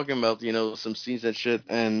were talking about some scenes and shit,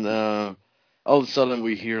 and all of a sudden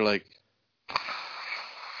we hear like.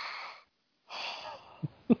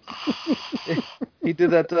 He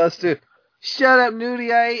did that to us too. Shut up,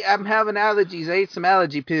 Nudie. I'm having allergies. I ate some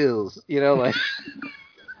allergy pills. Like.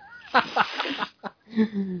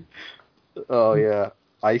 Oh yeah,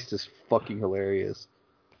 Iced is fucking hilarious.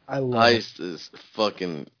 I love Iced is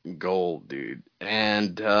fucking gold, dude.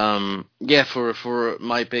 And for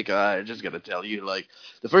my pick, I just gotta tell you, like,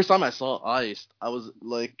 the first time I saw Iced, I was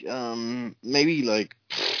like, maybe like,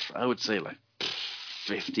 I would say like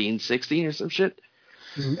 15, 16 or some shit.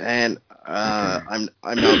 Mm-hmm. And I'm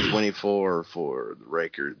now 24 for the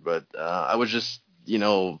record, but I was just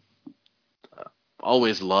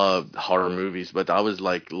always loved horror movies, but I was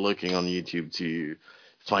like looking on YouTube to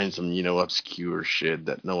find some obscure shit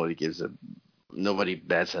that nobody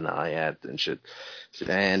bats an eye at and shit.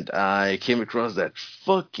 And I came across that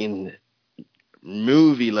fucking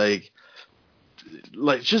movie, like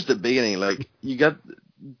just the beginning. Like, you got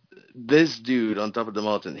this dude on top of the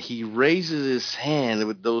mountain. He raises his hand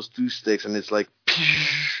with those two sticks, and it's like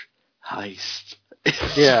heist.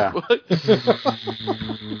 Yeah.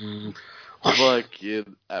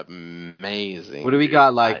 Fucking amazing. What do we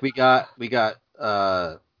got? Like, we got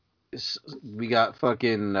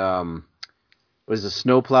fucking what is a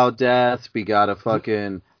snowplow death? We got a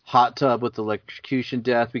fucking hot tub with electrocution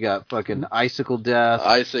death. We got fucking icicle death.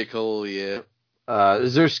 Icicle, yeah.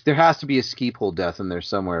 There has to be a ski pole death in there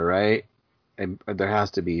somewhere, right? And there has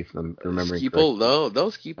to be, if I'm remembering. Ski pole? No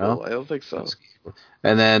ski pole. No? I don't think so.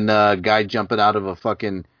 And then guy jumping out of a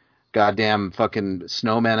fucking goddamn fucking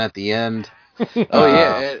snowman at the end. Oh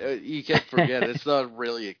yeah, you can't forget, it's not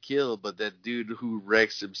really a kill, but that dude who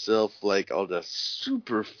wrecks himself like on the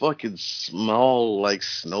super fucking small like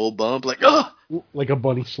snow bump, like like a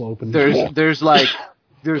bunny slope. And there's like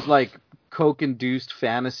coke induced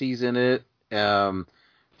fantasies in it.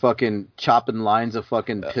 Fucking chopping lines of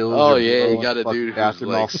fucking pills. Oh yeah, you got a dude who's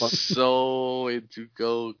like so into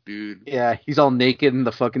coke, dude. Yeah, he's all naked in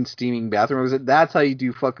the fucking steaming bathroom. That's how you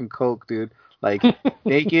do fucking coke, dude. Like,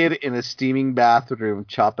 naked in a steaming bathroom,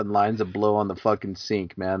 chopping lines of blow on the fucking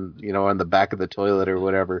sink, man. On the back of the toilet or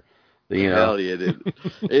whatever. Hell yeah, dude.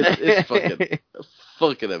 It's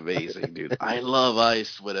fucking amazing, dude. I love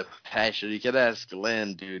Ice with a passion. You can ask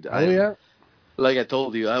Glenn, dude. Yeah. Like I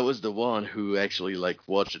told you, I was the one who actually like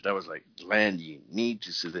watched it. I was like, Glenn, you need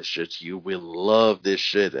to see this shit. You will love this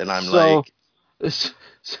shit. And I'm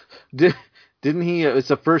didn't he? It's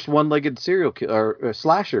the first one-legged serial killer or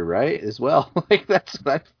slasher, right? As well, like that's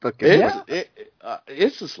fucking.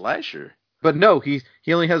 It's a slasher. But no, he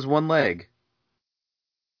only has one leg.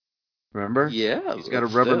 Remember? Yeah, he's got a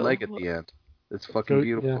rubber leg at the end. It's fucking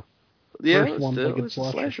beautiful. Yeah, it's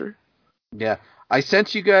a slasher. Yeah, I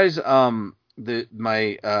sent you guys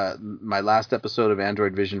my last episode of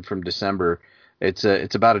Android Vision from December. It's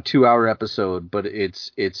about a 2-hour episode, but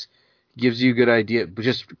it's gives you a good idea.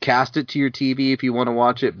 Just cast it to your TV if you want to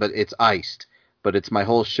watch it, but it's Iced. But it's my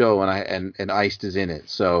whole show, and Iced is in it.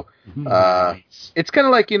 So it's kind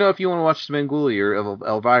of like, if you want to watch Svengoolie or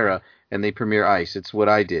Elvira and they premiere Ice, it's what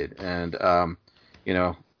I did. And I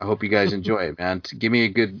hope you guys enjoy it, man. Give me a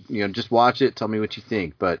good, just watch it. Tell me what you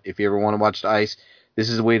think. But if you ever want to watch Ice, this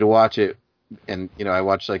is a way to watch it. And I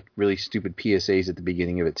watch like really stupid PSAs at the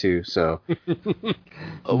beginning of it too. So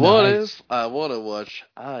what if I want to watch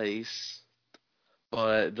Ice,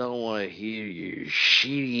 but I don't want to hear your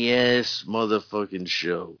shitty ass motherfucking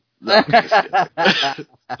show. No, I'm just kidding.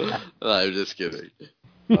 No, I'm just kidding.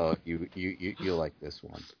 Oh, you'll like this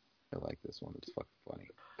one. You'll like this one. It's fucking funny.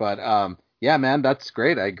 But yeah, man, that's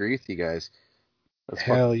great. I agree with you guys. That's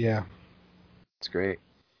Hell yeah. It's great.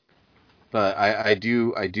 But I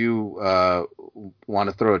do want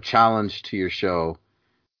to throw a challenge to your show,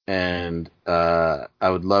 and I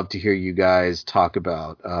would love to hear you guys talk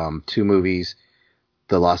about 2 movies: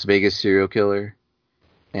 The Las Vegas Serial Killer,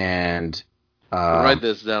 and write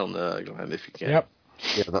this down, Glenn, if you can. Yep.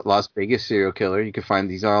 Yeah, The Las Vegas Serial Killer. You can find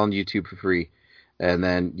these all on YouTube for free, and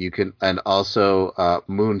then you can, and also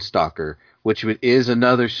Moonstalker, which is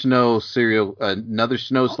another snow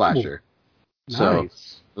slasher. Nice. So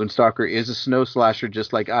Moonstalker is a snow slasher,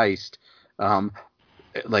 just like Iced,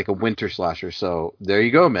 like a winter slasher. So there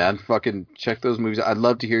you go, man. Fucking check those movies. I'd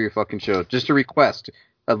love to hear your fucking show. Just a request,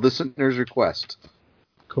 a listener's request.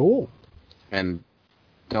 Cool. And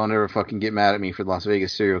don't ever fucking get mad at me for the Las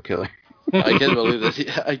Vegas Serial Killer. I can't believe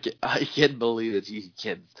that. I can't believe that you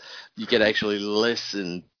can actually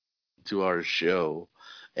listen to our show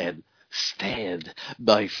and stand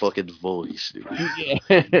my fucking voice, dude.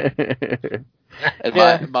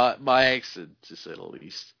 And my accent, to say the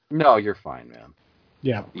least. No, you're fine, man.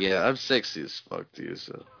 Yeah. Yeah, I'm sexy as fuck, too.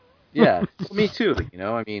 So. Yeah, me too.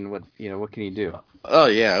 I mean, what can you do? Oh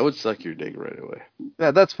yeah, I would suck your dick right away.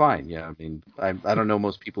 Yeah, that's fine. Yeah, I mean, I don't know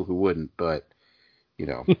most people who wouldn't, but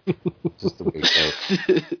just the way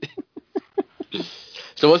it goes.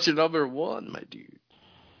 So what's your number 1, my dude?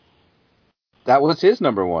 That was his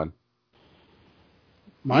number 1.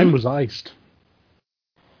 Mine was Iced.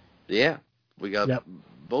 Yeah, we got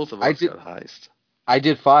both of us got Heist. I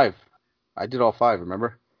did 5. I did all 5.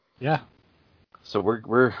 Remember? Yeah. So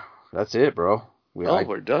we're that's it, bro.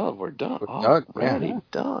 We're done. We're done. Already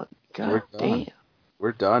done. God damn.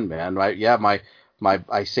 We're done, man.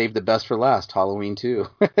 I saved the best for last. Halloween 2.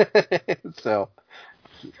 so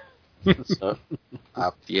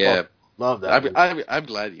yeah. Love that. I'm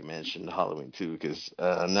glad you mentioned Halloween 2 because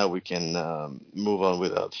now we can move on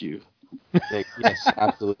without you. Yes,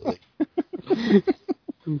 absolutely.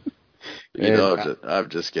 I'm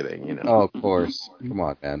just kidding. Oh, of course. Come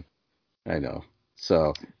on, man. I know.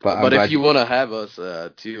 So, but if you want to have us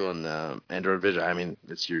too on Android Vision, I mean,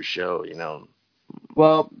 it's your show,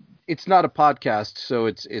 Well, it's not a podcast, so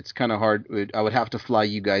it's kind of hard. I would have to fly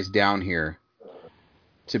you guys down here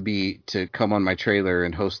to come on my trailer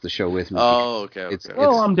and host the show with me. Oh, okay.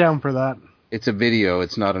 I'm down for that. It's a video.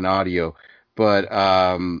 It's not an audio. But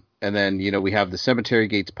and then we have the Cemetery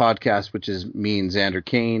Gates podcast, which is me and Xander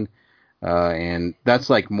Kane, and that's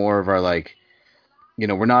like more of our like.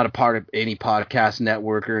 We're not a part of any podcast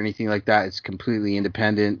network or anything like that. It's completely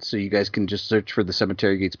independent. So you guys can just search for the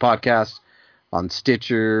Cemetery Gates podcast on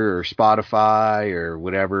Stitcher or Spotify or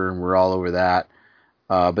whatever. And we're all over that.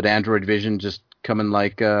 But Android Vision, just coming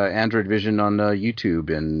like Android Vision on YouTube,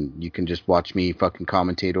 and you can just watch me fucking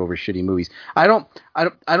commentate over shitty movies. I don't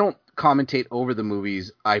commentate over the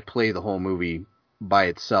movies. I play the whole movie by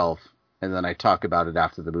itself, and then I talk about it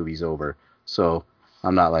after the movie's over. So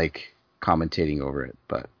I'm not like commentating over it,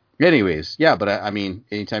 but anyways, yeah. But I mean,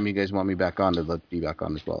 anytime you guys want me back on, I'd love to be back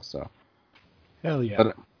on as well. So hell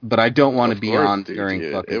yeah. But I don't want to be on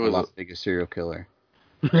during fucking Las Vegas Serial Killer.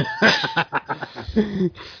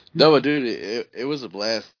 No, but dude, it was a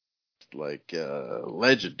blast. Like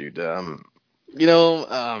legend, dude.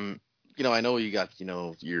 I know you got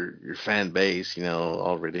your fan base,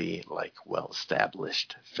 already like well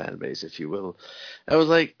established fan base, if you will. I was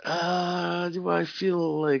like, do I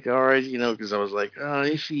feel like all right, because I was like,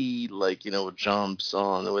 if he jumps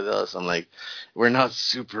on with us, I'm like, we're not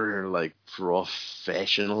super like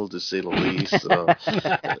professional to say the least. So,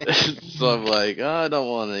 so I'm like, I don't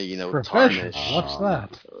want to tarnish. What's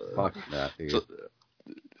that? Fuck that, dude. So,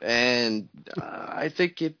 and I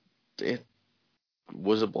think it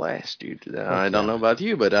was a blast, dude. I don't know about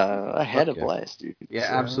you, but I had a blast, dude. Yeah,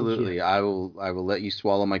 so, absolutely. Yeah. I will let you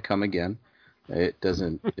swallow my cum again. It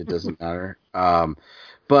doesn't matter.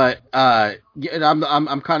 But yeah,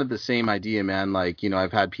 I'm kind of the same idea, man. Like,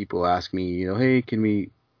 I've had people ask me, hey, can we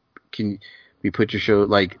put your show,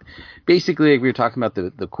 like, basically like we were talking about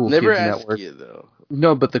the Cool Never Kids ask Network. You though.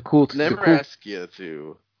 No, but Never ask you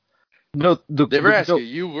to. No, never ask you.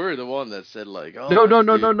 You were the one that said like, oh,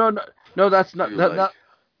 no, that's not.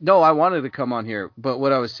 No, I wanted to come on here, but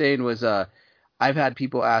what I was saying was, I've had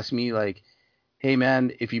people ask me like, "Hey,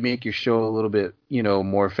 man, if you make your show a little bit,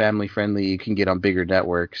 more family friendly, you can get on bigger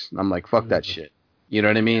networks." I'm like, "Fuck that shit." You know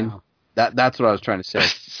what I mean? Yeah. That's what I was trying to say.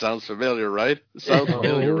 Sounds familiar, right? Sounds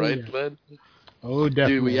familiar, right, Glenn? Oh,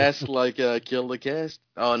 definitely. Do we ask like kill the cast?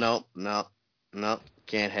 Oh no,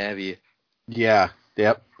 can't have you. Yeah,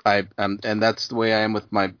 yep. And that's the way I am with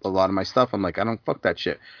a lot of my stuff. I'm like, I don't fuck that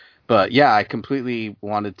shit. But yeah, I completely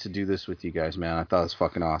wanted to do this with you guys, man. I thought it was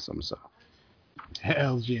fucking awesome. So.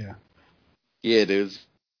 Hells yeah. Yeah, dude. It's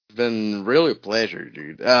been really a pleasure,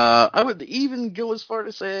 dude. I would even go as far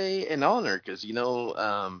to say an honor, because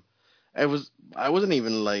I wasn't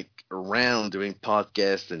even like around doing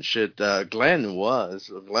podcasts and shit. Glenn was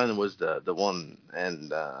the one,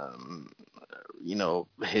 and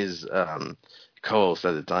his co-host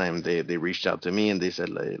at the time, they reached out to me and they said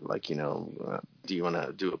like do you want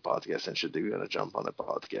to do a podcast and shit? Do you want to jump on a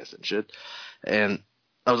podcast and shit? And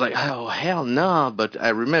I was like, oh hell no! But I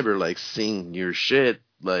remember like seeing your shit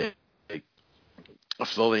like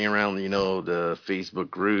floating around, the Facebook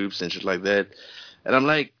groups and shit like that, and I'm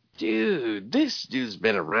like, dude, this dude's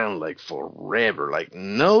been around like forever. Like,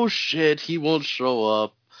 no shit, he won't show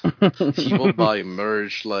up. He won't buy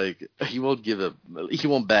merch. Like, he won't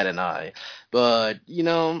bat an eye. But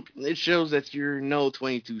it shows that you're no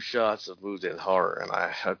 22 shots of movies and horror, and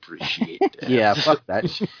I appreciate that. Yeah, fuck that,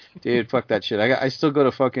 dude. Fuck that shit. I still go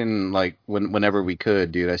to fucking like whenever we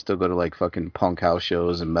could, dude. I still go to like fucking punk house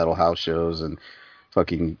shows and metal house shows and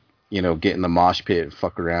fucking get in the mosh pit and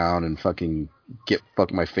fuck around and fucking get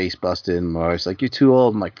my face busted. And my wife's like, you're too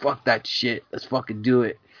old. I'm like, fuck that shit. Let's fucking do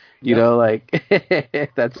it.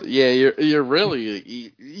 That's you're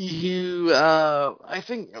really you I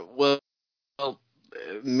think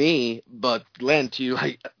me, but Glenn too.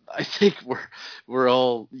 I think we're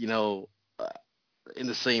all in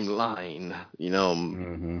the same line,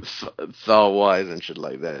 thought wise and shit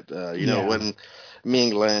like that. When me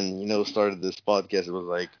and Glenn started this podcast, it was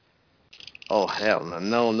like, oh hell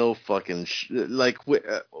no fucking like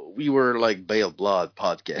we were like Bale Blood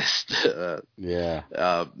podcast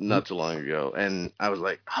not too long ago, and I was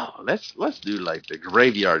like, oh let's do like the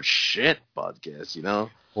Graveyard Shit podcast,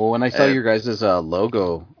 Well, when I saw your guys'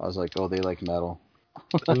 logo, I was like, oh, they like metal.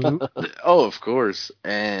 Oh, of course.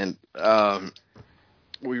 And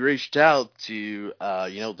we reached out to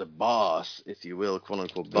the boss, if you will, quote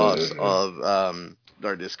unquote boss of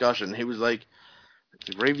our discussion. He was like,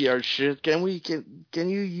 the Graveyard Shit, can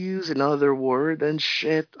you use another word than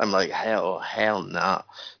shit? I'm like, hell nah.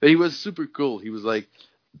 But he was super cool. He was like,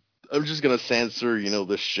 I'm just gonna censor,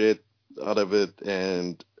 the shit out of it,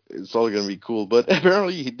 and it's all gonna be cool. But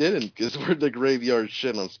apparently he didn't, because we're the Graveyard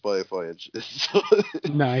Shit on Spotify and shit. So,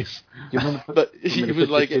 nice. But he was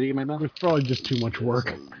like, it's probably just too much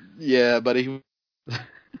work. Yeah, but he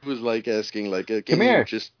was like asking, like, can you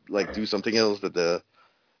just like do something else that the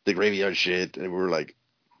Graveyard Shit? And we were like,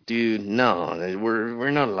 dude, no, we're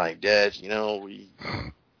not like that, we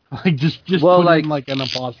like just put in like an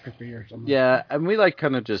apostrophe or something. Yeah, and we like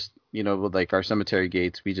kind of just with like our Cemetery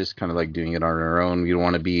Gates, we just kind of like doing it on our own. We don't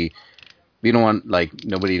want like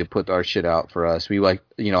nobody to put our shit out for us. We like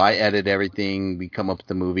I edit everything. We come up with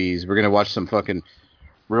the movies. We're gonna watch some fucking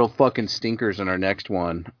real fucking stinkers in our next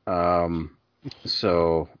one.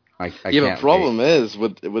 So. The problem is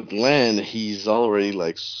with Len, he's already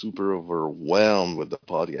like super overwhelmed with the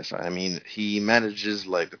podcast. I mean, he manages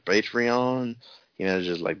like the Patreon, he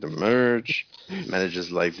manages like the merch,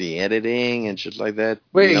 manages like the editing and shit like that.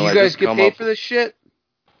 Wait, you guys get paid for this shit?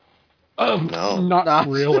 No, not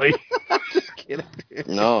really. Just kidding.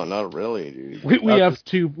 No, not really, dude. We have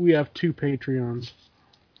two Patreons.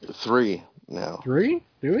 3 now. 3?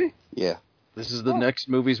 Do we? Yeah. This is the next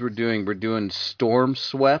movies we're doing. We're doing Storm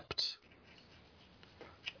Swept.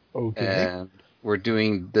 Okay. And we're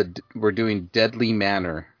doing Deadly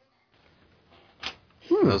Manor.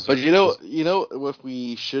 But what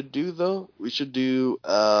we should do though? We should do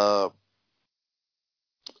a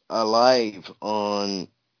live on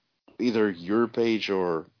either your page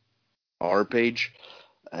or our page,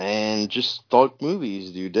 and just talk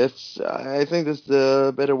movies, dude. I think that's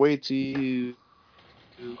the better way to.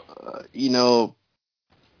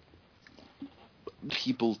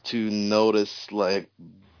 People to notice like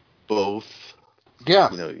both.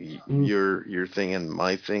 Yeah. Your thing and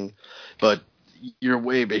my thing, but you're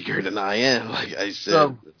way bigger than I am, like I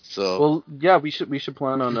said. So well, yeah, we should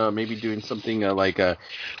plan on maybe doing something like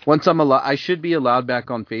once I should be allowed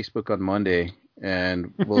back on Facebook on Monday,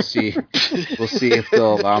 and we'll see if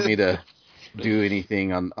they'll allow me to do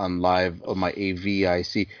anything on live on my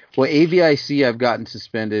AVIC. Well, AVIC I've gotten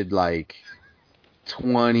suspended like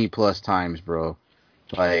 20 plus times, bro.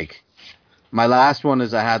 Like my last one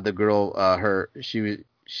is I had the girl she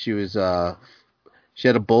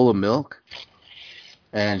had a bowl of milk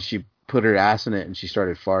and she put her ass in it and she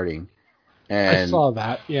started farting. And I saw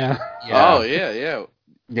that. Yeah. Oh yeah.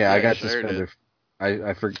 Yeah, I got suspended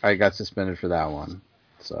I got suspended for that one.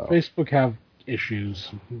 So Facebook have issues.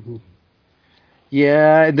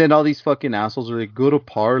 Yeah, and then all these fucking assholes are like, go to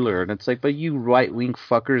Parler, and it's like, but you right wing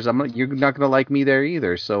fuckers, you're not gonna like me there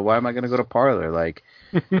either. So why am I gonna go to Parler? Like,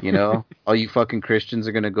 you know, all you fucking Christians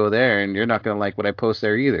are gonna go there, and you're not gonna like what I post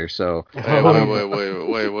there either. So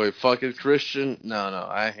wait, fucking Christian? No,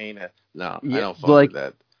 I ain't it. No, I don't fuck with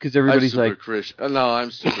that. Because everybody's like, Christian. No,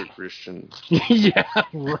 I'm super Christian. Yeah,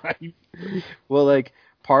 right. Well, like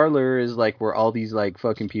Parler is like where all these like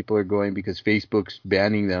fucking people are going because Facebook's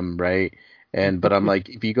banning them, right? But I'm like,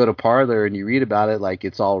 if you go to Parler and you read about it, like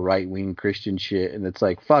it's all right wing Christian shit, and it's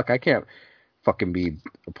like, fuck, I can't fucking be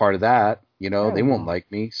a part of that. You know, they won't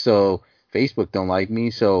like me. So Facebook don't like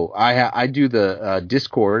me. So I do the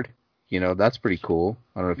Discord. You know, that's pretty cool.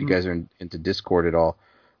 I don't know if you guys are into Discord at all.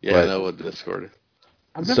 Yeah, I know what Discord is.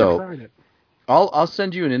 I've never tried it. I'll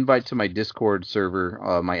send you an invite to my Discord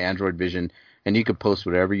server, my Android Vision, and you can post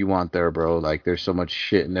whatever you want there, bro. Like, there's so much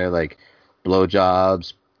shit in there, like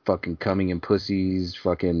blowjobs, fucking coming in pussies,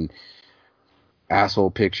 fucking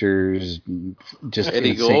asshole pictures, just Eddie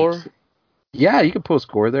insane. Gore. Yeah, you can post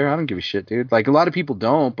gore there. I don't give a shit, dude. Like a lot of people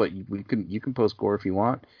don't, but you can post gore if you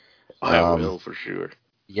want. I will for sure.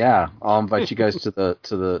 Yeah, I'll invite you guys to the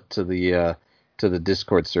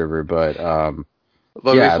Discord server, but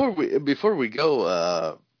yeah. before we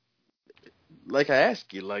go, like I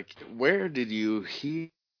asked you, like where did you hear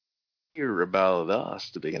about us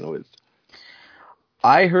to begin with?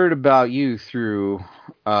 I heard about you through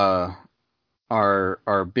our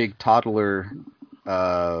big toddler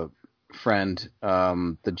friend,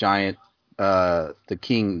 the giant, the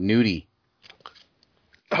King Nudie.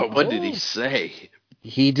 Oh, what did he say?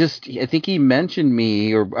 I think he mentioned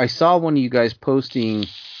me, or I saw one of you guys posting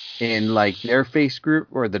in like their face group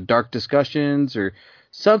or the Dark Discussions or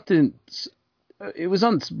something. It was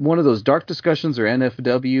on one of those Dark Discussions or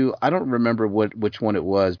NFW. I don't remember which one it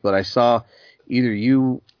was, but I saw either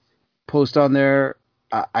you post on there.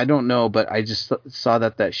 I don't know, but I just saw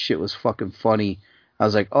that shit was fucking funny. I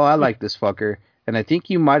was like, oh, I like this fucker. And I think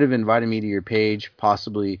you might have invited me to your page,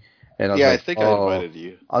 possibly. And I was I like, think I invited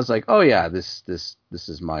you. I was like, oh yeah, this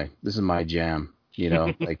is my jam. You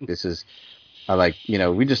know, like this is, I like, you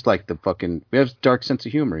know, we just like we have dark sense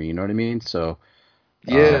of humor. You know what I mean? So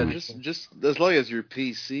yeah, just as long as you're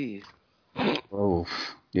PC. Oh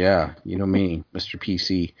yeah, you know me, Mr.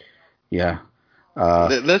 PC. Yeah.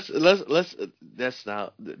 That's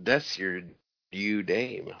your new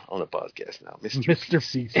name on the podcast now, Mr.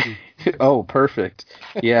 PC. Oh, perfect.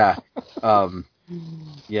 Yeah.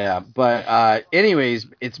 Yeah, but anyways,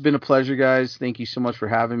 it's been a pleasure, guys. Thank you so much for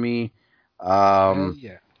having me.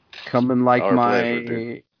 Yeah. Come and like my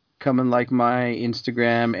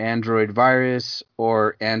Instagram, Android Virus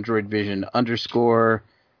or Android Vision _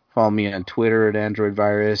 Follow me on Twitter at Android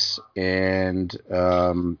Virus, and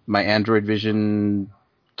my Android Vision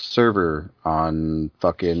server on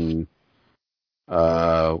fucking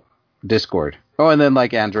Discord. Oh, and then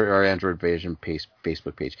like Android Vision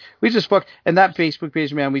Facebook page. We just fuck, and that Facebook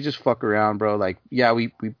page, man, we just fuck around, bro. Like, yeah,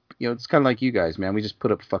 we you know, it's kind of like you guys, man. We just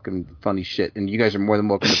put up fucking funny shit, and you guys are more than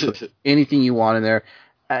welcome to put anything you want in there.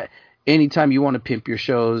 Anytime you want to pimp your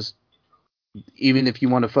shows, even if you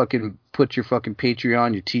want to fucking put your fucking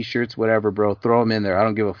Patreon, your T-shirts, whatever, bro, throw them in there. I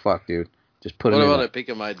don't give a fuck, dude. Just put them in there. What about I pick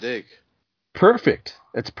up my dick? Perfect.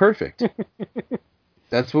 That's perfect.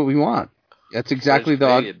 That's what we want. That's exactly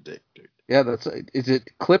the... Dick, dude. Yeah, is it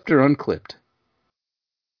clipped or unclipped?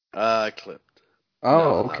 Clipped.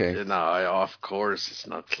 Oh, okay. No, of course it's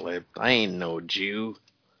not clipped. I ain't no Jew.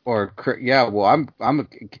 Or yeah, well, I'm a,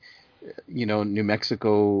 you know, New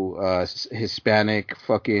Mexico Hispanic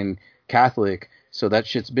fucking Catholic, so that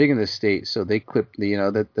shit's big in this state. So they clip, you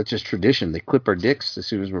know, that's just tradition. They clip our dicks as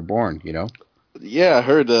soon as we're born, you know. Yeah, I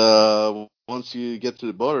heard. Once you get to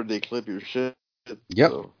the border, they clip your shit.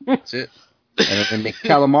 Yep, so. That's it. And then they make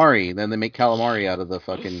calamari. Then they make calamari out of the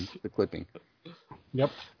clipping.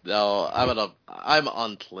 Yep. No, I'm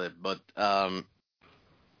on clip, but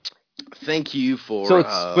thank you for. So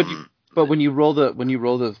but when you roll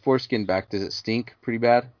the foreskin back, does it stink pretty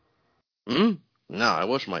bad? No, I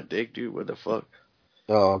wash my dick, dude. What the fuck?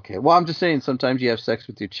 Oh, okay. Well, I'm just saying. Sometimes you have sex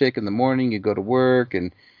with your chick in the morning. You go to work,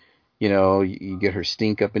 and you know you get her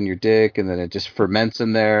stink up in your dick, and then it just ferments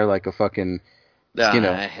in there like a fucking. You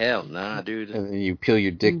know, hell nah, dude. And then you peel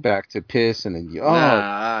your dick back to piss, and then you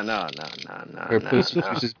no. Her puss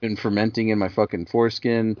has been fermenting in my fucking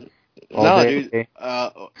foreskin all day.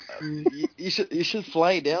 Dude. You should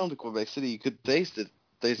fly down to Quebec City. You could taste it.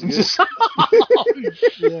 Tastes good. Oh,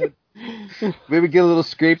 shit. Maybe get a little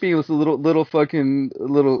scraping with a little fucking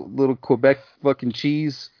little Quebec fucking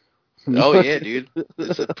cheese. Oh yeah, dude.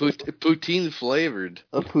 It's a poutine flavored.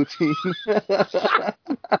 A poutine.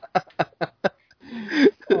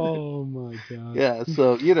 Oh my god. Yeah,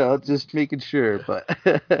 so just making sure, but.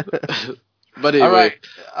 But anyway,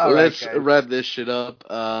 let's guys. wrap this shit up.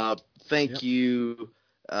 Thank you,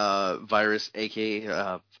 Virus,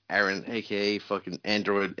 aka Aaron, aka fucking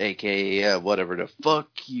Android, aka whatever the fuck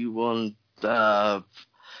you want.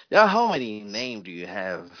 Yeah, how many names do you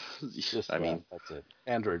have? That's it.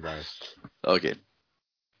 Android Virus. Okay.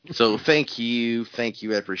 So thank you, I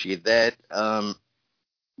appreciate that.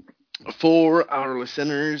 For our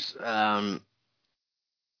listeners,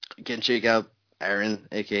 you can check out Aaron,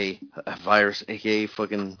 aka Virus, aka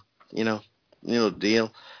fucking,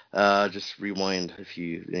 deal. Just rewind if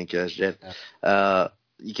you didn't catch that.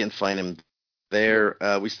 You can find him there.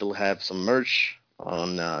 We still have some merch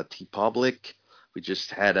on TeePublic. We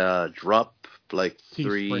just had a drop, like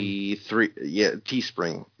Teespring,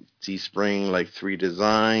 like 3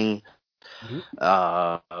 design.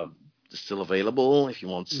 Mm-hmm. Still available if you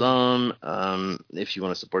want some. If you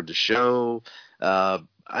want to support the show.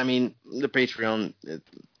 I mean, the Patreon,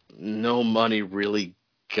 no money really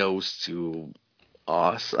goes to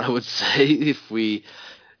us, I would say. If we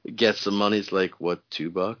get some money, it's like, what,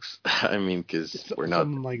 $2? I mean, because we're not...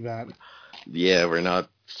 Something like that. Yeah, we're not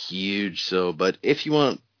huge, so... But if you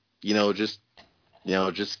want, just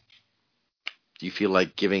you feel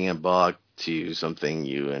like giving a buck to something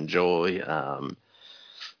you enjoy,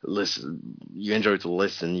 you enjoy to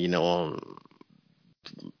listen, on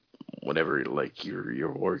whatever, like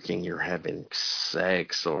you're working, you're having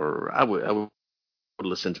sex, or I would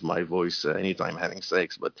listen to my voice anytime having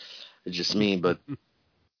sex, but it's just me. But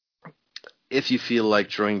if you feel like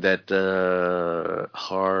throwing that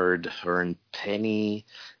hard-earned penny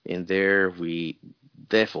in there, we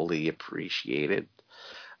definitely appreciate it.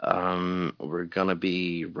 We're gonna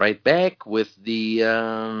be right back with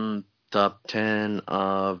the top 10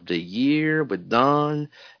 of the year with Don,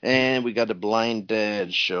 and we got the Blind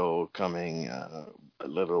Dead show coming a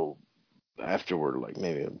little afterward, like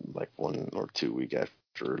maybe like 1 or 2 weeks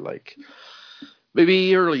after, like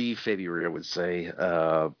maybe early February, I would say,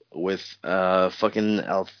 with fucking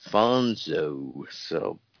Alfonso.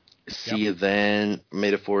 So see you then.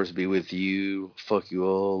 May the force be with you. Fuck you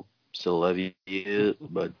all. Still love you,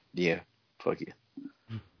 but yeah, fuck you.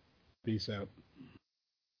 Peace out.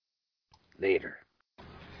 Later.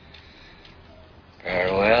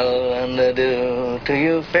 Farewell and adieu to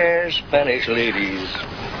you fair Spanish ladies.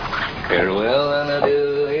 Farewell and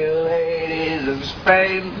adieu, you ladies of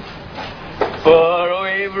Spain. For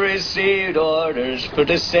we've received orders for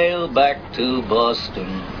to sail back to Boston.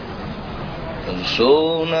 And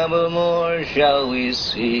so never more shall we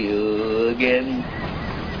see you again.